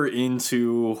you were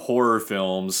into horror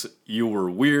films, you were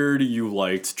weird, you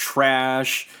liked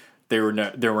trash, they were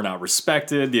not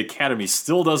respected, the Academy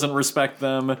still doesn't respect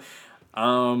them.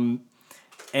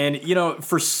 And, you know,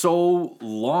 for so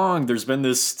long, there's been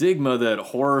this stigma that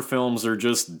horror films are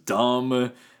just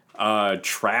dumb,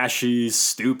 trashy,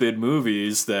 stupid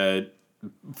movies that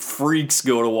freaks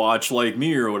go to watch like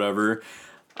me or whatever.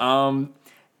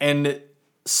 And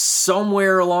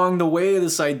somewhere along the way,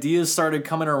 this idea started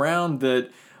coming around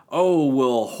that, oh,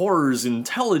 well, horror's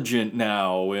intelligent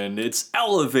now, and it's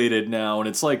elevated now, and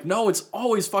it's like, no, it's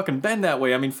always fucking been that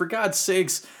way. I mean, for God's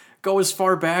sakes, go as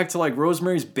far back to like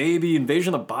Rosemary's Baby,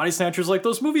 Invasion of the Body Snatchers. Like,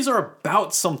 those movies are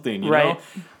about something, you know?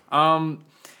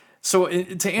 So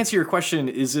to answer your question,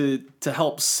 is it to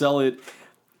help sell it?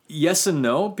 Yes and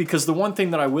no, because the one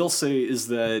thing that I will say is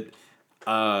that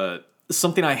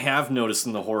something I have noticed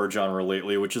in the horror genre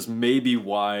lately, which is maybe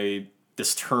why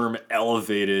this term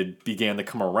elevated began to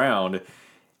come around,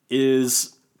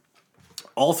 is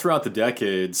all throughout the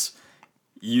decades,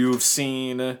 you've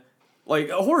seen, like,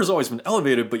 horror's always been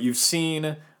elevated, but you've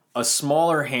seen a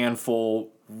smaller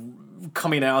handful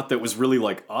coming out that was really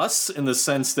like us, in the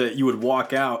sense that you would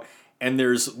walk out and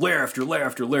there's layer after layer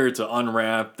after layer to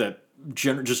unwrap that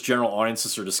just general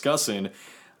audiences are discussing.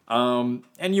 And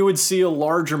you would see a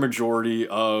larger majority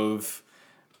of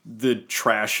the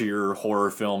trashier horror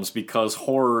films, because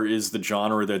horror is the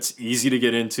genre that's easy to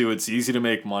get into, it's easy to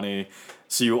make money.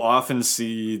 So you often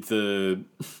see and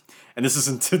this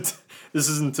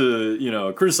isn't to, you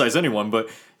know, criticize anyone, but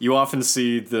you often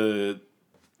see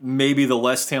maybe the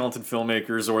less talented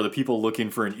filmmakers or the people looking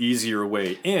for an easier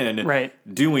way in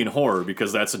doing horror,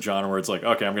 because that's a genre where it's like,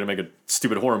 okay, I'm going to make a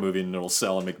stupid horror movie and it'll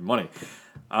sell and make money.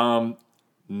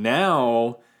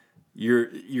 Now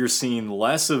you're seeing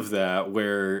less of that,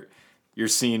 where you're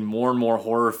seeing more and more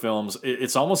horror films.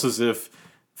 It's almost as if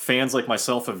fans like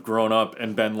myself have grown up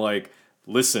and been like,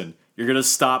 listen, you're going to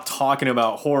stop talking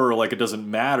about horror like it doesn't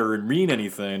matter and mean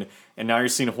anything. And now you're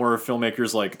seeing horror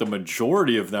filmmakers, like the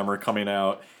majority of them are coming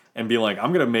out and being like,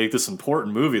 I'm going to make this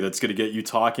important movie that's going to get you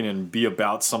talking and be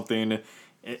about something.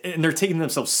 And they're taking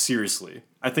themselves seriously.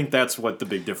 I think that's what the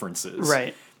big difference is.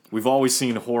 Right. We've always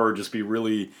seen horror just be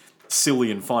really silly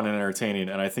and fun and entertaining.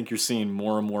 And I think you're seeing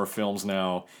more and more films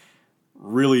now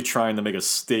really trying to make a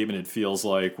statement, it feels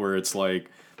like, where it's like,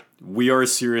 we are a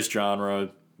serious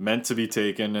genre, meant to be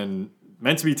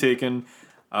taken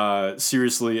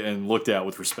seriously and looked at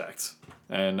with respect.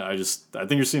 And I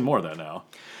think you're seeing more of that now.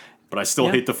 But I still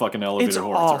hate the fucking elevator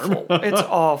horror term. It's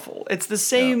awful. It's the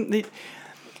same. Yeah.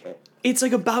 It's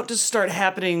like about to start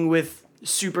happening with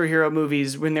superhero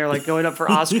movies when they're like going up for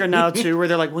Oscar now too, where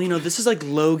they're like, well, you know, this is like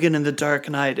Logan and the Dark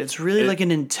Knight. It's really like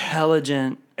an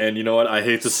intelligent. And you know what? I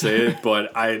hate to say it,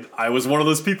 but I was one of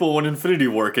those people when Infinity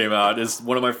War came out. Is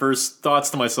one of my first thoughts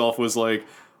to myself was like,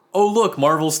 oh, look,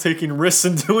 Marvel's taking risks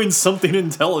and doing something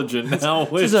intelligent now.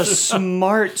 This is a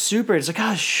smart super. It's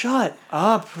like, shut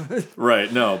up.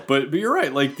 Right, no, but you're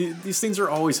right. Like, these things are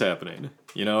always happening.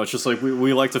 You know, it's just like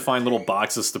we like to find little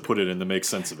boxes to put it in to make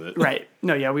sense of it. Right.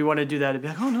 No, yeah, we want to do that. And be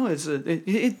like, oh, no,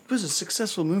 it was a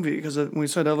successful movie because we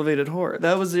said elevated horror.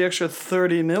 That was the extra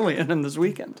 $30 million in this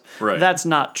weekend. Right. That's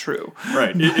not true.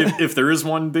 Right. if there is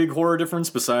one big horror difference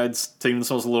besides taking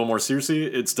themselves a little more seriously,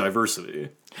 it's diversity.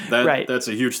 That's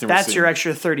a huge thing. That's your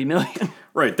extra $30 million.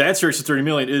 Right. That's your extra $30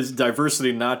 million is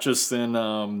diversity, not just in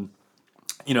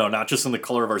not just in the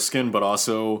color of our skin, but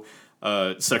also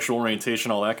sexual orientation,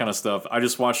 all that kind of stuff. I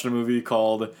just watched a movie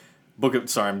called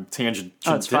I'm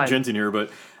tangenting here,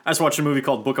 but I just watched a movie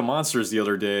called Book of Monsters the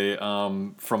other day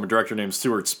from a director named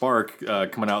Stuart Spark,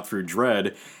 coming out through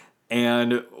Dread.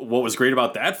 And what was great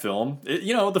about that film,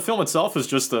 the film itself is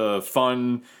just a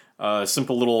fun,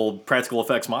 simple little practical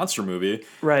effects monster movie.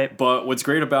 Right. But what's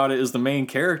great about it is the main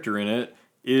character in it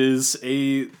is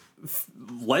a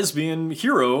lesbian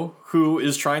hero who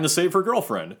is trying to save her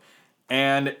girlfriend.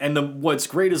 And what's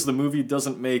great is the movie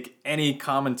doesn't make any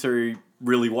commentary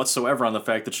really whatsoever on the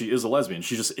fact that she is a lesbian.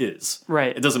 She just is.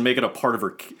 Right. It doesn't make it a part of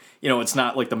her, it's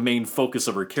not like the main focus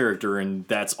of her character and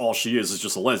that's all she is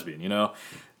just a lesbian,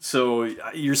 So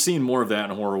you're seeing more of that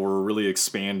in horror where we're really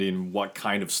expanding what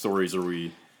kind of stories are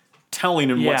we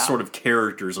telling and what sort of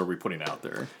characters are we putting out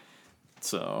there.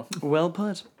 So. Well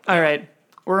put. All right.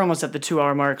 We're almost at the 2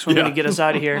 hour mark, so I'm going to get us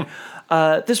out of here.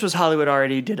 This was Hollywood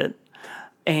Already Did It.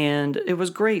 And it was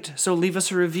great. So leave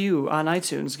us a review on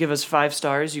iTunes. Give us 5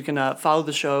 stars. You can follow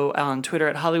the show on Twitter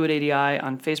at HollywoodADI,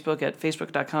 on Facebook at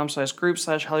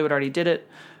facebook.com/group/HollywoodAlreadyDidIt,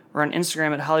 or on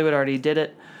Instagram at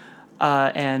HollywoodAlreadyDidIt.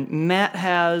 And Matt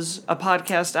has a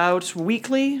podcast out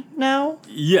weekly now.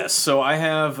 Yes, so I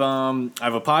have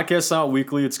a podcast out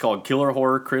weekly. It's called Killer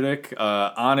Horror Critic.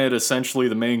 On it, essentially,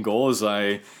 the main goal is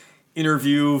I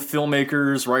interview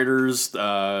filmmakers, writers,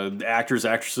 actors,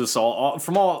 actresses,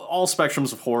 from all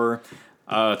spectrums of horror,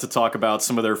 to talk about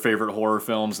some of their favorite horror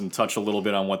films and touch a little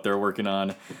bit on what they're working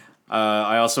on.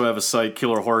 I also have a site,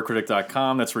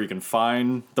 killerhorrorcritic.com. That's where you can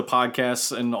find the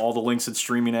podcasts and all the links it's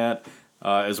streaming at,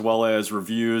 as well as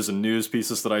reviews and news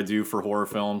pieces that I do for horror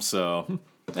films. So,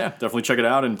 yeah, definitely check it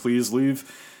out, and please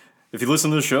if you listen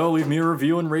to the show, leave me a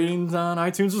review and rating on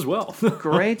iTunes as well.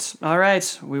 Great. All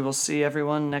right. We will see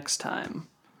everyone next time.